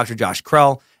 Reverend Dr. Josh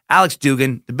Krell, Alex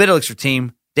Dugan, the Bit Elixir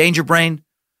team, Danger Brain,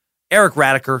 Eric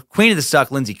Radiker, Queen of the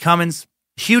Suck, Lindsay Cummins.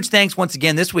 Huge thanks once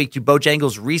again this week to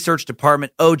Bojangles Research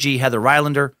Department OG Heather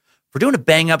Rylander for doing a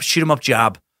bang-up, shoot-em-up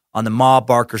job on the Ma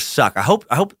Barker suck. I hope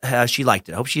she liked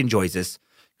it. I hope she enjoys this,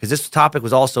 because this topic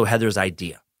was also Heather's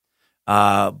idea.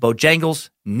 Bojangles,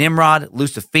 Nimrod,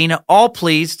 Lucifina, all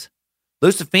pleased.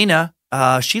 Lucifina,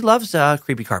 she loves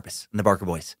Creepy Karpis and the Barker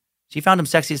Boys. She found him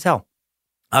sexy as hell.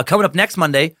 Coming up next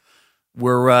Monday,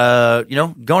 we're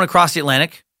going across the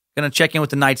Atlantic. Going to check in with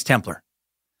the Knights Templar.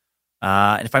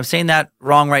 And if I'm saying that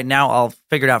wrong right now, I'll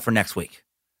figure it out for next week.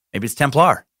 Maybe it's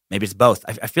Templar. Maybe it's both.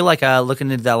 I feel like looking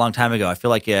into that a long time ago, I feel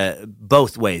like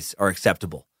both ways are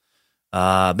acceptable.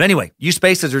 But anyway, you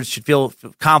space lizards should feel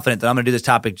confident that I'm going to do this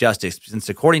topic justice, since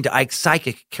according to Ike's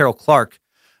psychic, Carol Clark,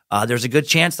 there's a good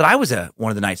chance that I was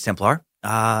one of the Knights Templar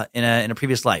in a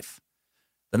previous life.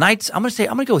 The Knights, I'm going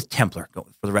to go with Templar for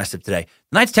the rest of today.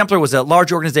 The Knights Templar was a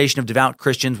large organization of devout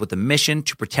Christians with a mission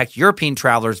to protect European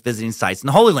travelers visiting sites in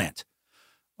the Holy Land.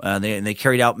 They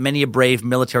carried out many a brave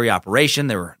military operation.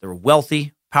 They were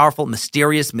wealthy, powerful,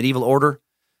 mysterious medieval order.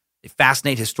 They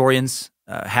fascinate historians,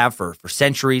 have for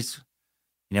centuries.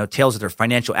 Tales of their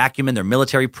financial acumen, their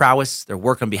military prowess, their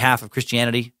work on behalf of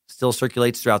Christianity still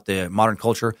circulates throughout the modern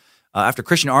culture. After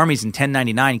Christian armies in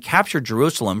 1099 captured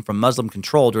Jerusalem from Muslim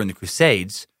control during the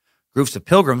Crusades, groups of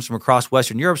pilgrims from across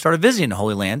Western Europe started visiting the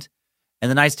Holy Land,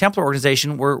 and the Knights Templar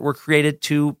organization were created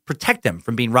to protect them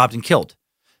from being robbed and killed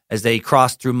as they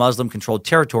crossed through Muslim-controlled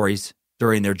territories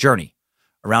during their journey.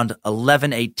 Around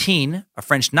 1118, a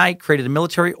French knight created a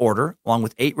military order along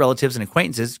with 8 relatives and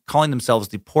acquaintances, calling themselves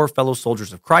the Poor Fellow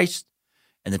Soldiers of Christ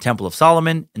and the Temple of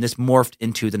Solomon, and this morphed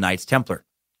into the Knights Templar.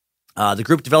 The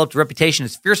group developed a reputation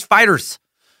as fierce fighters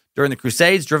during the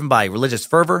Crusades, driven by religious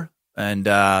fervor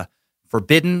and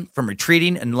forbidden from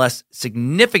retreating unless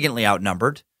significantly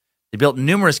outnumbered. They built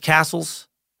numerous castles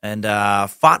and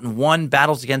fought and won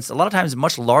battles against, a lot of times,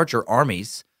 much larger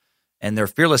armies. And their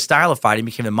fearless style of fighting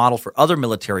became the model for other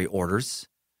military orders.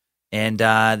 And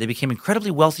they became incredibly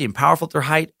wealthy and powerful at their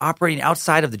height, operating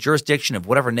outside of the jurisdiction of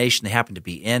whatever nation they happened to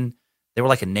be in. They were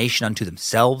like a nation unto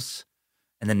themselves.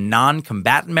 And the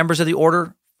non-combatant members of the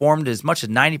order, formed as much as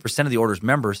 90% of the order's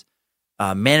members,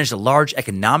 managed a large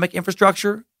economic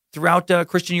infrastructure throughout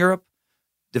Christian Europe,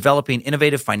 developing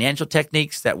innovative financial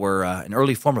techniques that were an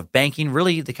early form of banking.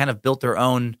 Really, they kind of built their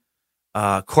own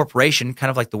corporation,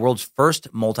 kind of like the world's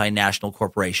first multinational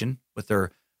corporation, with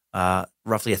their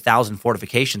roughly 1,000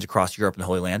 fortifications across Europe and the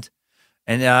Holy Land.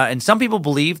 And some people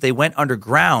believe they went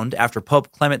underground after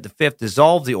Pope Clement V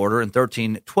dissolved the order in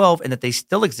 1312, and that they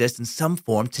still exist in some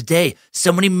form today.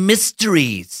 So many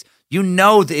mysteries. You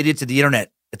know, the idiots of the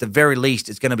internet, at the very least,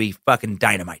 is going to be fucking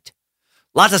dynamite.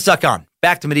 Lots to suck on.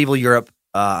 Back to medieval Europe.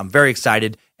 I'm very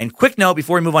excited. And quick note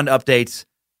before we move on to updates,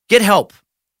 get help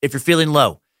if you're feeling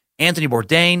low. Anthony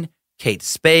Bourdain, Kate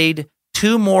Spade,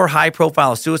 2 more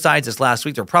high-profile suicides this last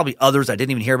week. There are probably others I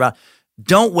didn't even hear about.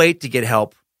 Don't wait to get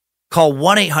help. Call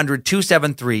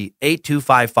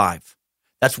 1-800-273-8255.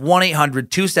 That's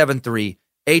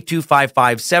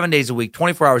 1-800-273-8255, 7 days a week,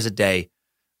 24 hours a day.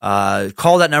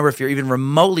 Call that number if you're even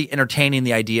remotely entertaining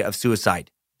the idea of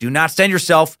suicide. Do not send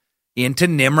yourself into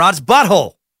Nimrod's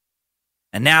butthole.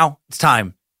 And now it's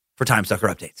time for Time Sucker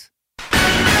Updates.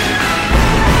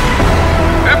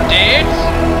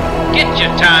 Updates? Get your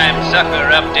Time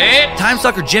Sucker update. Time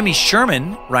Sucker Jimmy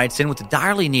Sherman writes in with a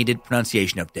direly needed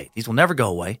pronunciation update. These will never go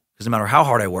away because no matter how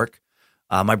hard I work,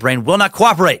 my brain will not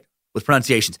cooperate with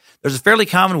pronunciations. There's a fairly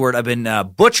common word I've been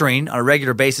butchering on a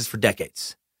regular basis for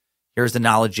decades. Here's the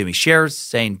knowledge Jimmy shares,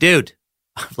 saying, dude,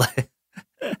 I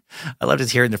love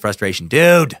just hearing the frustration.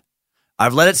 Dude,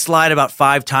 I've let it slide about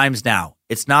 5 times now.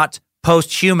 It's not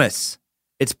posthumous.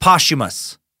 It's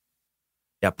posthumous.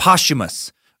 Yeah,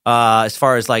 posthumous. As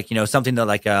far as something that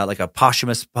like a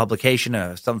posthumous publication,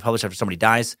 something published after somebody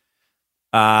dies.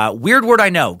 Weird word I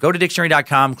know. Go to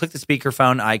dictionary.com, click the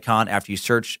speakerphone icon after you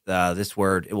search this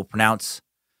word. It will pronounce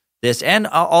this and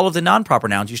all of the non-proper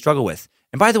nouns you struggle with.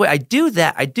 And by the way, I do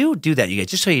that, you guys,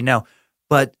 just so you know.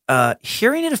 But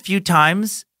hearing it a few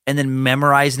times and then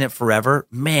memorizing it forever,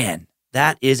 man,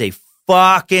 that is a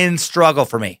fucking struggle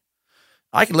for me.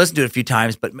 I can listen to it a few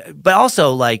times, but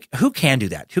also, like, who can do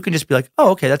that? Who can just be like, oh,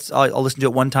 okay, I'll listen to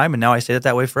it one time, and now I say it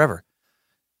that way forever.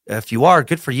 If you are,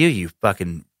 good for you, you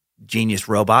fucking genius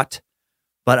robot.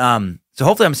 But so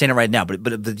hopefully I'm saying it right now.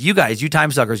 But you guys, you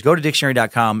time suckers, go to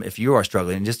dictionary.com if you are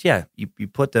struggling, and just you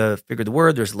put figure the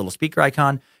word. There's a little speaker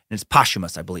icon, and it's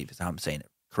posthumous, I believe, is how I'm saying it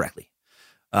correctly.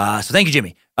 So thank you,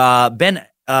 Jimmy. Ben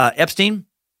Epstein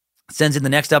sends in the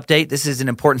next update. This is an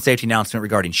important safety announcement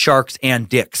regarding sharks and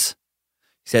dicks.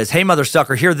 He says, hey, mother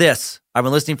sucker, hear this. I've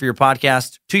been listening to your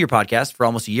podcast for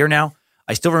almost a year now.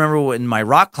 I still remember when my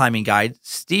rock climbing guide,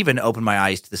 Steven, opened my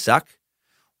eyes to the suck.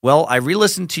 Well, I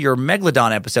re-listened to your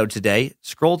Megalodon episode today,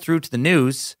 scrolled through to the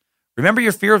news. Remember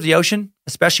your fear of the ocean,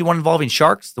 especially one involving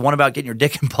sharks, the one about getting your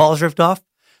dick and balls ripped off?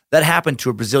 That happened to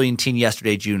a Brazilian teen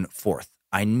yesterday, June 4th.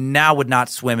 I now would not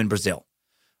swim in Brazil.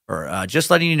 Or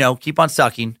just letting you know, keep on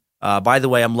sucking. By the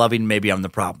way, I'm loving Maybe I'm the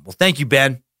Problem. Well, thank you,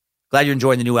 Ben. Glad you're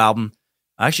enjoying the new album.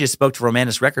 I actually just spoke to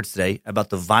Romanus Records today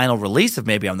about the vinyl release of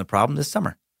Maybe I'm the Problem this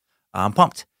summer. I'm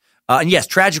pumped. And yes,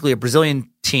 tragically, a Brazilian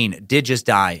teen did just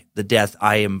die, the death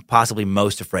I am possibly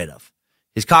most afraid of.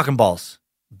 His cock and balls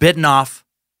bitten off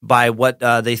by what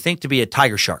they think to be a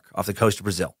tiger shark off the coast of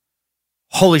Brazil.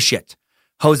 Holy shit.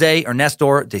 Jose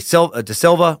Ernesto de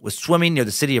Silva was swimming near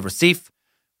the city of Recife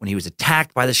when he was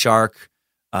attacked by the shark.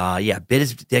 Bit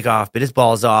his dick off, bit his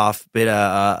balls off, bit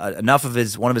enough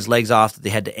of one of his legs off that they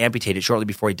had to amputate it shortly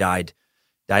before he died.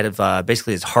 Died of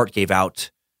basically his heart gave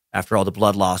out after all the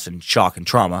blood loss and shock and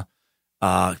trauma.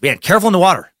 Man, careful in the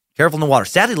water.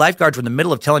 Sadly, lifeguards were in the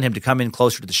middle of telling him to come in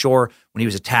closer to the shore when he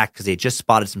was attacked because they had just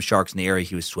spotted some sharks in the area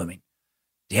he was swimming.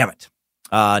 Damn it.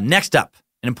 Next up,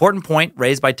 an important point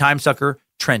raised by time sucker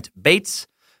Trent Bates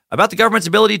about the government's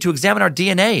ability to examine our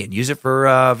DNA and use it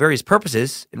for various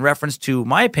purposes in reference to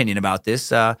my opinion about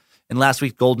this in last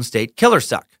week's Golden State Killer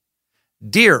Suck.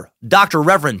 Dear Dr.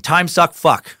 Reverend Time Suck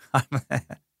Fuck,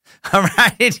 I'm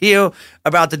writing to you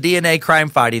about the DNA crime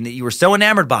fighting that you were so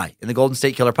enamored by in the Golden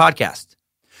State Killer podcast.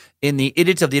 In the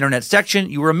Idiots of the Internet section,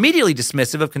 you were immediately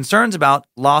dismissive of concerns about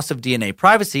loss of DNA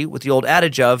privacy with the old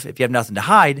adage of, if you have nothing to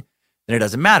hide, then it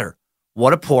doesn't matter.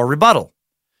 What a poor rebuttal.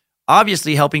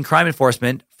 Obviously, helping crime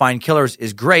enforcement find killers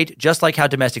is great, just like how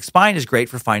domestic spying is great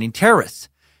for finding terrorists.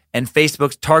 And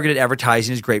Facebook's targeted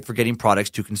advertising is great for getting products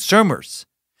to consumers.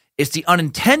 It's the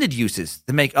unintended uses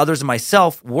that make others and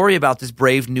myself worry about this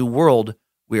brave new world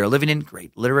we are living in.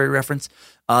 Great literary reference.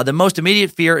 The most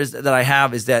immediate fear that I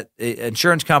have is that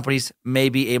insurance companies may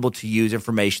be able to use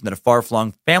information that a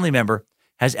far-flung family member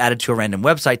has added to a random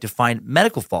website to find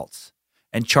medical faults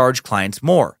and charge clients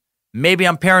more. Maybe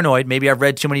I'm paranoid. Maybe I've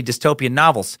read too many dystopian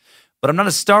novels, but I'm not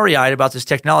as starry-eyed about this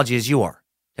technology as you are.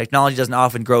 Technology doesn't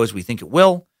often grow as we think it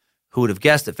will. Who would have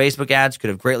guessed that Facebook ads could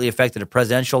have greatly affected a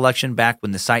presidential election back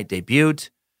when the site debuted?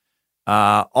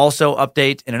 Also,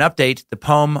 in an update, the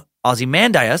poem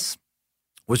Ozymandias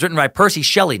was written by Percy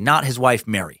Shelley, not his wife,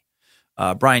 Mary.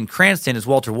 Bryan Cranston as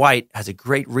Walter White has a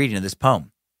great reading of this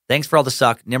poem. Thanks for all the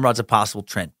suck. Nimrod's Apostle,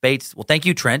 Trent Bates. Well, thank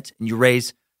you, Trent. And you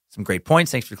raise some great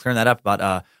points. Thanks for clearing that up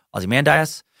about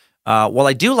Ozymandias. While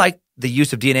I do like the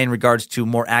use of DNA in regards to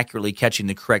more accurately catching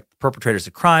the correct perpetrators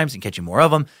of crimes and catching more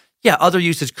of them, yeah, other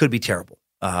uses could be terrible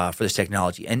for this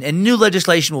technology. And new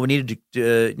legislation will be needed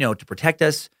to protect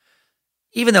us,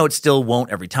 even though it still won't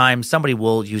every time. Somebody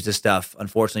will use this stuff,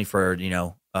 unfortunately, for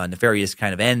nefarious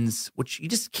kind of ends, which you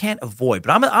just can't avoid.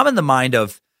 But I'm in the mind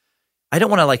of, I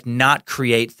don't want to not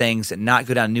create things and not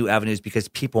go down new avenues because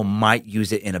people might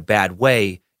use it in a bad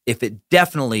way if it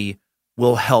definitely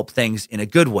will help things in a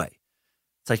good way.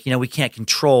 It's like, we can't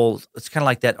control. It's kind of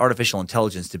like that artificial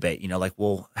intelligence debate.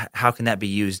 How can that be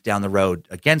used down the road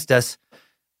against us?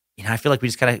 I feel like we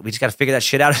just gotta figure that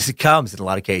shit out as it comes in a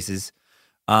lot of cases.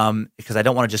 Because I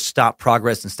don't want to just stop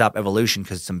progress and stop evolution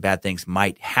because some bad things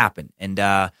might happen. And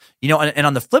and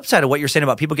on the flip side of what you're saying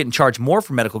about people getting charged more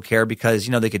for medical care because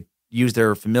they could use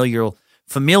their familial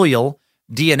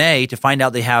DNA to find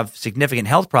out they have significant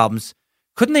health problems.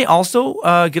 Couldn't they also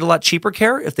get a lot cheaper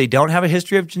care if they don't have a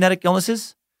history of genetic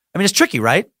illnesses? I mean, it's tricky,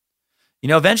 right?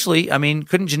 Eventually,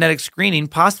 couldn't genetic screening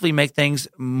possibly make things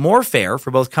more fair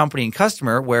for both company and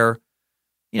customer where,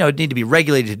 it'd need to be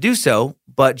regulated to do so.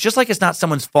 But just like it's not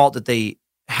someone's fault that they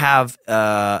have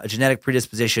a genetic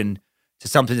predisposition to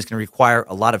something that's going to require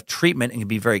a lot of treatment and can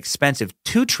be very expensive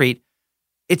to treat,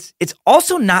 it's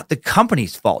also not the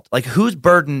company's fault. Like, whose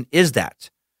burden is that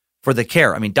for the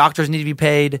care? Doctors need to be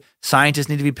paid. Scientists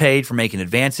need to be paid for making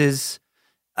advances.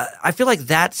 I feel like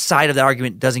that side of the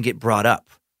argument doesn't get brought up,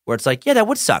 where it's like, yeah, that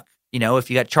would suck. If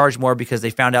you got charged more because they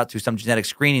found out through some genetic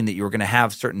screening that you were going to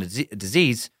have certain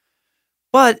disease.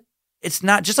 But it's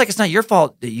not, just like it's not your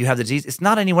fault that you have the disease, it's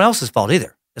not anyone else's fault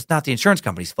either. It's not the insurance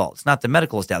company's fault. It's not the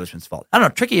medical establishment's fault. I don't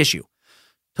know, tricky issue.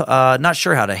 Not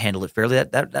sure how to handle it fairly.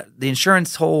 That the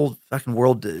insurance whole fucking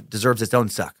world deserves its own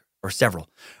suck, or several.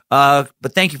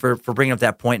 But thank you for bringing up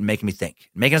that point and making me think,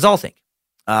 making us all think.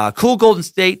 Cool Golden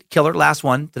State Killer, last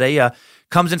one today,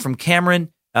 comes in from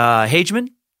Cameron Hageman.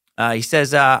 He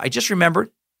says, I just remembered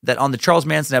that on the Charles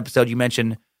Manson episode, you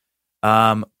mentioned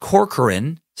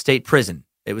Corcoran State Prison.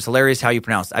 It was hilarious how you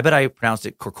pronounced it. I bet I pronounced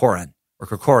it Corcoran or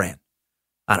Corcoran.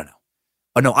 I don't know.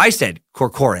 Oh, no, I said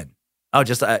Corcoran. Oh,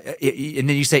 just, and then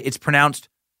you say it's pronounced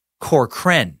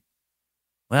Corcoran.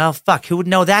 Well, fuck, who would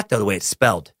know that, though, the way it's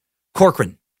spelled?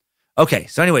 Corcoran. Okay,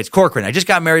 so anyway, it's Corcoran. I just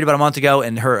got married about a month ago,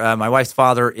 and my wife's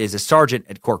father is a sergeant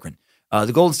at Corcoran.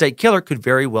 The Golden State Killer could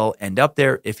very well end up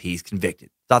there if he's convicted.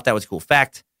 Thought that was a cool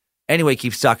fact. Anyway,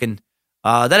 keep sucking.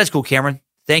 That is cool, Cameron.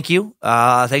 Thank you.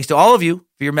 Thanks to all of you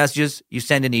for your messages you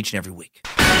send in each and every week.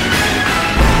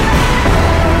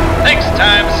 Next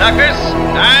time, suckers.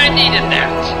 I needed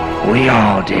that. We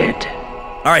all did.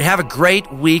 All right, have a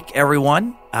great week,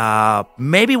 everyone.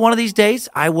 Maybe one of these days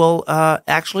I will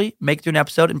actually make it through an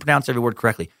episode and pronounce every word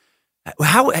correctly.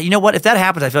 You know what? If that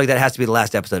happens, I feel like that has to be the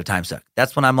last episode of Time Suck.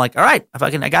 That's when I'm like, all right,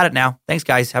 I got it now. Thanks,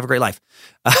 guys. Have a great life.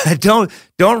 Don't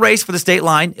race for the state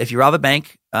line. If you rob a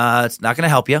bank, it's not going to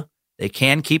help you. They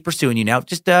can keep pursuing you now.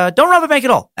 Just don't rob a bank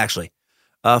at all, actually.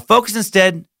 Focus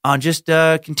instead on just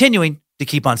continuing to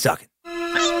keep on sucking.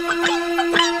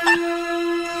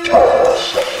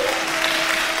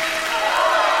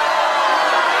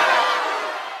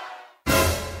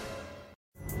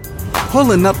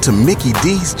 Pulling up to Mickey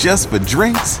D's just for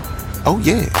drinks? Oh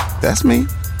yeah, that's me.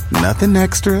 Nothing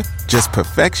extra, just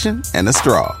perfection and a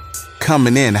straw.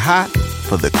 Coming in hot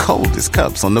for the coldest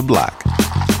cups on the block.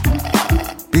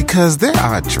 Because there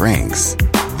are drinks.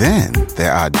 Then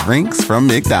there are drinks from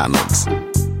McDonald's.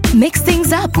 Mix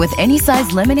things up with any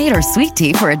size lemonade or sweet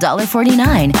tea for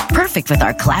 $1.49. Perfect with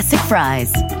our classic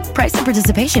fries. Price and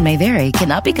participation may vary.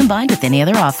 Cannot be combined with any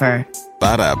other offer.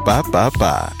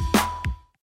 Ba-da-ba-ba-ba.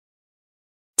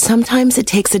 Sometimes it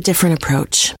takes a different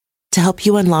approach to help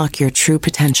you unlock your true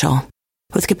potential.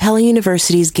 With Capella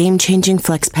University's game-changing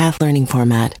FlexPath learning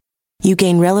format, you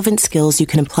gain relevant skills you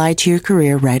can apply to your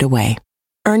career right away.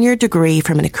 Earn your degree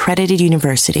from an accredited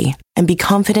university and be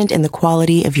confident in the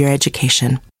quality of your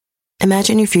education.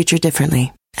 Imagine your future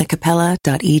differently at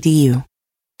capella.edu.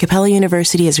 Capella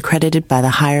University is accredited by the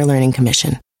Higher Learning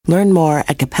Commission. Learn more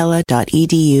at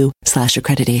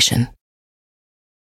capella.edu/accreditation.